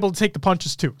got to be able to take the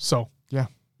punches too. So yeah,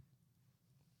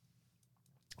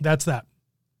 that's that.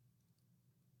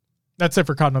 That's it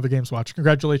for Caught in Other Games Watch.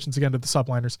 Congratulations again to the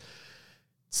Subliners.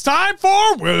 It's time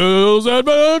for Will's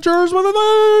Adventures with the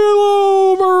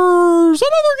Nailovers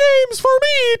and other games for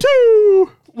me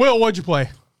too. Will, what'd you play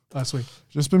last week?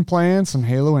 Just been playing some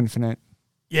Halo Infinite.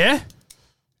 Yeah?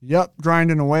 Yep,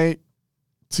 grinding away.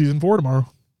 Season 4 tomorrow.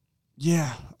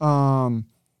 Yeah.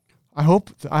 I hope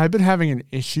I've been having an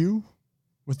issue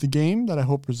with the game that I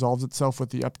hope resolves itself with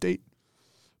the update.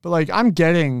 But I'm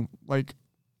getting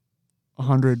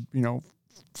 100,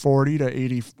 40 to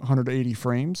 80, 180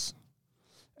 frames.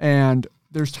 And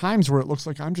there's times where it looks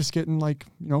like I'm just getting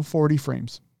 40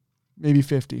 frames, maybe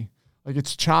 50.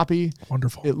 It's choppy.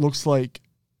 Wonderful. It looks like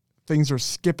things are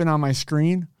skipping on my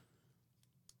screen.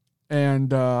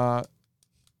 And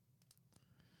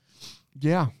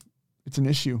yeah, it's an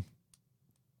issue.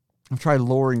 I've tried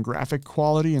lowering graphic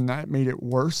quality and that made it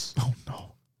worse. Oh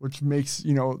no. Which makes,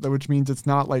 which means it's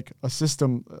not like my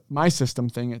system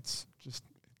thing. It's just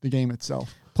the game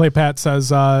itself. PlayPat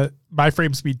says, my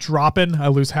frames be dropping. I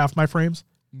lose half my frames.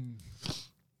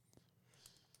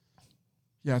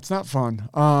 Yeah, it's not fun.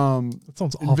 That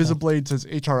sounds awful. Invisiblade says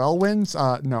HRL wins.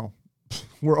 No,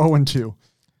 we're 0-2.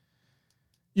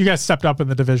 You guys stepped up in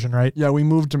the division, right? Yeah, we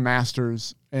moved to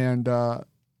Masters, and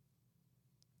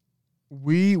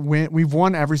we've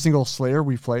won every single Slayer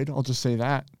we've played. I'll just say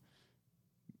that,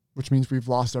 which means we've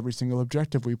lost every single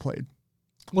objective we played.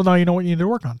 Well, now you know what you need to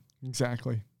work on.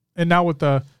 Exactly. And now with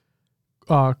the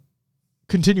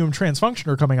Continuum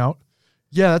Transfunctioner coming out.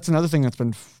 Yeah, that's another thing that's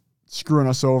been screwing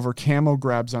us over. Camo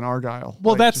grabs on Argyle.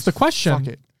 Well, that's the question. Fuck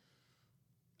it.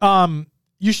 Has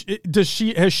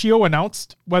Shio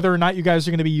announced whether or not you guys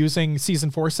are going to be using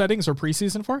season 4 settings or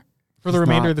pre-season 4? for the It's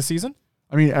remainder not. of the season?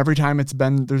 I mean, every time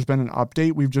there's been an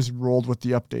update, we've just rolled with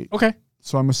the update. Okay.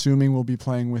 So I'm assuming we'll be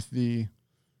playing with the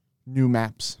new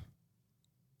maps,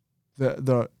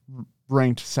 the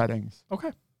ranked settings.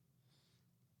 Okay.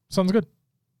 Sounds good.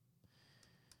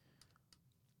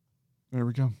 There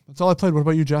we go. That's all I played. What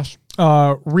about you, Josh?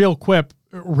 Real quick.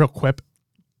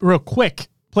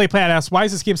 PlayPad asks, why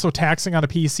is this game so taxing on a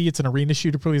PC? It's an arena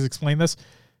shooter. Please explain this.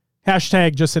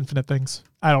 Hashtag just infinite things.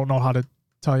 I don't know how to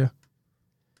tell you.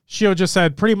 Shio just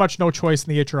said pretty much no choice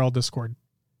in the HRL Discord.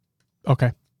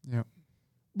 Okay. Yeah.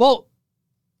 Well,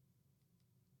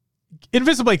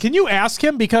 Invisibly, can you ask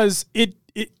him? Because I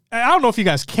don't know if you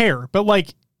guys care, but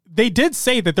like they did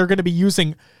say that they're going to be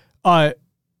using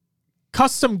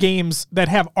custom games that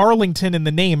have Arlington in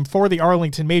the name for the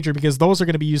Arlington Major, because those are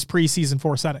going to be used pre-season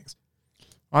 4 settings.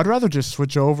 I'd rather just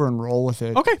switch over and roll with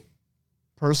it. Okay.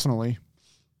 Personally.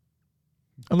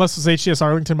 Unless those HCS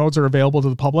Arlington modes are available to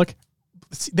the public.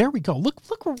 See, there we go. Look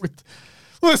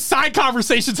the side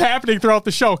conversations happening throughout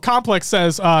the show. Complex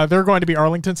says they're going to be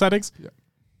Arlington settings. Yeah.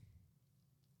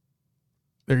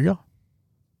 There you go.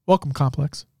 Welcome,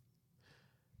 Complex.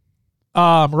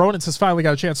 Ronan says, finally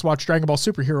got a chance to watch Dragon Ball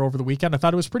Superhero over the weekend. I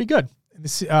thought it was pretty good. And the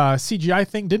CGI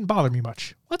thing didn't bother me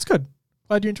much. That's good.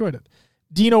 Glad you enjoyed it.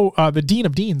 Dino, the Dean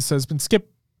of Deans, says,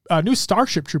 new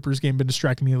Starship Troopers game been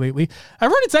distracting me lately.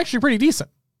 I've heard it's actually pretty decent.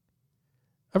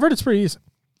 What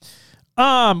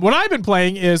I've been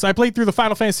playing is I played through the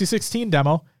Final Fantasy 16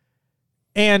 demo,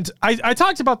 and I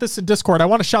talked about this in Discord. I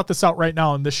want to shout this out right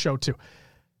now on this show too.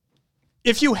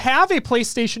 If you have a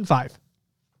PlayStation 5,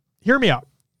 hear me out.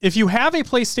 If you have a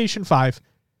PlayStation 5,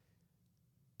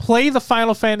 play the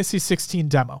Final Fantasy 16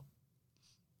 demo.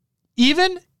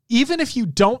 Even if you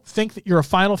don't think that you're a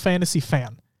Final Fantasy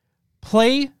fan,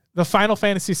 play the Final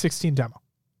Fantasy 16 demo.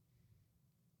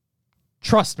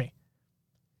 Trust me.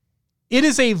 It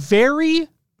is a very,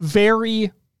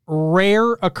 very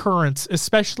rare occurrence,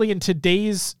 especially in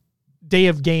today's day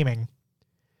of gaming,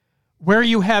 where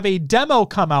you have a demo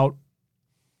come out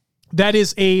that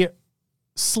is a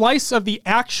slice of the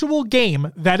actual game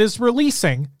that is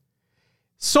releasing,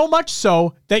 so much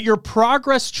so that your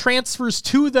progress transfers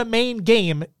to the main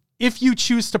game if you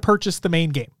choose to purchase the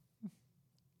main game.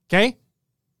 Okay?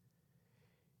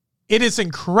 It is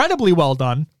incredibly well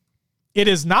done. It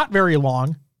is not very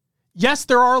long. Yes,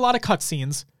 there are a lot of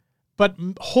cutscenes, but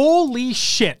holy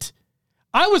shit.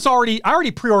 I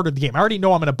already pre-ordered the game. I already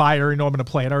know I'm going to buy it. I already know I'm going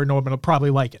to play it. I already know I'm going to probably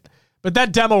like it. But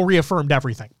that demo reaffirmed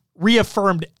everything.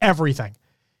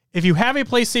 If you have a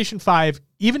PlayStation 5,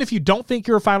 even if you don't think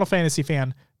you're a Final Fantasy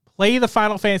fan, play the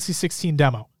Final Fantasy 16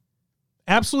 demo.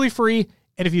 Absolutely free.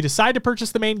 And if you decide to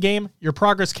purchase the main game, your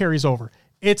progress carries over.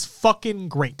 It's fucking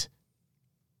great.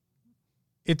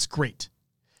 It's great.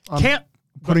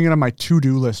 Putting it on my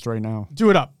to-do list right now. Do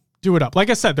it up. Like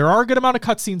I said, there are a good amount of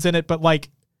cutscenes in it, but like,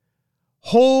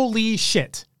 holy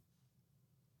shit.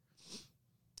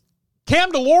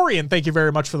 Cam DeLorean, thank you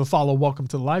very much for the follow. Welcome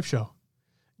to the live show.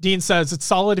 Dean says it's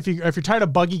solid if you're tired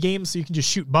of buggy games so you can just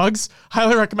shoot bugs.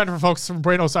 Highly recommend for folks from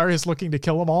Buenos Aires looking to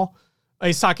kill them all.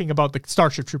 He's talking about the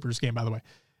Starship Troopers game, by the way.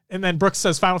 And then Brooks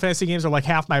says Final Fantasy games are like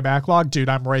half my backlog. Dude,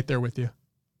 I'm right there with you.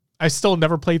 I still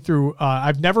never played through.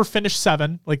 I've never finished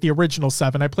 7, like the original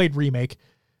 7. I played Remake.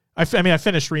 I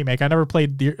finished Remake. I never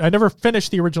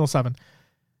finished the original 7.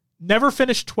 Never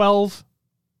finished 12.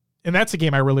 And that's a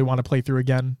game I really want to play through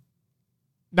again.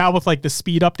 Now with like the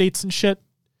speed updates and shit.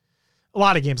 A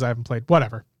lot of games I haven't played.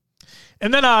 Whatever.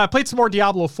 And then I played some more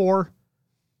Diablo 4.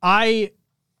 I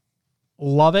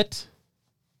love it.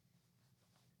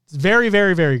 It's very,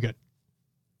 very, very good.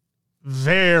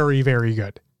 Very, very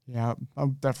good. Yeah, I'll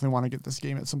definitely want to get this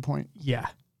game at some point. Yeah.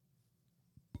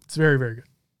 It's very, very good.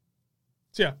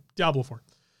 So yeah, Diablo 4.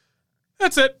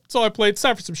 That's it. That's all I played. It's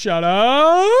time for some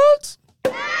shout-outs.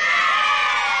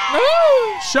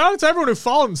 Shout out to everyone who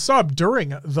followed and subbed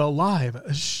during the live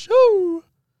show.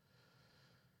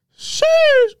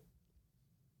 Sheesh.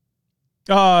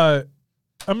 I'm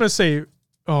going to say,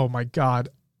 oh my God.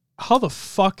 How the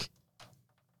fuck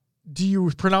do you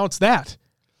pronounce that?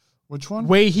 Which one?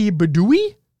 Wehi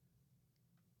Badui?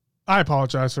 I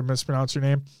apologize for mispronouncing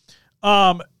your name.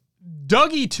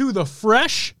 Dougie to the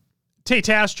Fresh,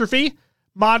 Tatastrophe,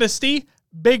 Modesty,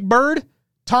 Big Bird,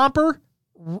 Tomper,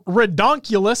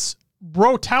 Redonkulous,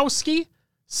 Brotowski,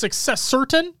 Success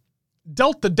Certain,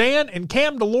 Delta Dan, and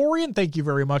Cam DeLorean. Thank you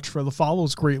very much for the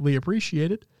follows. Greatly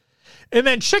appreciated. And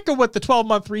then Chica with the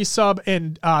 12-month resub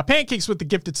and Pancakes with the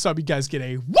gifted sub. You guys get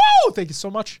a woo! Thank you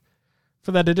so much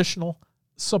for that additional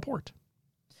support.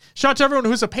 Shout out to everyone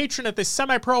who's a patron at the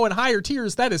semi-pro and higher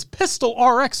tiers. That is Pistol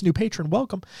RX, new patron.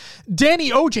 Welcome. Danny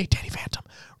OJ, Danny Phantom,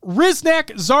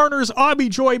 Riznak, Zarners, Obby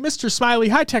Joy, Mr. Smiley,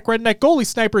 High Tech Redneck, Goalie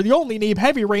Sniper, The Only Neeb,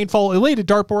 Heavy Rainfall, Elated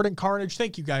Dartboard, and Carnage.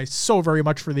 Thank you guys so very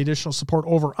much for the additional support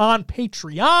over on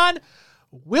Patreon.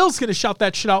 Will's going to shout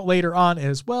that shit out later on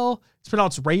as well. It's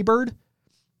pronounced Raybird.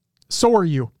 So are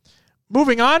you.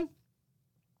 Moving on.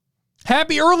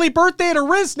 Happy early birthday to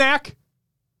Riznak.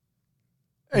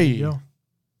 Hey.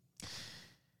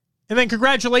 And then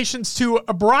congratulations to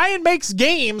Brian Makes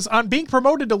Games on being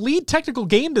promoted to lead technical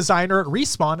game designer at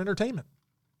Respawn Entertainment.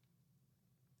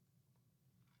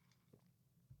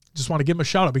 Just want to give him a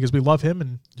shout out because we love him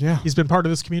and he's been part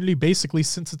of this community basically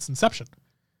since its inception.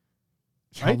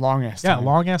 Right? Long ass time. Yeah,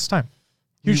 long ass time.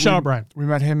 Huge shout out, Brian. We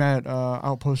met him at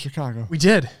Outpost Chicago. We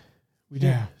did.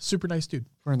 Yeah. Super nice dude.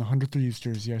 Wearing the 100 Thieves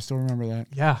jersey. I still remember that.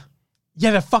 Yeah.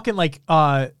 Yeah, the fucking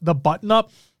the button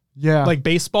up. Yeah. Like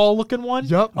baseball looking one.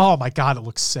 Yep. Oh my God, it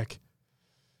looks sick.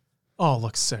 Oh, it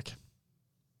looks sick.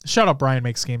 Shout out Brian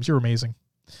Makes Games. You're amazing.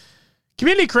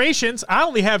 Community creations. I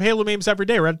only have Halo memes every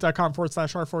day.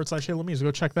 Reddit.com/r/Halo memes.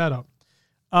 Go check that out.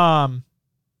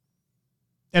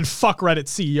 And fuck Reddit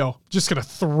CEO. Just going to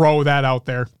throw that out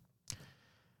there.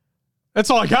 That's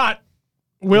all I got.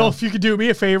 Will, if you could do me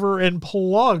a favor and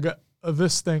plug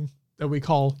this thing that we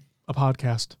call a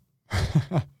podcast.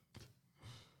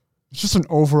 It's just an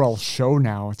overall show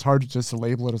now. It's hard to just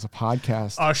label it as a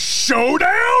podcast. A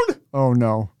showdown? Oh,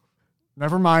 no.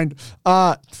 Never mind.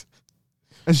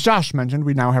 As Josh mentioned,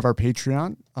 we now have our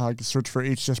Patreon. Search for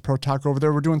HCS Pro Talk over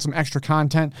there. We're doing some extra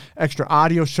content, extra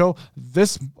audio show.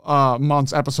 This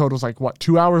month's episode was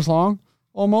 2 hours long?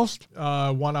 Almost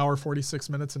 1 hour, 46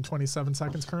 minutes and 27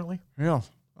 seconds currently. Yeah.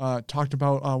 Talked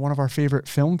about one of our favorite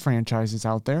film franchises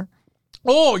out there.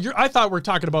 Oh, I thought we were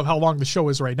talking about how long the show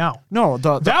is right now. No,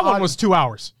 that one was 2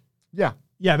 hours. Yeah.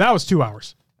 Yeah, that was 2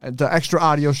 hours. The extra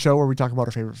audio show where we talk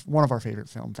about one of our favorite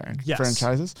film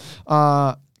franchises.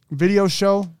 Video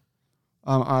show.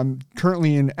 I'm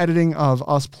currently in editing of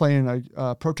us playing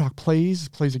a Pro Talk plays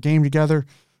a game together.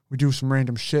 We do some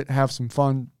random shit, have some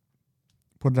fun.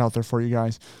 Put it out there for you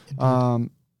guys.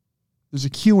 There's a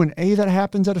Q&A that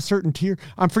happens at a certain tier.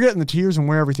 I'm forgetting the tiers and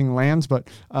where everything lands, but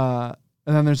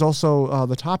and then there's also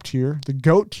the top tier, the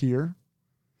GOAT tier.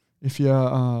 If you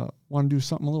want to do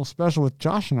something a little special with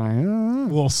Josh and I. A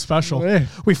little special. Hey.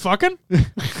 We fucking?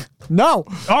 No.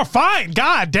 Oh, fine.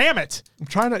 God damn it. I'm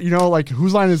trying to,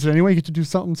 whose line is it anyway? You get to do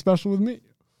something special with me.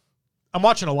 I'm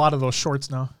watching a lot of those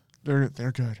shorts now. They're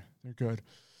good. They're good.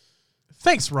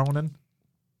 Thanks, Ronan.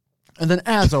 And then,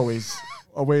 as always,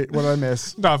 oh, wait, what did I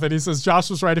miss? Nothing. He says,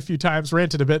 Josh was right a few times,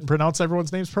 ranted a bit, and pronounced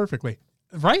everyone's names perfectly.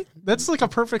 Right? That's like a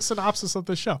perfect synopsis of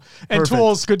the show. And Perfect.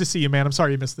 Tools, good to see you, man. I'm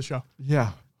sorry you missed the show.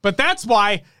 Yeah. But that's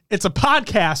why it's a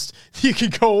podcast you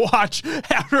can go watch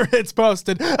after it's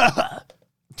posted.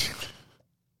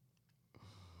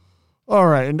 All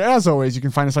right. And as always, you can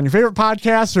find us on your favorite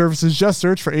podcast services. Just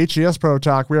search for HCS Pro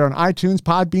Talk. We are on iTunes,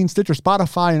 Podbean, Stitcher,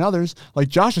 Spotify, and others, like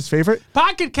Josh's favorite.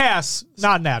 Pocket Casts.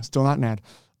 Not an ad. Still not an ad.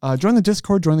 Join the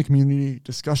Discord. Join the community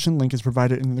discussion. Link is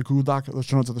provided in the Google Doc, the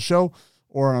show notes of the show,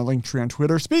 or on a link tree on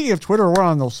Twitter. Speaking of Twitter, we're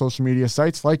on those social media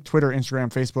sites like Twitter,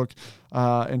 Instagram, Facebook,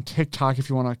 and TikTok. If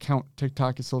you want to count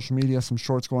TikTok as social media, some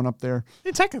shorts going up there.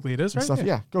 Yeah, technically it is, right? Stuff.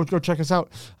 Yeah. Go check us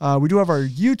out. We do have our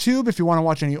YouTube. If you want to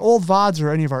watch any old VODs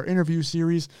or any of our interview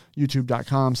series,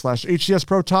 youtube.com/HCS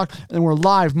Pro Talk. And we're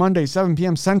live Monday, 7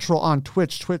 p.m. Central on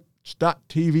Twitch,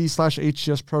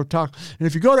 twitch.tv/HCS Pro Talk. And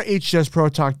if you go to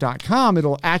hcsprotalk.com,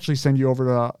 it'll actually send you over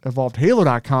to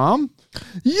evolvedhalo.com.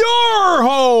 Your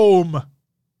home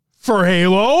for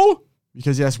Halo.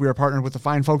 Because, yes, we are partnered with the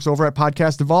fine folks over at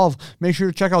Podcast Evolve. Make sure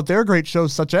to check out their great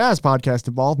shows such as Podcast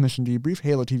Evolve, Mission Debrief,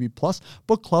 Halo TV Plus,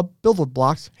 Book Club, Build with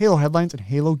Blocks, Halo Headlines, and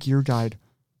Halo Gear Guide.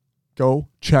 Go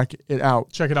check it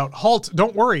out. Check it out. Halt.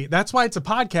 Don't worry. That's why it's a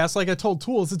podcast. Like I told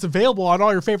Tools, it's available on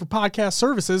all your favorite podcast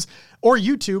services or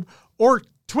YouTube or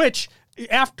Twitch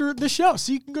after the show.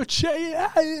 So you can go check it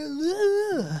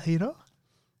out. You know?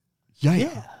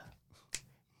 Yeah.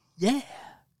 Yeah.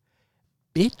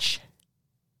 Bitch.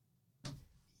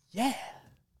 Yeah.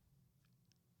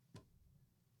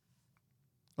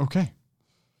 Okay.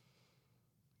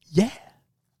 Yeah.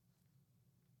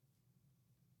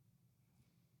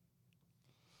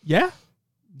 Yeah?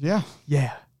 Yeah.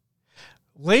 Yeah.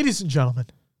 Ladies and gentlemen,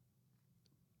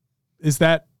 is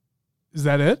that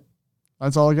it?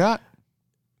 That's all I got.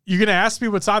 You going to ask me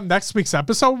what's on next week's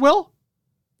episode, Will?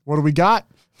 What do we got?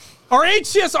 Our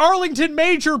HCS Arlington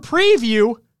Major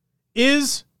preview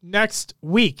is next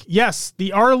week. Yes,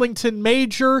 the Arlington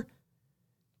Major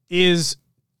is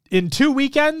in 2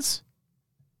 weekends.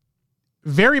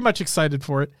 Very much excited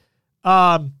for it.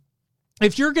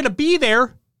 If you're going to be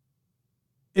there,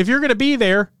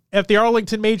 at the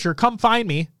Arlington Major, come find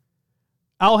me.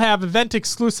 I'll have event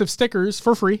exclusive stickers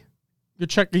for free. You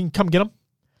can come get them.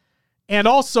 And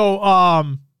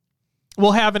also,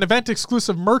 we'll have an event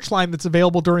exclusive merch line that's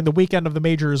available during the weekend of the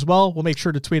major as well. We'll make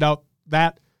sure to tweet out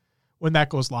that when that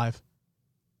goes live.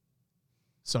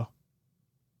 So,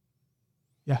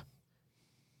 yeah.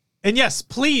 And yes,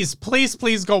 please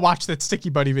go watch that Sticky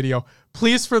Buddy video.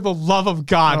 Please, for the love of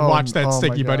God, watch that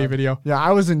Sticky Buddy video. Yeah,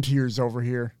 I was in tears over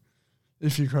here,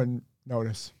 if you couldn't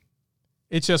notice.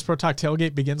 HCS Pro Talk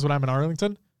Tailgate begins when I'm in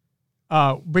Arlington.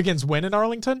 Begins when in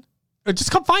Arlington?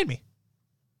 Just come find me.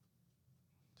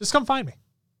 Just come find me.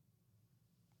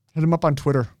 Hit him up on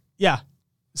Twitter. Yeah.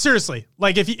 Seriously.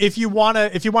 Like if you want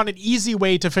an easy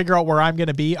way to figure out where I'm going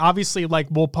to be, obviously like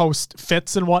we'll post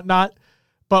fits and whatnot,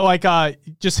 but like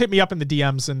just hit me up in the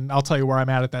DMs and I'll tell you where I'm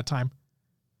at that time.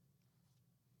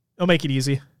 It'll make it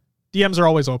easy. DMs are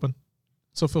always open,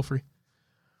 so feel free.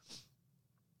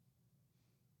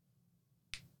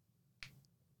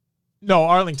 No,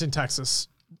 Arlington, Texas,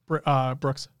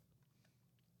 Brooks.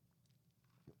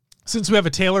 Since we have a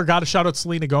Taylor, got to shout out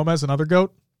Selena Gomez, another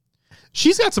GOAT.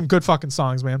 She's got some good fucking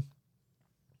songs, man.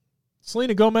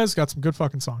 Selena Gomez got some good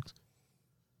fucking songs.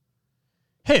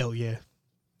 Hell yeah.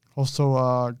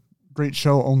 Also, great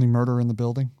show, Only Murder in the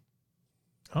Building.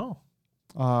 Oh.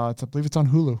 I believe it's on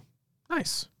Hulu.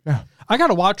 Nice. Yeah. I got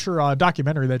to watch her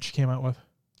documentary that she came out with.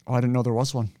 Oh, I didn't know there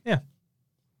was one. Yeah.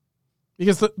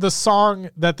 Because the song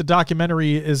that the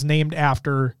documentary is named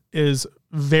after is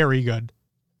very good.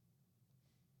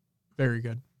 Very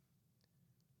good.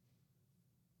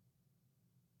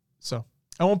 So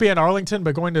I won't be in Arlington,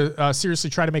 but going to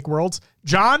seriously try to make Worlds.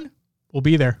 John will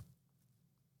be there.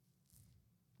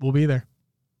 We'll be there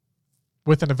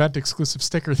with an event exclusive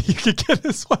sticker that you could get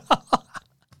as well.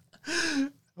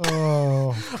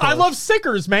 Oh, I love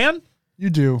stickers, man. You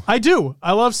do. I do.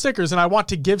 I love stickers and I want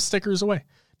to give stickers away.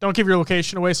 Don't give your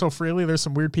location away so freely. There's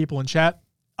some weird people in chat.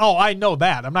 Oh, I know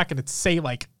that. I'm not going to say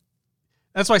like,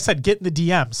 that's why I said get in the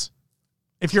DMs.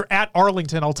 If you're at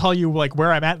Arlington, I'll tell you like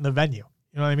where I'm at in the venue.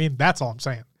 You know what I mean? That's all I'm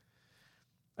saying.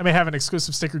 I may have an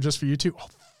exclusive sticker just for you too. Oh,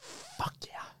 fuck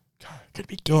yeah. God, could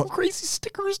be crazy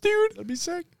stickers, dude. That'd be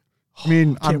sick. I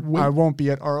mean, I won't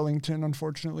be at Arlington,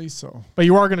 unfortunately, so. But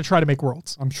you are going to try to make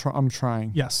Worlds. I'm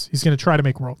trying. Yes, he's going to try to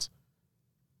make Worlds.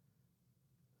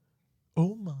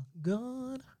 Oh my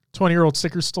God. 20-year-old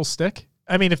stickers still stick?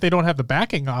 I mean, if they don't have the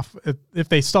backing off, if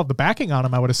they still have the backing on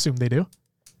them, I would assume they do.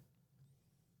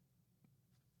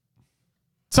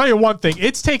 Tell you one thing,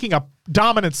 it's taking a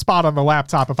dominant spot on the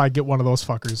laptop if I get one of those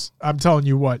fuckers. I'm telling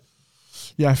you what.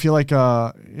 Yeah, I feel like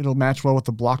it'll match well with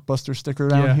the Blockbuster sticker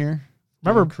down here.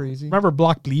 Remember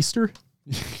Block Bleaster?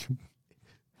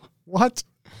 What?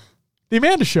 The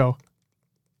Amanda Show.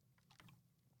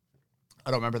 I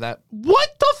don't remember that.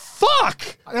 What the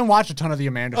fuck? I didn't watch a ton of the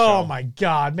Amanda Show. Oh my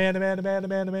God,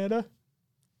 Amanda.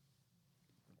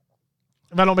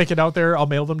 If I don't make it out there, I'll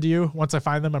mail them to you. Once I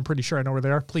find them, I'm pretty sure I know where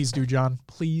they are. Please do, John.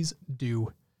 Please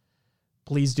do.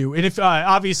 Please do. And if,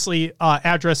 obviously,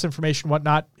 address information,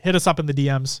 whatnot, hit us up in the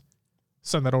DMs.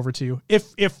 Send that over to you.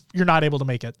 If you're not able to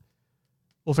make it,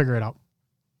 we'll figure it out.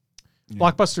 Yeah.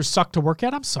 Blockbusters suck to work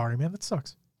at? I'm sorry, man. That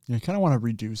sucks. Yeah, I kind of want to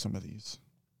redo some of these.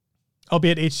 I'll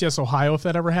be at HCS Ohio if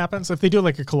that ever happens. If they do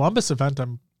like a Columbus event,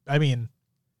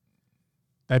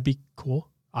 that'd be cool,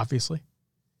 obviously.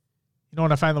 You know,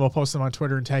 when I find them, I'll post them on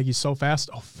Twitter and tag you so fast.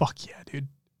 Oh, fuck yeah, dude.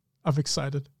 I'm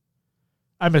excited.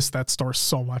 I miss that store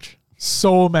so much.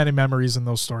 So many memories in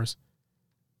those stores.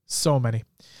 So many.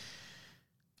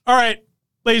 All right,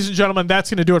 ladies and gentlemen, that's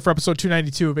going to do it for episode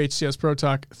 292 of HCS Pro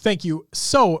Talk. Thank you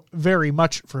so very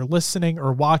much for listening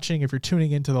or watching. If you're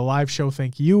tuning into the live show,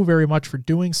 thank you very much for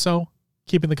doing so.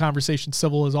 Keeping the conversation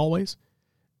civil as always.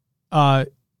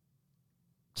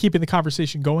 Keeping the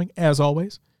conversation going as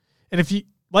always. And if you,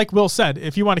 like Will said,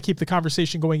 if you want to keep the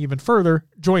conversation going even further,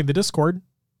 join the Discord, !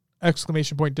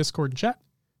 Discord and chat,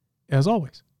 as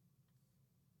always.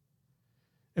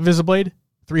 Invisiblade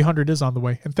 300 is on the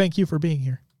way, and thank you for being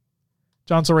here.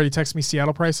 John's already texted me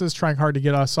Seattle prices, trying hard to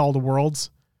get us all to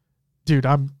Worlds. Dude,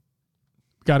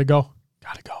 gotta go.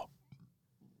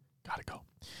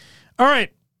 All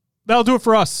right, that'll do it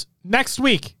for us. Next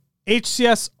week,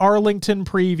 HCS Arlington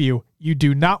preview. You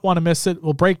do not want to miss it.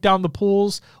 We'll break down the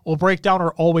pools. We'll break down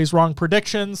our always wrong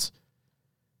predictions.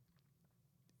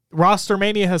 Roster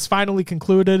Mania has finally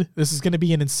concluded. This is going to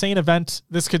be an insane event.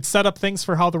 This could set up things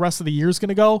for how the rest of the year is going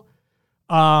to go.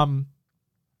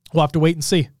 We'll have to wait and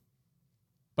see.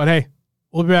 But hey,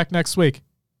 we'll be back next week.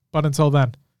 But until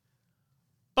then,